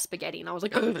just saw spaghetti and I was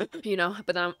like, you know,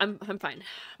 but then I'm fine.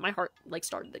 My heart like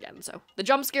started again. So the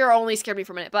jump scare only scared me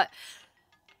for a minute, but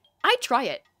I'd try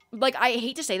it. Like, I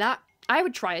hate to say that. I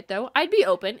would try it though. I'd be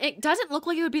open. It doesn't look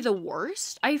like it would be the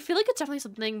worst. I feel like it's definitely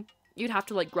something you'd have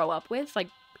to like grow up with, like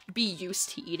be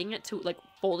used to eating it to like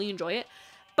fully enjoy it,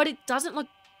 but it doesn't look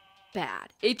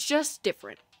bad. It's just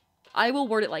different. I will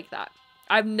word it like that.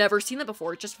 I've never seen that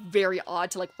before. It's just very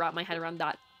odd to like wrap my head around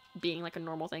that being like a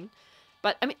normal thing.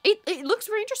 But I mean, it looks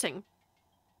very interesting.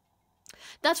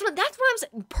 That's what I'm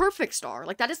saying. Perfect, Star.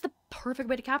 Like, that is the perfect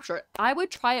way to capture it. I would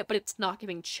try it, but it's not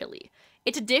giving chili.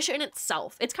 It's a dish in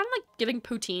itself. It's kind of like giving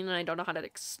poutine, and I don't know how to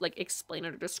explain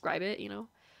it or describe it, you know?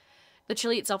 The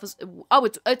chili itself is, oh,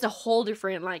 it's a whole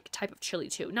different like type of chili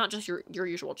too, not just your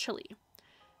usual chili.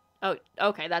 Oh,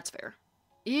 okay, that's fair.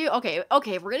 Okay,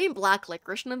 if we're getting black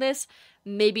licorice into this,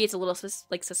 maybe it's a little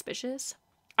suspicious.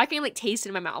 I can like taste it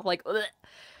in my mouth, like, ugh.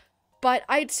 But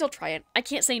I'd still try it. I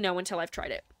can't say no until I've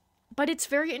tried it. But it's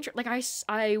very interesting. Like,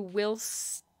 I will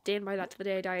stand by that to the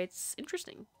day I die. It's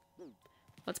interesting.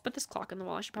 Let's put this clock on the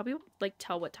wall. I should probably like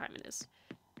tell what time it is.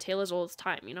 Tale as old as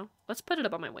time, you know. Let's put it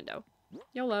up on my window.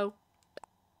 YOLO.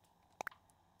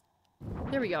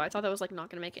 There we go. I thought that was like not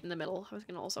gonna make it in the middle. I was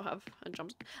gonna also have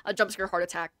a jump scare heart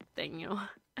attack thing, you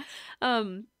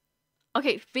know.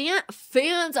 Okay,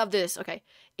 fans of this. Okay,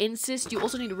 insist you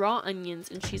also need raw onions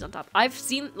and cheese on top. I've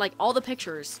seen like all the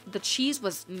pictures. The cheese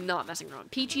was not messing around.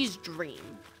 Peachy's dream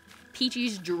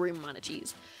amount of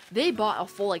cheese. They bought a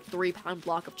full like 3-pound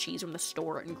block of cheese from the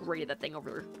store and grated that thing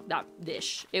over that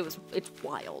dish. It's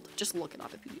wild. Just look it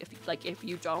up if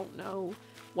you don't know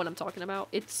what I'm talking about.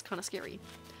 It's kind of scary.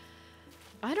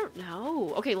 I don't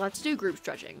know. Okay, let's do group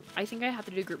stretching. I think I have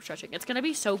to do group stretching. It's gonna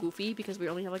be so goofy because we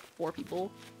only have like 4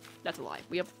 people. That's a lie.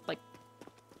 We have like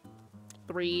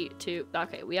 3, 2.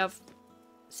 Okay, we have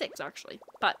 6 actually,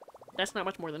 but that's not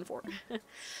much more than 4.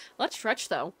 Let's stretch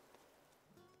though.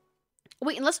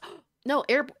 Wait, unless no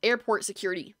airport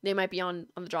security. They might be on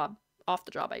the job, off the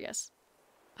job, I guess.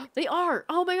 They are.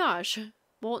 Oh my gosh.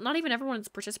 Well, not even everyone's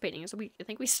participating, so I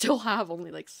think we still have only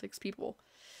like 6 people.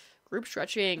 Group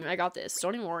stretching. I got this.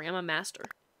 Don't even worry. I'm a master.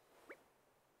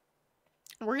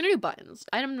 We're gonna do buttons.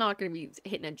 I'm not gonna be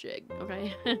hitting a jig,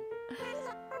 okay?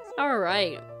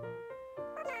 Alright.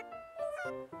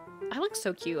 I look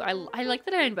so cute. I like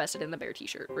that I invested in the bear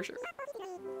t-shirt, for sure.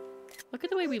 Look at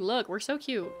the way we look. We're so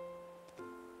cute.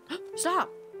 Stop!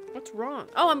 What's wrong?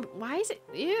 Oh, why is it?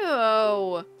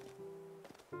 Ew!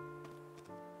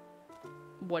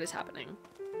 What is happening?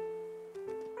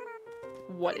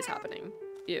 What is happening?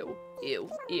 Ew, ew,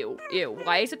 ew, ew.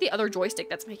 Why is it the other joystick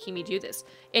that's making me do this?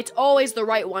 It's always the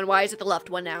right one. Why is it the left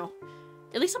one now?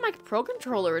 At least on my Pro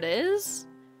Controller it is.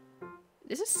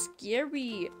 This is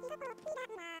scary.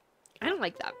 I don't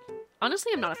like that.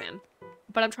 Honestly, I'm not a fan.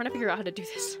 But I'm trying to figure out how to do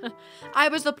this. I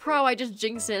was the pro. I just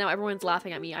jinxed it. Now everyone's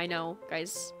laughing at me. I know.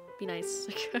 Guys, be nice.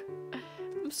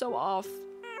 I'm so off.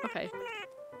 Okay.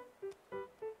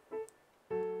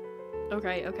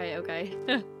 Okay, okay, okay.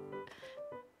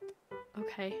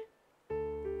 Okay.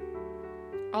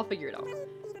 I'll figure it out.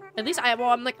 At least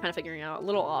I'm like kind of figuring it out. A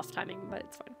little off timing, but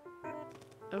it's fine.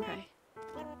 Okay.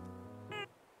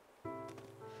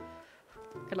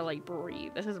 gonna, like,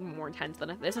 breathe. This is more intense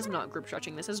than... This is not group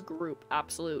stretching. This is group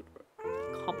absolute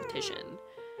competition.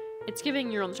 It's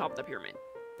giving you're on the top of the pyramid.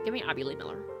 Give me Abby Lee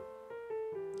Miller.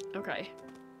 Okay.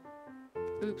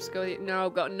 Oops, go... No,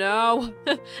 go... No!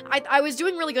 I was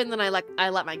doing really good, and then I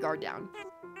let my guard down.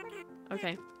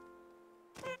 Okay.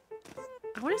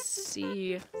 I want to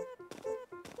see...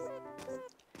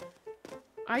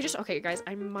 Okay, guys,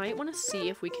 I might want to see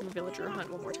if we can villager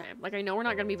hunt one more time. Like, I know we're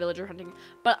not going to be villager hunting,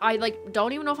 but I, like,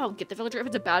 don't even know if I'll get the villager. If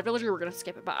it's a bad villager, we're going to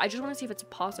skip it, but I just want to see if it's a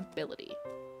possibility.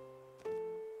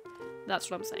 That's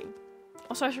what I'm saying.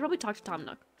 Also, I should probably talk to Tom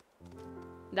Nook.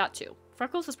 That, too.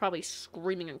 Freckles is probably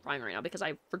screaming and crying right now because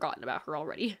I've forgotten about her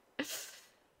already.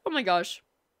 Oh my gosh.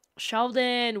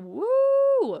 Sheldon,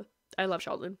 woo! I love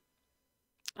Sheldon.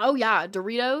 Oh, yeah,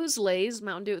 Doritos, Lay's,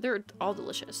 Mountain Dew, they're all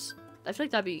delicious. I feel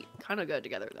like that'd be kind of good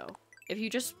together, though. If you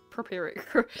just prepare it,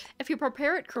 if you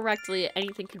prepare it correctly,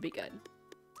 anything could be good.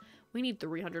 We need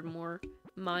 300 more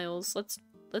miles. Let's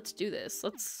do this.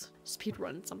 Let's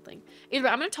speedrun something. Either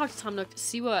way, I'm gonna talk to Tom Nook to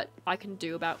see what I can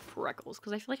do about Freckles,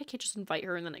 because I feel like I can't just invite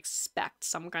her and then expect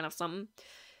some kind of something.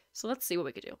 So let's see what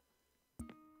we could do.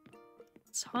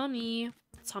 Tommy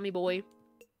boy.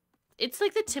 It's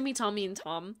like the Timmy, Tommy, and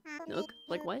Tom Nook.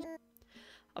 Like what?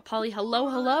 Polly,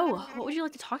 hello. What would you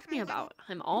like to talk to me about?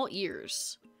 I'm all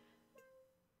ears.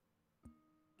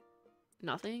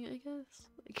 Nothing, I guess.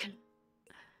 Like,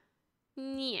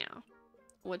 yeah.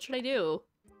 What should I do?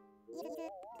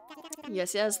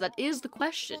 Yes, that is the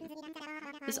question.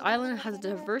 This island has a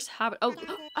diverse habit.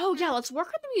 Oh yeah, let's work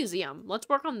on the museum. Let's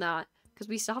work on that. Because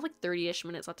we still have like 30-ish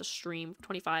minutes left to stream.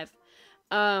 25.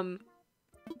 But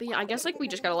yeah, I guess like we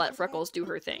just gotta let Freckles do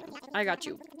her thing. I got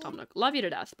you, Tom Nook. Love you to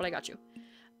death, but I got you.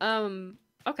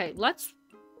 Okay, let's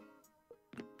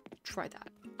try that.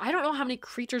 I don't know how many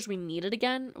creatures we needed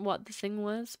again, what the thing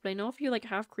was, but I know if you, like,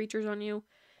 have creatures on you,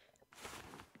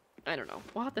 I don't know.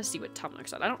 We'll have to see what Tom Nook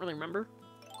said. I don't really remember.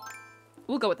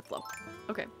 We'll go with the flow.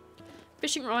 Okay.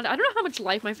 Fishing rod. I don't know how much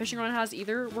life my fishing rod has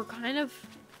either. We're kind of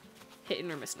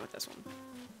hitting or missing with this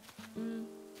one.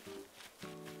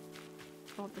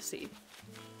 I'll have to see.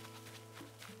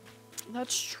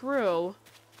 That's true.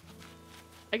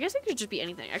 I guess it could just be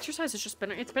anything. Exercise has just been,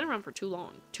 it's been around for too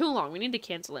long. Too long. We need to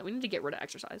cancel it. We need to get rid of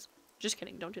exercise. Just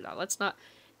kidding. Don't do that. Let's not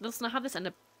have this end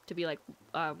up to be like,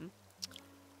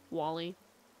 WALL-E.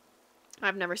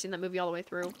 I've never seen that movie all the way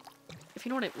through. If you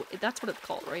know what that's what it's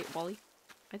called, right? WALL-E?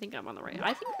 I think I'm on the right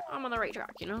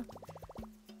track, you know?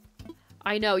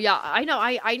 I know, yeah, I know.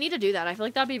 I need to do that. I feel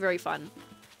like that'd be very fun.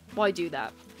 Well, I do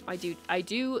that. I do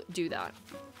that.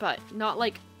 But not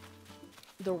like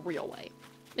the real way.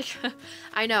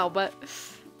 I know, but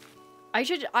I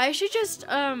should just, you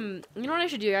know what I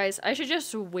should do, guys? I should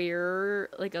just wear,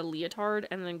 like, a leotard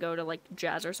and then go to, like,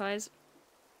 jazzercise.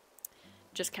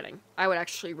 Just kidding. I would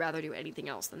actually rather do anything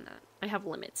else than that. I have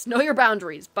limits. Know your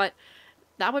boundaries, but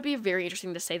that would be very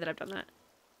interesting to say that I've done that.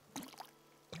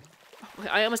 Oh,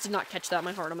 I almost did not catch that.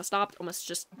 My heart almost stopped. Almost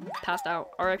just passed out.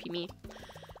 R.I.P. me.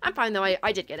 I'm fine, though.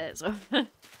 I did get it, so.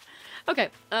 Okay,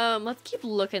 let's keep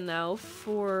looking, though,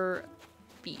 for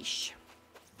Beesh.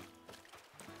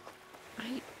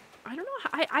 I don't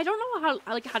know. I don't know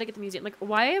how to get the museum. Like,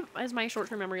 why is my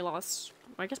short-term memory lost?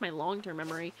 I guess my long-term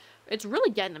memory. It's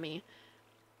really getting to me.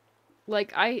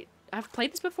 Like, I've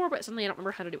played this before, but suddenly I don't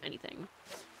remember how to do anything.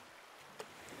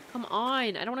 Come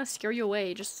on. I don't want to scare you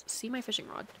away. Just see my fishing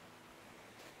rod.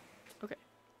 Okay.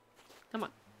 Come on.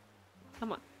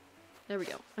 Come on. There we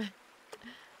go.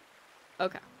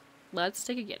 Okay. Let's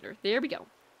take a gander. There we go.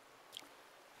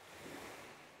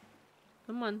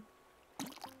 Come on.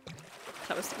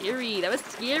 That was scary. That was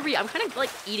scary. I'm kind of, like,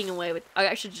 eating away with...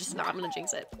 I should just not. I'm gonna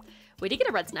jinx it. We did get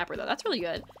a red snapper, though. That's really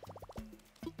good.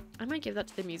 I might give that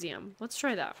to the museum. Let's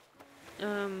try that.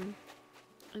 And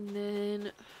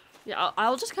then... Yeah,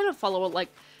 I'll just kind of follow, like,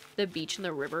 the beach and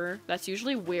the river. That's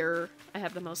usually where I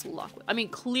have the most luck with. I mean,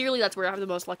 clearly that's where I have the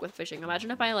most luck with fishing.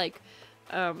 Imagine if I, like...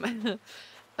 imagine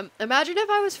if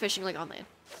I was fishing, like, on land.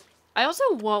 I also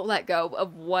won't let go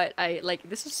of what I... Like,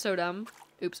 this is so dumb.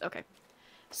 Oops, okay.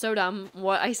 So dumb.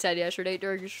 What I said yesterday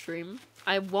during stream.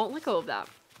 I won't let go of that.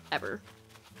 Ever.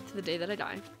 To the day that I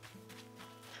die.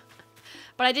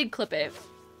 But I did clip it.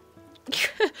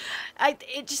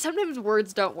 It just sometimes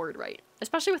words don't word right.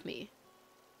 Especially with me.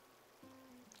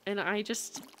 And I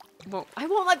just won't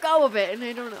let go of it, and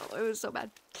I don't know. It was so bad.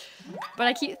 But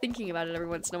I keep thinking about it every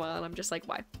once in a while, and I'm just like,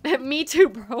 why? Me too,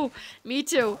 bro. Me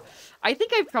too. I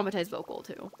think I've traumatized Vocal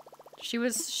too.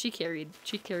 She carried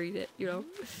it, you know.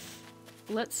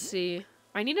 Let's see.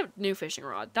 I need a new fishing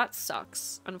rod. That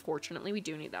sucks. Unfortunately, we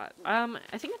do need that.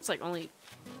 I think it's like only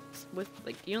with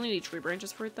like you only need tree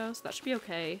branches for it though, so that should be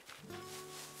okay.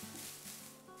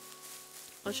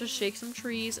 Let's just shake some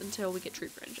trees until we get tree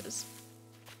branches.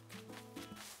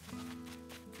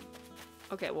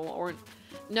 Okay, well, or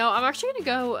no, I'm actually gonna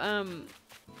go. I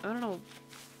don't know.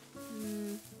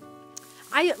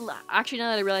 Actually, now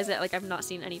that I realize that, like, I've not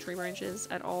seen any tree branches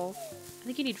at all. I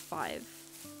think you need 5,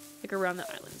 like, around the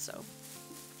island. So,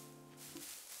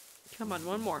 come on,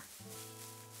 one more.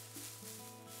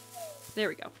 There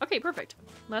we go. Okay, perfect.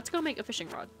 Let's go make a fishing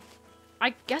rod.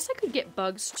 I guess I could get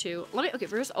bugs too. Okay,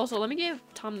 first, also, let me give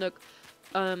Tom Nook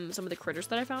some of the critters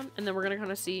that I found, and then we're gonna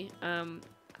kind of see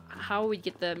how we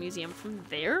get the museum from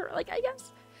there. Like, I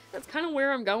guess that's kind of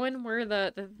where I'm going, where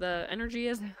the energy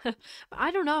is. But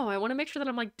I don't know. I want to make sure that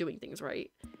I'm like doing things right,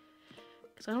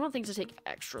 because I don't want things to take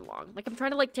extra long. Like, I'm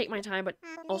trying to like take my time, but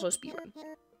also speedrun.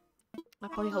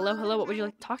 Probably hello. What would you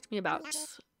like to talk to me about?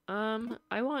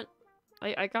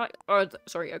 I got,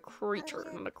 sorry, a creature,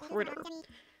 not a critter. Let's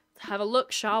have a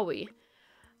look, shall we?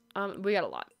 We got a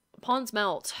lot. Pawns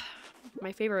melt.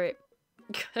 My favorite.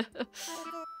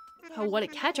 Oh, what a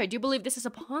catch. I do believe this is a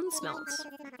pond smelt.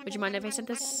 Would you mind if I sent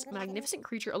this magnificent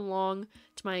creature along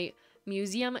to my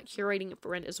museum curating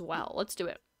friend as well? Let's do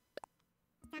it.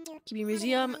 Keep your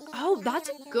museum. Oh, that's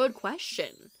a good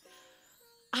question.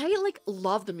 I, like,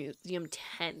 love the museum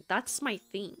tent. That's my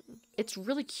thing. It's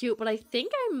really cute, but I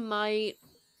think I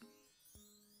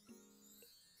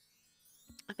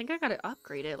gotta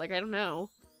upgrade it. Like, I don't know.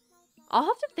 I'll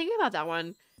have to think about that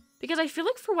one. Because I feel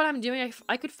like for what I'm doing,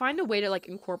 I could find a way to, like,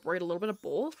 incorporate a little bit of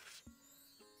both.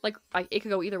 Like, it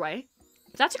could go either way.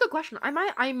 But that's a good question.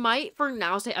 I might, for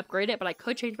now, say upgrade it, but I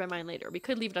could change my mind later. We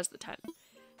could leave it as the tent.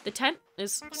 The tent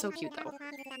is so cute, though.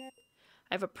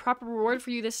 I have a proper reward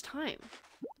for you this time.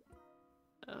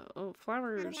 Oh,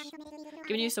 flowers.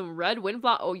 Giving you some red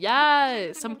windflower. Oh,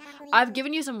 yes! I've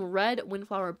given you some red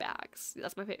windflower bags.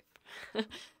 That's my fave.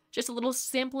 Just a little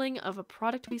sampling of a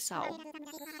product we sell.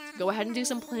 Go ahead and do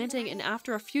some planting, and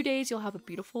after a few days, you'll have a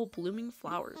beautiful blooming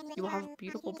flowers. You will have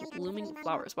beautiful blooming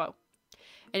flowers. Wow.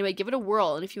 Anyway, give it a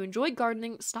whirl, and if you enjoy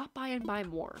gardening, stop by and buy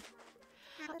more.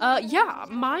 Yeah,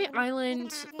 my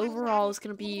island overall is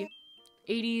gonna be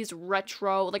 80s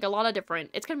retro, like a lot of different,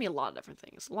 it's gonna be a lot of different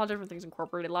things. A lot of different things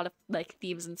incorporated, a lot of like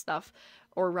themes and stuff,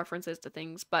 or references to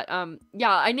things. But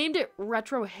yeah, I named it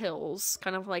RetroHills,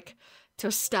 kind of like to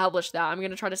establish that. I'm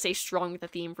gonna try to stay strong with the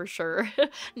theme for sure,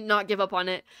 not give up on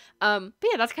it. But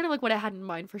yeah, that's kind of like what I had in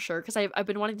mind for sure, because I've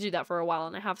been wanting to do that for a while,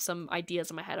 and I have some ideas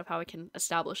in my head of how I can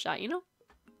establish that, you know?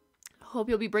 Hope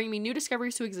you'll be bringing me new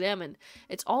discoveries to examine.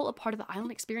 It's all a part of the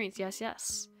island experience,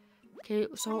 yes. Okay,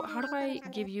 so how do I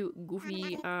give you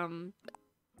Goofy,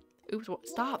 oops, what?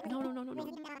 Stop. No.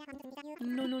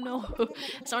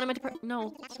 It's not what I meant to press.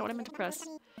 No, it's not what I meant to press.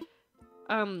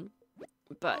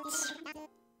 But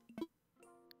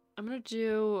I'm gonna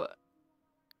do,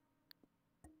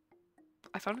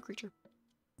 I found a creature.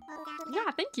 Yeah,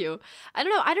 thank you. I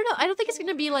don't know. I don't think it's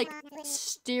gonna be like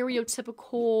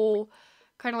stereotypical,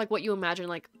 kind of like what you imagine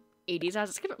like 80s as.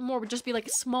 It's gonna more just be like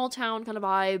small town kind of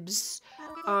vibes.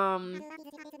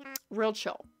 Real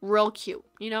chill, real cute,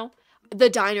 you know? The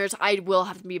diners, I will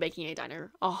have to be making a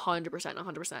diner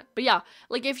 100%. But yeah,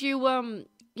 like if you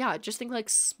yeah, just think like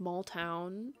small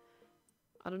town.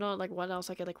 I don't know, like what else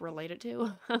I could like relate it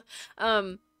to. But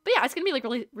yeah, it's gonna be like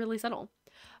really subtle.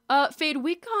 Fade,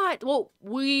 we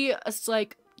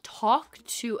like talked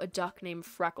to a duck named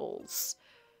Freckles,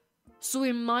 so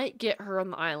we might get her on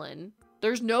the island.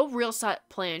 There's no real set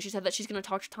plan. She said that she's gonna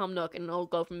talk to Tom Nook and it'll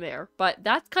go from there. But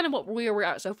that's kind of what we're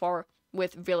at so far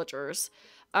with villagers.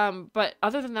 But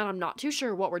other than that, I'm not too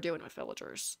sure what we're doing with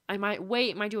villagers. I might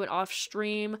wait, might do it off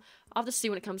stream. I'll have to see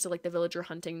when it comes to like the villager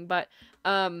hunting. But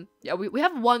yeah, we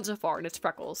have one so far, and it's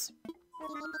Freckles.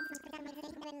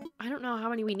 I don't know how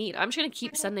many we need. I'm just gonna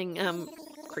keep sending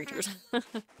creatures. I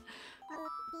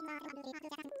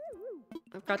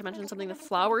forgot to mention something. The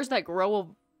flowers that grow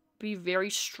will be very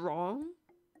strong.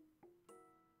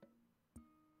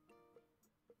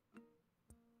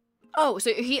 Oh,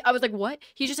 so I was like, what?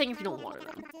 He's just saying if you don't water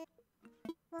them.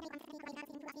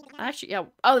 Actually, yeah.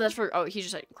 Oh, that's for, oh, he's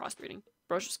just like crossbreeding.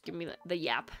 Bro's just giving me the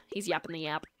yap. He's yapping the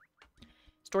yap.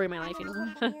 Story of my life, you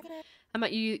know? I'm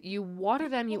at you water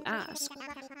them, you ask.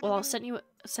 Well, I'll send you,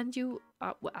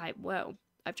 whoa.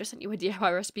 I've just sent you a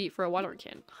DIY recipe for a watering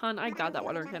can. Hun, I got that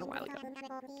watering can a while ago.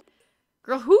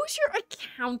 Girl, who's your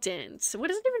accountant? What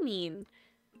does it even mean?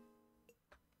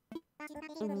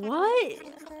 What?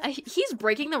 He's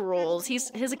breaking the rules. He's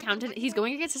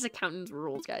going against his accountant's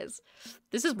rules, guys.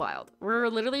 This is wild. We're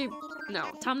literally,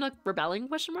 no, Tom Nook rebelling,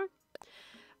 question mark?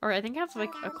 Or I think I have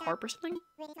like a carp or something.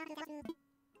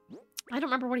 I don't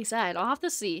remember what he said. I'll have to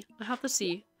see. I'll have to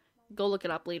see. Go look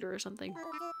it up later or something.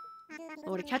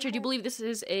 Oh, to catch, I do believe this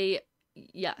is a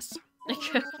yes.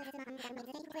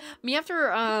 Me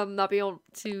after not being able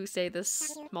to say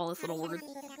this smallest little word.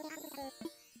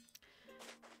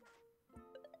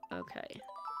 Okay.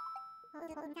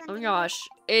 Oh my gosh.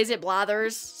 Is it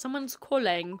Blathers? Someone's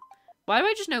calling. Why do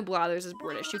I just know Blathers is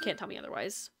British? You can't tell me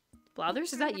otherwise.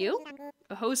 Blathers, is that you?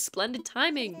 Oh, splendid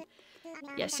timing.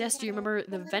 Yes, yes, do you remember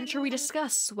the venture we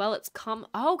discussed? Well, it's come.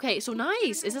 Oh, okay, so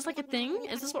nice. Is this like a thing?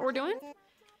 Is this what we're doing?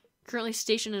 Currently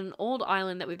stationed in an old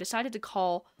island that we've decided to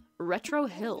call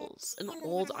RetroHills. An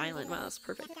old island. Wow, that's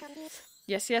perfect.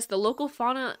 Yes, yes, the local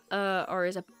fauna are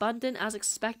as abundant as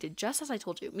expected, just as I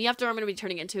told you. Me after I'm going to be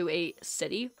turning into a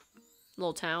city.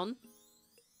 Little town.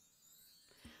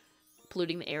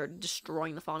 Polluting the air,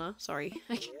 destroying the fauna. Sorry.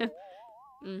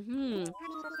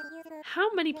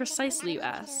 How many precisely, you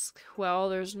ask? Well,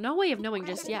 there's no way of knowing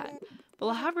just yet. But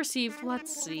I have received,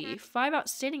 let's see, 5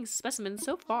 outstanding specimens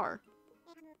so far.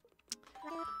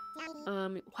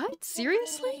 What?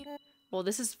 Seriously? Well,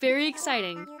 this is very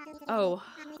exciting. Oh,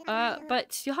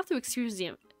 but you'll have to excuse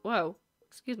me. Whoa.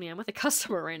 Excuse me, I'm with a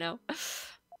customer right now.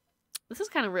 This is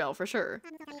kind of real, for sure.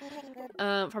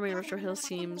 Farming RetroHills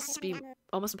seems to be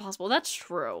almost impossible. That's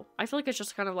true. I feel like it's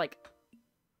just kind of like,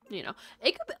 you know,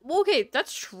 it could be, well, okay,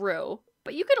 that's true.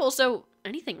 But you could also,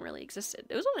 anything really existed.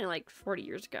 It was only like 40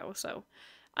 years ago, so.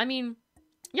 I mean,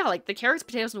 yeah, like the carrots,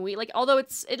 potatoes, and wheat, like, although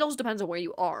it also depends on where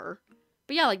you are.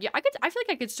 But yeah, like, yeah, I feel like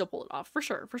I could still pull it off, for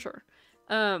sure, for sure.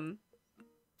 I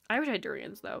wish I had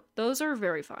durians, though. Those are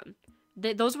very fun.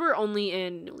 Those were only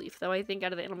in New Leaf, though, I think,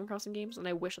 out of the Animal Crossing games, and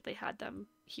I wish that they had them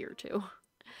here, too.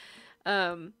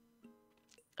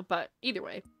 But either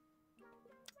way.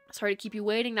 Sorry to keep you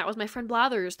waiting. That was my friend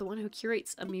Blathers, the one who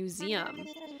curates a museum.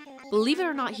 Believe it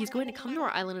or not, he's going to come to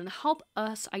our island and help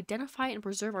us identify and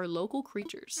preserve our local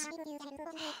creatures.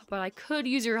 But I could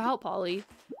use your help, Polly.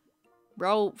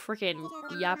 Bro, freaking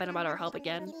yapping about our help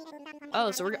again.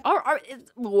 Oh, so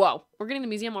whoa. We're getting the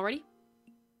museum already?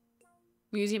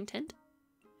 Museum tent?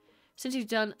 Since you've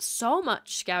done so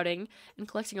much scouting and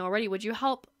collecting already, would you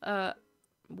help,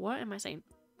 what am I saying?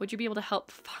 Would you be able to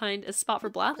help find a spot for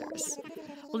Blathers?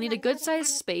 We'll need a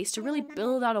good-sized space to really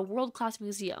build out a world-class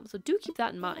museum, so do keep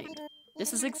that in mind.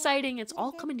 This is exciting. It's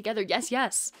all coming together. Yes,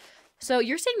 yes. So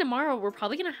you're saying tomorrow we're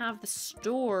probably going to have the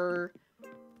store...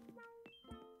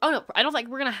 Oh, no. I don't think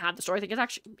we're going to have the store. I think it's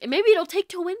actually... Maybe it'll take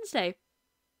till Wednesday.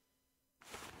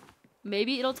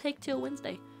 Maybe it'll take till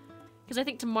Wednesday. Because I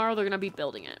think tomorrow they're going to be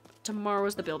building it. Tomorrow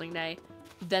is the building day.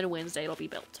 Then Wednesday it'll be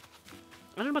built.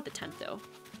 I don't know about the tent, though.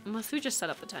 Unless we just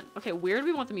set up the tent. Okay, where do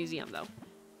we want the museum, though?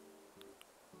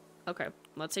 Okay,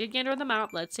 let's take a gander at the map.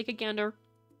 Let's take a gander.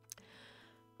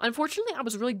 Unfortunately, I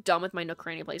was really dumb with my nook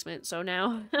cranny placement, so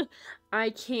now I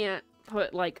can't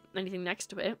put, like, anything next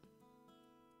to it.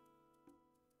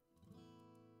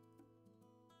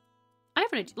 I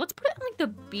have an idea. Let's put it on, like, the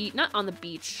beach. Not on the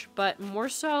beach, but more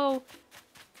so,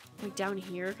 like, down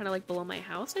here, kind of, like, below my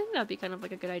house. I think that'd be kind of,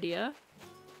 like, a good idea.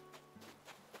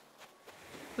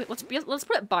 Wait, let's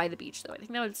put it by the beach, though. I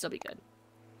think that would still be good.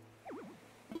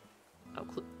 Oh,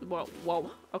 whoa,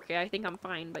 whoa. Okay, I think I'm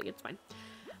fine, but it's fine.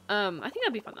 I think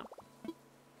that'd be fun, though.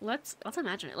 Let's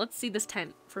imagine it. Let's see this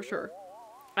tent, for sure.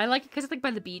 I like it because it's, like,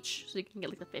 by the beach, so you can get,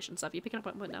 like, the fish and stuff. You pick it up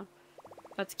on window.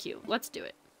 That's cute. Let's do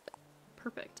it.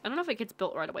 Perfect. I don't know if it gets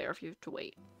built right away or if you have to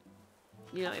wait.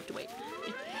 You know, you have to wait.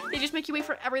 They just make you wait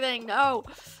for everything. No.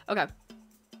 Okay.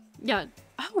 Yeah.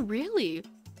 Oh, really?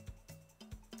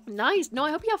 Nice. No,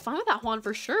 I hope you have fun with that, Juan,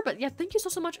 for sure. But yeah, thank you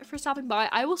so much for stopping by.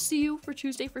 I will see you for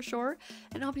Tuesday for sure.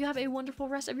 And I hope you have a wonderful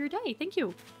rest of your day. Thank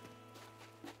you.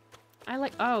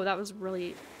 Oh, that was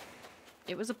really,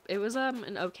 it was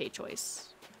an okay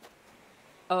choice.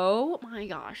 Oh my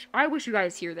gosh. I wish you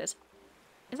guys hear this.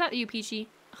 Is that you, Peachy?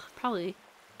 Ugh, probably.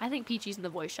 I think Peachy's in the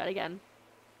voice chat again.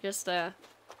 Just,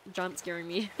 jump scaring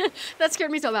me. That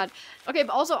scared me so bad. Okay,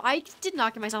 but also, I did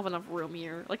not give myself enough room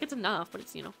here. Like, it's enough, but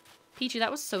it's, you know. Peachy,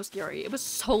 that was so scary. It was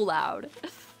so loud.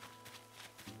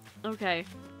 Okay.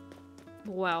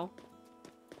 Wow.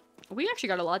 We actually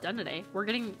got a lot done today. We're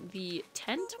getting the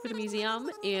tent for the museum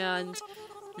and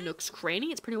Nook's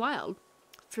Cranny. It's pretty wild.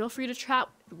 Feel free to chat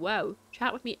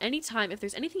with me anytime if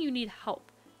there's anything you need help.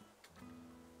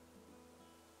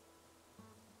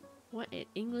 What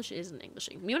English isn't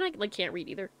Englishing. Me and I, like, can't read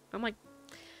either. I'm, like,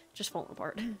 just falling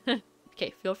apart.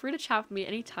 Okay, feel free to chat with me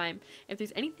anytime if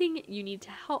there's anything you need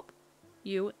to help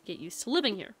you get used to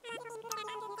living here.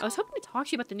 I was hoping to talk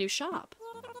to you about the new shop.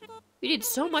 You did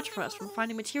so much for us, from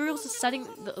finding materials to setting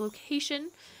the location.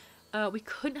 We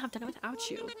couldn't have done it without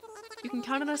you. You can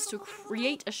count on us to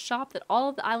create a shop that all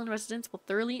of the island residents will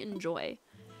thoroughly enjoy.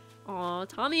 Aw,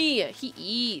 Tommy, he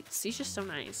eats. He's just so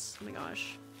nice. Oh my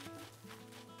gosh.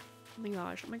 Oh my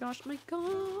gosh, oh my gosh, oh my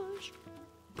gosh.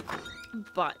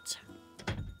 But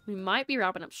we might be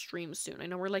wrapping up stream soon. I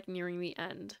know we're like nearing the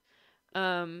end.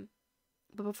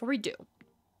 But before we do,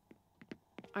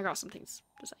 I got some things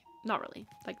to say. Not really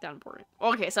like that important.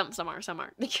 Okay, some are. So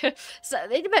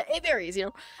it varies,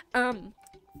 you know.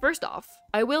 First off,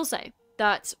 I will say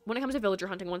that when it comes to villager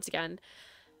hunting, once again,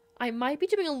 I might be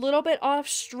doing a little bit off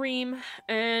stream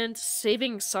and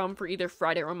saving some for either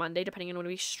Friday or Monday, depending on when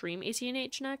we stream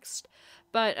ACNH next.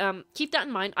 But keep that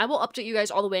in mind. I will update you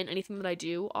guys all the way on anything that I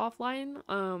do offline.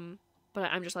 But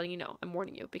I'm just letting you know. I'm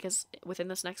warning you, because within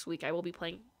this next week, I will be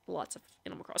playing lots of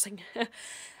Animal Crossing.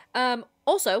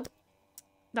 Also,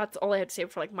 that's all I had to say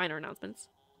for like minor announcements.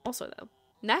 Also though,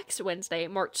 next Wednesday,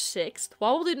 March 6th,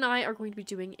 Waddledude and I are going to be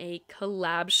doing a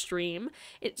collab stream.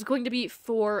 It's going to be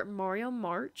for Mario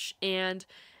March, and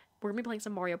we're gonna be playing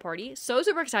some Mario Party. So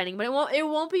super exciting, but it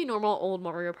won't be normal old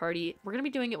Mario Party. We're gonna be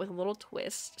doing it with a little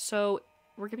twist. So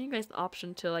we're giving you guys the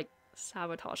option to like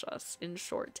sabotage us, in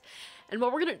short. And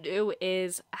what we're gonna do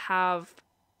is have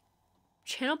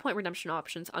channel point redemption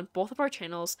options on both of our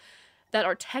channels that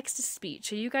are text to speech,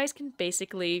 so you guys can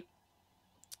basically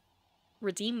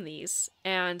redeem these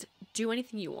and do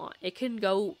anything you want. It can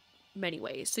go many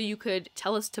ways. So you could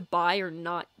tell us to buy or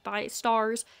not buy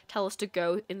stars, tell us to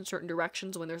go in certain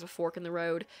directions when there's a fork in the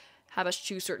road, have us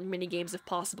choose certain mini games if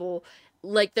possible.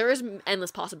 Like, there is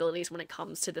endless possibilities when it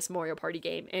comes to this Mario Party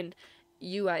game, and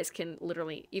you guys can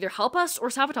literally either help us or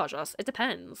sabotage us. It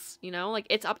depends, you know? Like,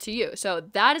 it's up to you. So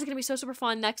that is going to be so super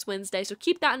fun next Wednesday, so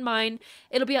keep that in mind.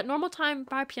 It'll be at normal time,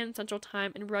 5 p.m. Central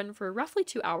Time, and run for roughly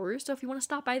 2 hours. So if you want to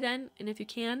stop by then, and if you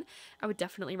can, I would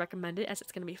definitely recommend it, as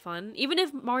it's going to be fun. Even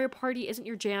if Mario Party isn't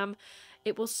your jam,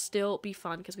 it will still be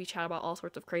fun, because we chat about all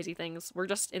sorts of crazy things. We're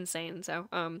just insane, so,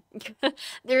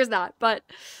 there's that. But,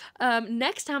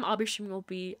 next time I'll be streaming will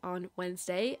be on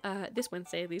Wednesday, this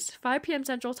Wednesday at least, 5 p.m.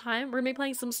 Central Time. We're gonna be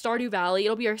playing some Stardew Valley.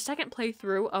 It'll be our second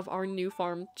playthrough of our new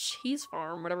farm, Cheese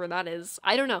Farm, whatever that is.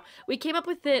 I don't know. We came up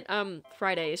with it, last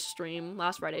Friday's stream.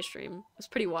 It was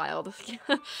pretty wild.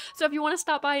 So if you want to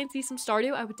stop by and see some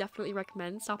Stardew, I would definitely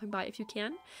recommend stopping by if you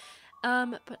can.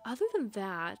 But other than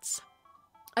that,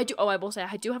 I will say,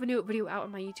 I do have a new video out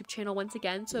on my YouTube channel once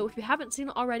again, so if you haven't seen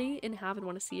it already and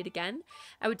want to see it again,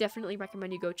 I would definitely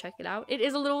recommend you go check it out. It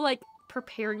is a little, like,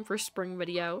 preparing for spring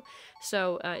video,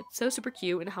 so, it's so super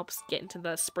cute, and it helps get into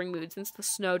the spring mood, since the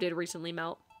snow did recently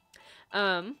melt.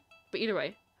 But either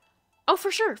way. Oh, for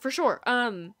sure,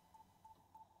 I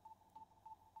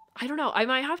don't know, I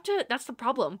might have to, that's the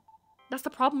problem,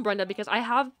 Brenda, because I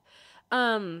have,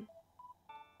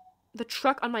 the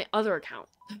truck on my other account.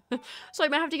 So I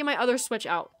might have to get my other Switch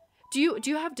out. Do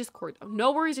you have Discord?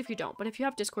 No worries if you don't, but if you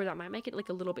have Discord, that might make it like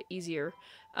a little bit easier.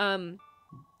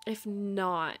 If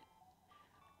not,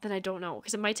 then I don't know,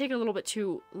 because it might take a little bit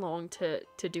too long to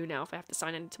do now if I have to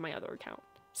sign into my other account.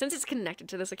 Since it's connected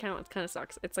to this account, it kind of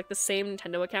sucks. It's like the same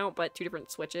Nintendo account, but 2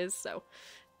 different Switches, so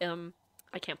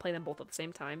I can't play them both at the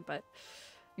same time. But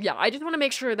yeah, I just want to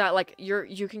make sure that like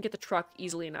you can get the truck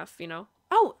easily enough, you know.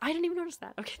 Oh, I didn't even notice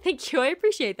that. Okay, thank you. I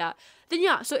appreciate that. Then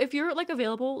yeah, so if you're like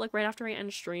available like right after I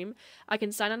end stream, I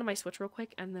can sign onto my Switch real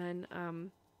quick, and then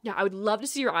yeah, I would love to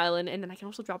see your island, and then I can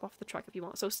also drop off the truck if you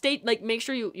want. So make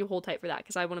sure you hold tight for that,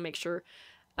 because I want to make sure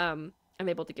I'm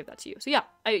able to give that to you. So yeah,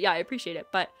 I appreciate it.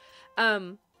 But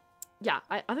yeah,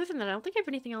 other than that, I don't think I have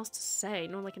anything else to say.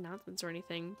 No, like, announcements or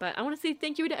anything. But I want to say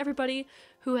thank you to everybody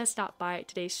who has stopped by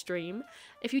today's stream.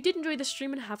 If you did enjoy the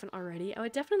stream and haven't already, I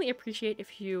would definitely appreciate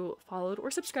if you followed or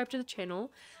subscribed to the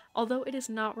channel. Although it is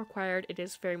not required, it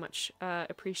is very much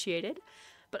appreciated.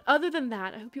 But other than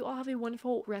that, I hope you all have a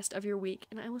wonderful rest of your week,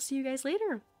 and I will see you guys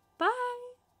later. Bye!